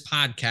tremendous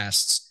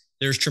podcasts,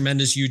 there's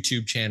tremendous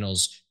YouTube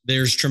channels,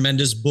 there's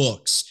tremendous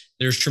books,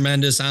 there's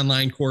tremendous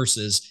online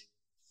courses.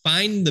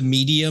 Find the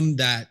medium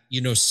that,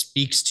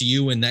 speaks to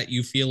you and that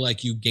you feel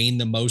like you gain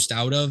the most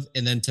out of.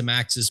 And then to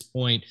Max's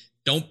point,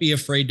 don't be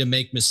afraid to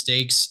make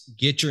mistakes,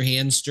 get your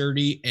hands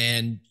dirty,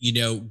 and,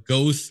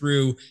 go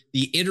through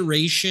the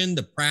iteration.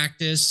 The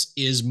practice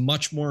is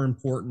much more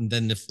important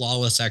than the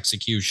flawless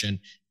execution.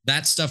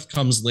 That stuff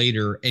comes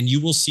later, and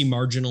you will see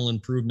marginal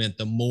improvement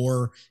the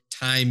more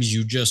times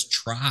you just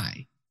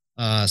try.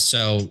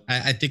 So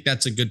I think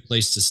that's a good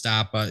place to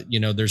stop.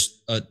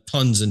 There's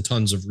tons and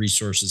tons of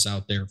resources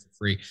out there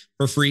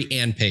for free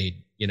and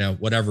paid,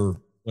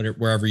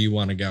 wherever you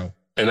want to go.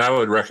 And I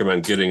would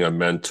recommend getting a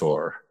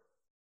mentor.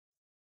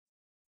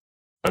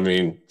 I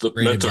mean, the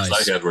Great mentors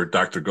advice. I had were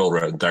Dr.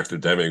 Goldratt and Dr.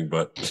 Deming,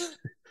 but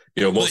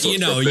most of the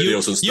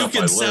videos and stuff you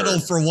can settle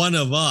for one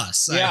of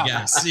us, I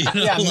guess.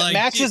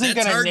 Max isn't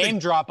going to name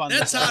drop on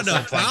that's this. That's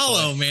hard to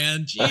follow,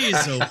 man.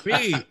 Jeez, OP.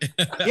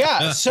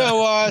 Yeah.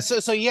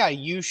 So yeah,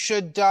 you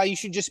should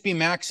just be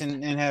Max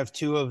and have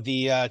two of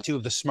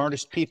the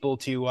smartest people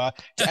to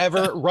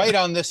ever write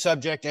on this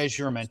subject as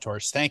your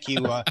mentors. Thank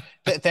you.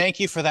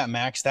 Thank you for that,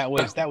 Max. That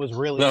was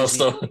really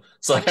easy.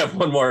 So I have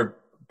one more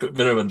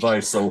bit of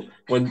advice. So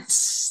when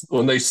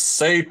they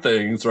say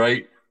things,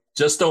 right,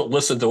 just don't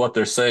listen to what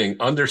they're saying.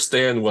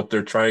 Understand what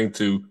they're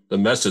the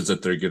message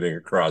that they're getting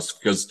across,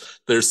 because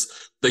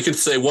they can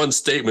say one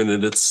statement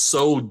and it's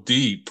so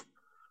deep,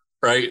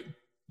 right,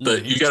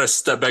 that you got to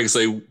step back and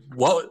say,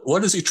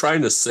 what is he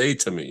trying to say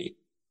to me?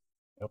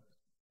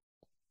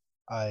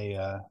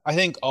 I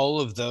think all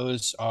of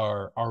those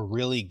are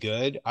really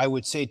good. I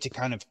would say, to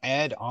kind of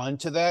add on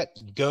to that,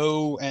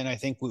 and I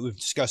think we've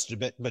discussed it a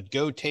bit, but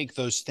go take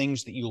those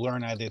things that you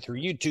learn either through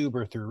YouTube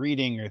or through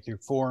reading or through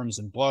forums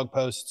and blog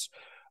posts,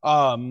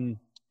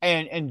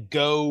 and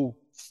go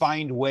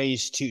find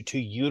ways to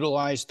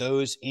utilize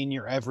those in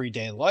your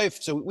everyday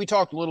life. So we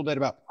talked a little bit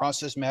about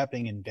process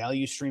mapping and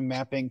value stream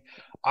mapping.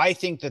 I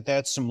think that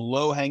that's some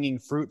low-hanging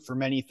fruit for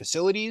many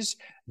facilities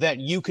that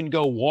you can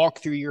go walk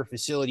through your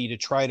facility to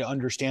try to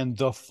understand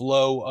the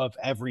flow of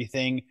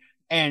everything.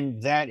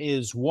 And that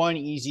is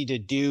easy to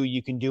do.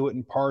 You can do it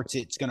in parts.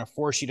 It's going to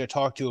force you to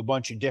talk to a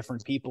bunch of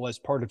different people as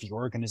part of your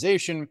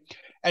organization.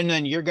 And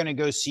then you're going to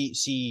go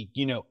see,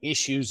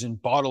 issues and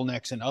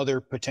bottlenecks and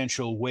other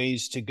potential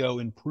ways to go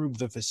improve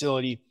the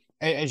facility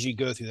as you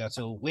go through that.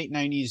 So late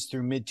 90s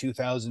through mid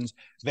 2000s,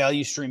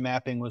 value stream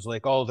mapping was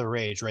like all the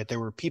rage, right?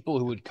 There were people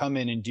who would come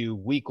in and do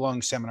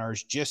week-long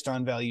seminars just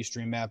on value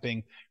stream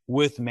mapping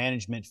with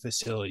management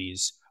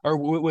facilities, or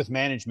with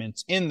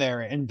managements in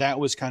there. And that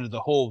was kind of the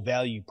whole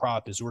value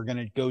prop, is we're going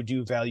to go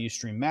do value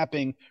stream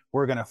mapping.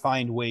 We're going to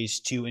find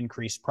ways to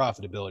increase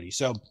profitability.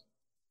 So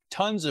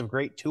tons of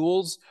great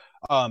tools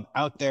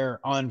out there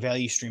on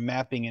value stream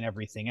mapping and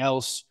everything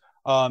else.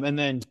 And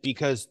then,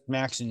 because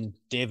Max and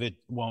David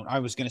won't, I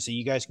was going to say,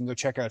 you guys can go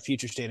check out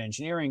Future State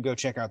Engineering, go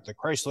check out the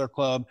Chrysler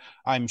Club.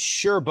 I'm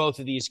sure both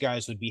of these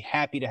guys would be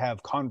happy to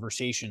have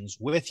conversations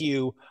with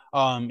you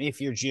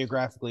if you're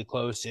geographically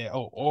close,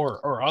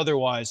 or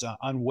otherwise,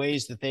 on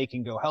ways that they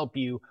can go help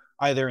you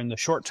either in the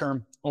short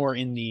term or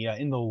in the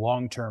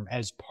long term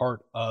as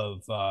part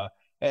of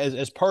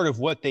as part of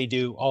what they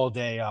do all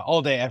day,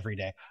 every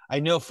day. I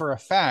know for a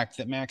fact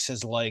that Max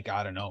has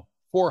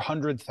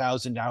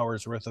 400,000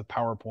 hours worth of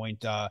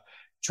PowerPoint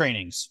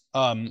trainings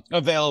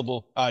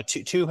available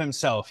to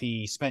himself.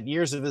 He spent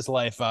years of his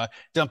life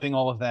dumping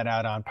all of that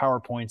out on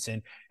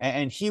PowerPoints,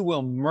 and he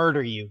will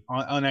murder you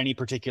on any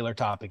particular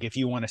topic if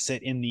you want to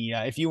sit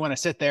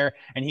there,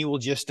 and he will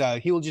just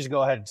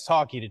go ahead and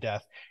talk you to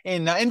death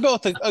in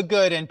both a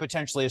good and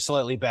potentially a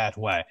slightly bad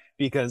way,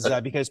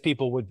 because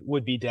people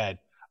would be dead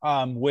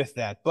with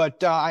that.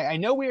 But I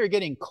know we are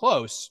getting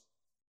close.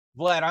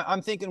 Vlad,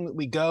 I'm thinking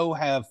we go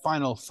have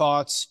final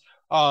thoughts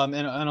and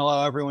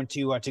allow everyone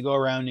to go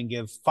around and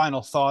give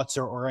final thoughts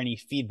or any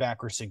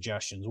feedback or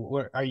suggestions.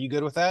 Are you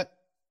good with that?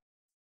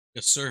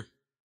 Yes, sir.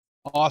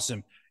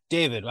 Awesome.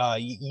 David,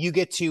 you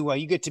get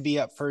to be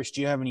up first.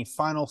 Do you have any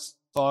final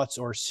thoughts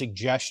or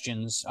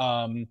suggestions?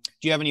 Do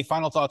you have any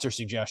final thoughts or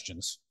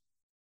suggestions?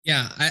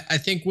 Yeah, I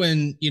think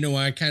when,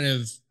 I kind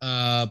of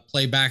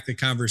play back the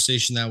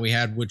conversation that we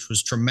had, which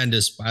was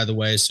tremendous, by the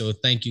way. So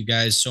thank you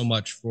guys so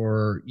much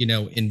for,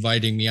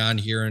 inviting me on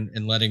here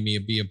and letting me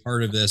be a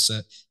part of this.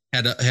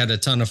 Had a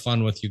ton of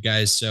fun with you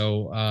guys.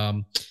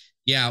 So,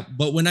 yeah,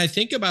 but when I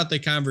think about the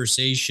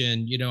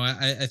conversation,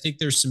 I think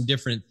there's some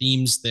different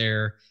themes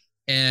there.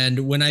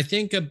 And when I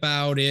think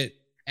about it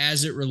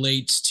as it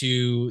relates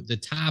to the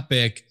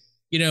topic,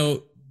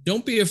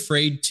 don't be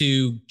afraid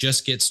to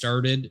just get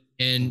started,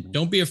 and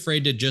don't be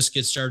afraid to just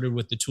get started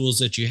with the tools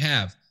that you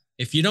have.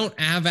 If you don't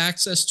have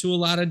access to a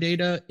lot of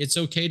data, it's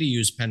okay to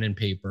use pen and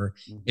paper.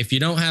 If you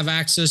don't have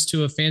access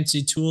to a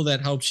fancy tool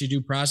that helps you do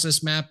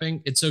process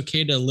mapping, it's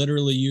okay to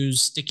literally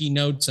use sticky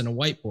notes and a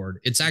whiteboard.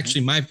 It's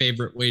actually my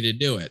favorite way to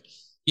do it.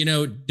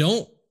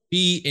 Don't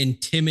be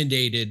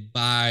intimidated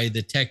by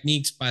the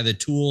techniques, by the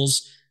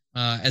tools.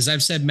 As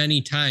I've said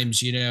many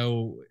times,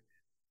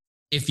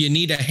 if you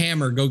need a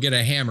hammer, go get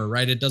a hammer,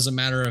 right? It doesn't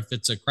matter if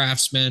it's a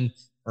Craftsman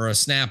or a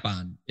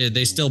Snap-on.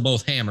 They still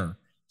both hammer.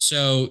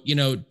 So,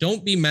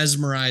 don't be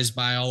mesmerized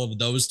by all of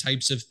those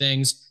types of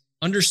things.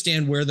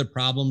 Understand where the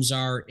problems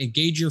are.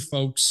 Engage your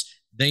folks.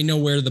 They know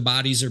where the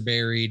bodies are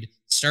buried.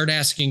 Start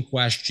asking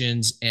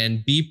questions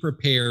and be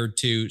prepared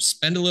to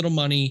spend a little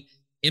money,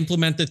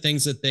 implement the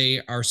things that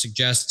they are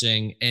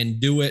suggesting,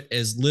 and do it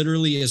as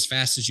literally as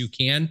fast as you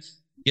can.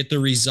 Get the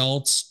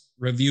results,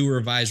 review,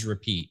 revise,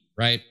 repeat,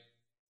 right?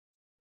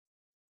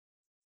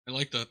 I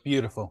like that.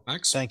 Beautiful.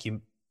 Max? Thank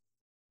you.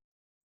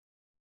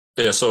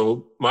 Yeah.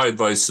 So my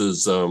advice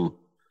is,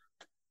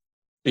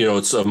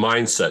 it's a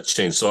mindset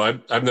change. So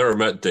I've never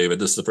met David.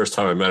 This is the first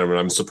time I met him, and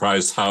I'm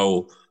surprised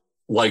how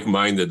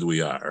like-minded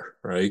we are.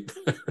 Right.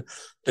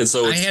 And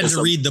so I had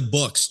to read the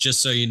books,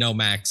 just so you know,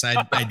 Max.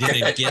 I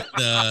didn't get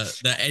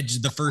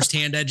the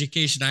firsthand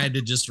education. I had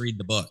to just read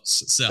the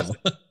books. So.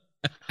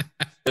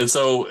 And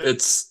so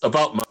it's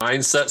about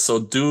mindset. So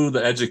do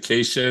the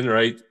education,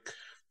 right?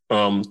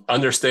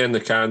 Understand the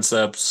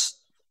concepts.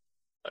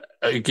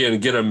 Again,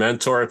 get a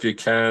mentor if you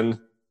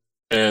can,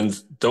 and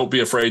don't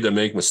be afraid to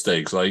make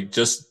mistakes. Like,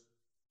 just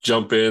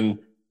jump in.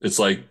 It's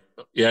like,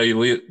 yeah,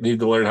 you need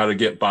to learn how to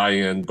get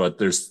buy-in, but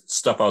there's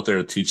stuff out there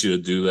to teach you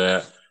to do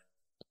that.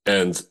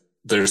 And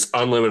there's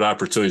unlimited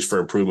opportunities for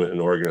improvement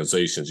in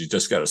organizations. You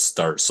just got to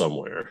start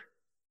somewhere.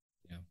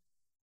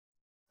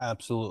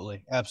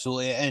 Absolutely.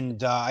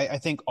 And I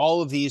think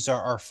all of these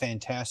are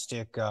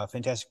fantastic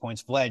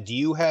points. Vlad, do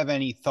you have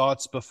any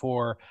thoughts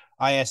before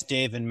I ask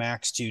Dave and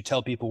Max to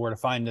tell people where to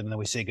find them and then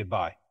we say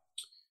goodbye?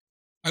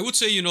 I would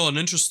say, an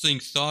interesting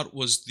thought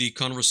was the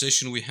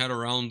conversation we had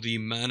around the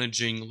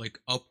managing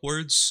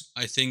upwards.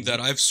 I think that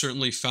I've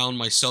certainly found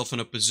myself in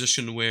a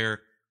position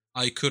where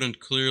I couldn't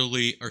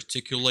clearly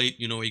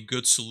articulate, a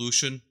good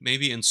solution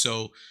maybe. And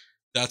so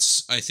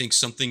that's, I think,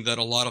 something that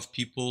a lot of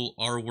people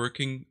are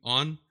working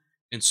on.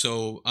 And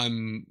so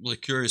I'm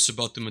curious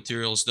about the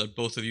materials that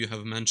both of you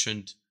have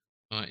mentioned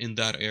in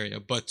that area.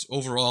 But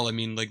overall, I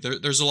mean,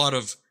 there's a lot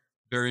of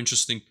very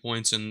interesting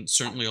points and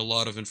certainly a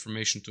lot of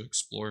information to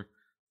explore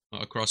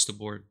across the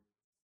board.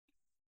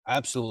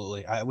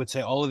 Absolutely. I would say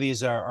all of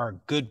these are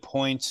good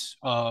points.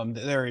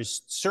 There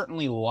is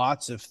certainly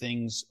lots of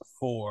things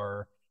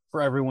for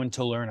everyone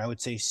to learn. I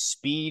would say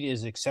speed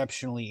is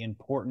exceptionally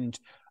important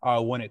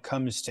when it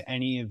comes to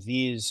any of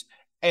these.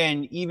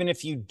 And even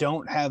if you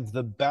don't have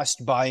the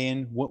best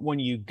buy-in when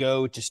you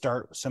go to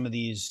start some of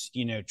these,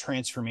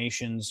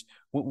 transformations,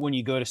 when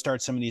you go to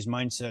start some of these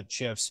mindset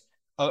shifts,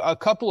 a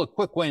couple of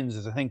quick wins,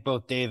 as I think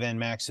both Dave and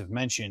Max have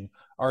mentioned,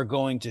 are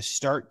going to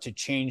start to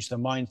change the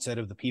mindset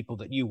of the people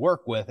that you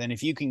work with. And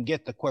if you can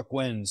get the quick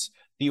wins,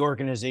 the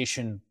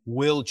organization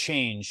will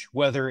change,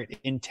 whether it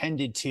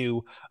intended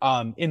to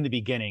in the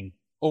beginning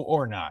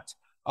or not.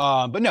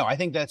 But no, I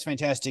think that's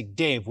fantastic.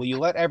 Dave, will you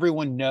let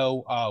everyone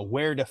know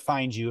where to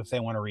find you if they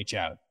want to reach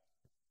out?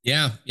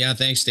 Yeah.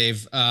 Thanks,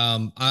 Dave.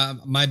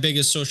 My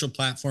biggest social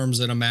platforms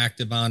that I'm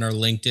active on are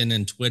LinkedIn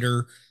and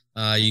Twitter.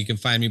 You can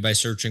find me by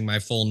searching my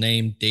full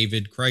name,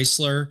 David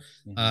Chrysler,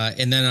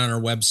 and then on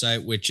our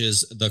website, which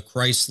is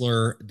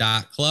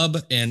thechrysler.club.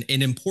 And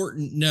an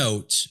important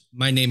note,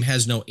 my name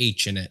has no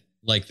H in it,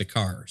 like the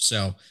car.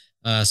 So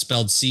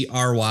spelled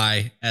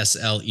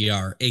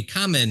Crysler, a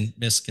common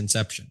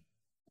misconception.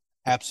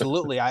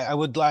 Absolutely. I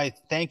would like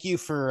thank you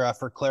for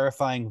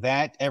clarifying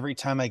that. Every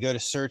time I go to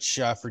search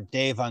for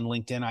Dave on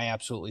LinkedIn, I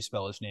absolutely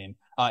spell his name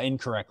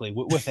incorrectly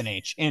with an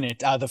H in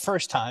it the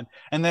first time.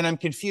 And then I'm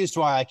confused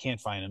why I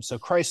can't find him. So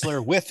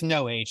Chrysler with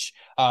no H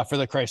for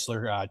the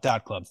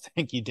Chrysler.club.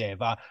 Thank you,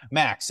 Dave.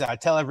 Max,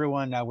 tell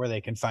everyone where they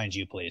can find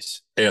you,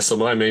 please. Yeah, so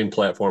my main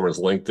platform is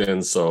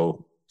LinkedIn.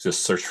 So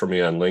just search for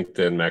me on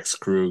LinkedIn, Max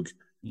Krug.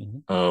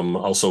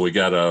 Also, we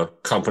got a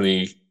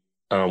company,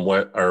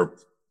 our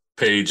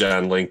page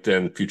on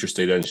LinkedIn, Future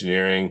State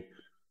Engineering.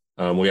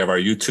 We have our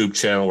YouTube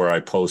channel where I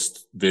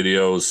post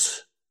videos,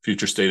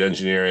 Future State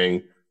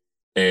Engineering,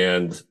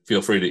 and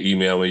feel free to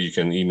email me. You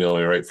can email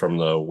me right from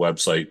the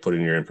website, put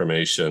in your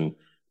information.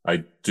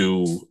 I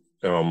do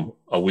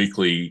a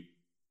weekly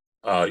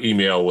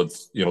email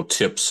with,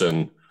 tips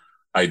and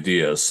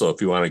ideas. So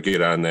if you want to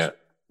get on that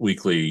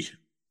weekly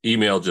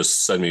email,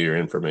 just send me your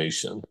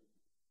information.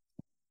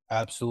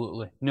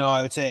 Absolutely. No,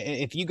 I would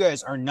say if you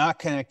guys are not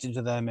connected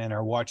to them and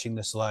are watching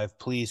this live,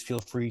 please feel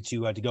free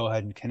to go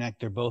ahead and connect.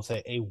 They're both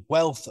a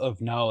wealth of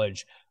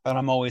knowledge, and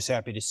I'm always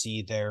happy to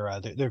see their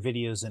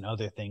videos and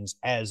other things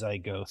as I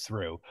go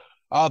through.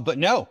 But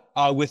no,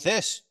 with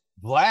this,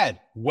 Vlad,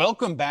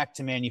 welcome back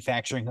to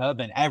Manufacturing Hub,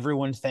 and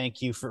everyone,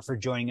 thank you for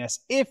joining us.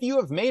 If you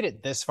have made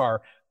it this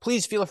far,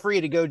 please feel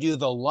free to go do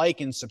the like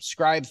and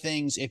subscribe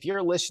things. If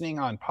you're listening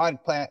on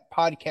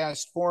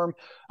podcast form,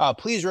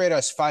 please rate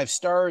us 5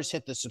 stars,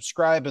 hit the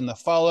subscribe and the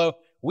follow.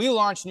 We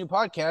launch new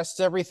podcasts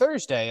every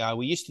Thursday.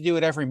 We used to do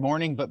it every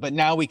morning, but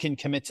now we can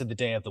commit to the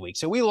day of the week.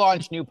 So we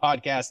launch new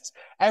podcasts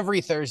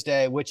every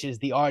Thursday, which is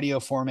the audio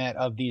format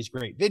of these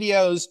great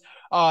videos.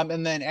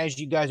 And then as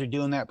you guys are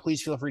doing that,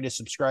 please feel free to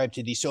subscribe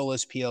to the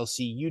Solus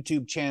PLC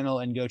YouTube channel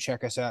and go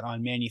check us out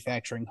on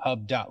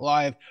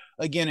manufacturinghub.live.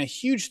 Again, a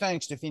huge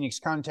thanks to Phoenix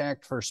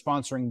Contact for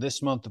sponsoring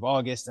this month of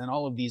August and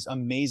all of these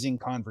amazing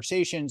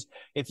conversations.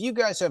 If you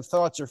guys have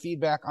thoughts or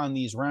feedback on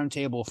these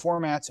roundtable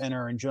formats and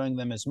are enjoying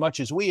them as much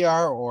as we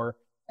are, or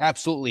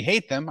absolutely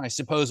hate them, I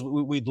suppose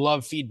we'd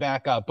love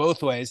feedback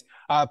both ways.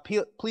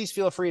 Please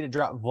feel free to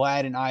drop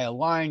Vlad and I a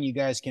line. You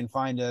guys can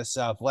find us,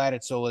 Vlad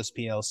at Solus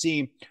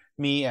PLC,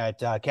 me at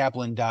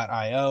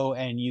Kaplan.io,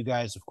 and you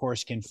guys, of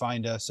course, can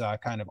find us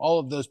kind of all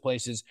of those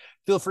places.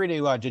 Feel free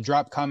to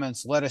drop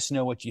comments, let us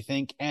know what you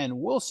think, and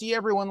we'll see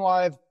everyone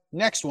live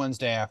next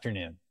Wednesday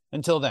afternoon.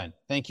 Until then,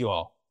 thank you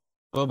all.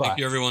 Bye-bye. Thank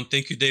you, everyone.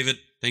 Thank you, David.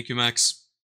 Thank you, Max.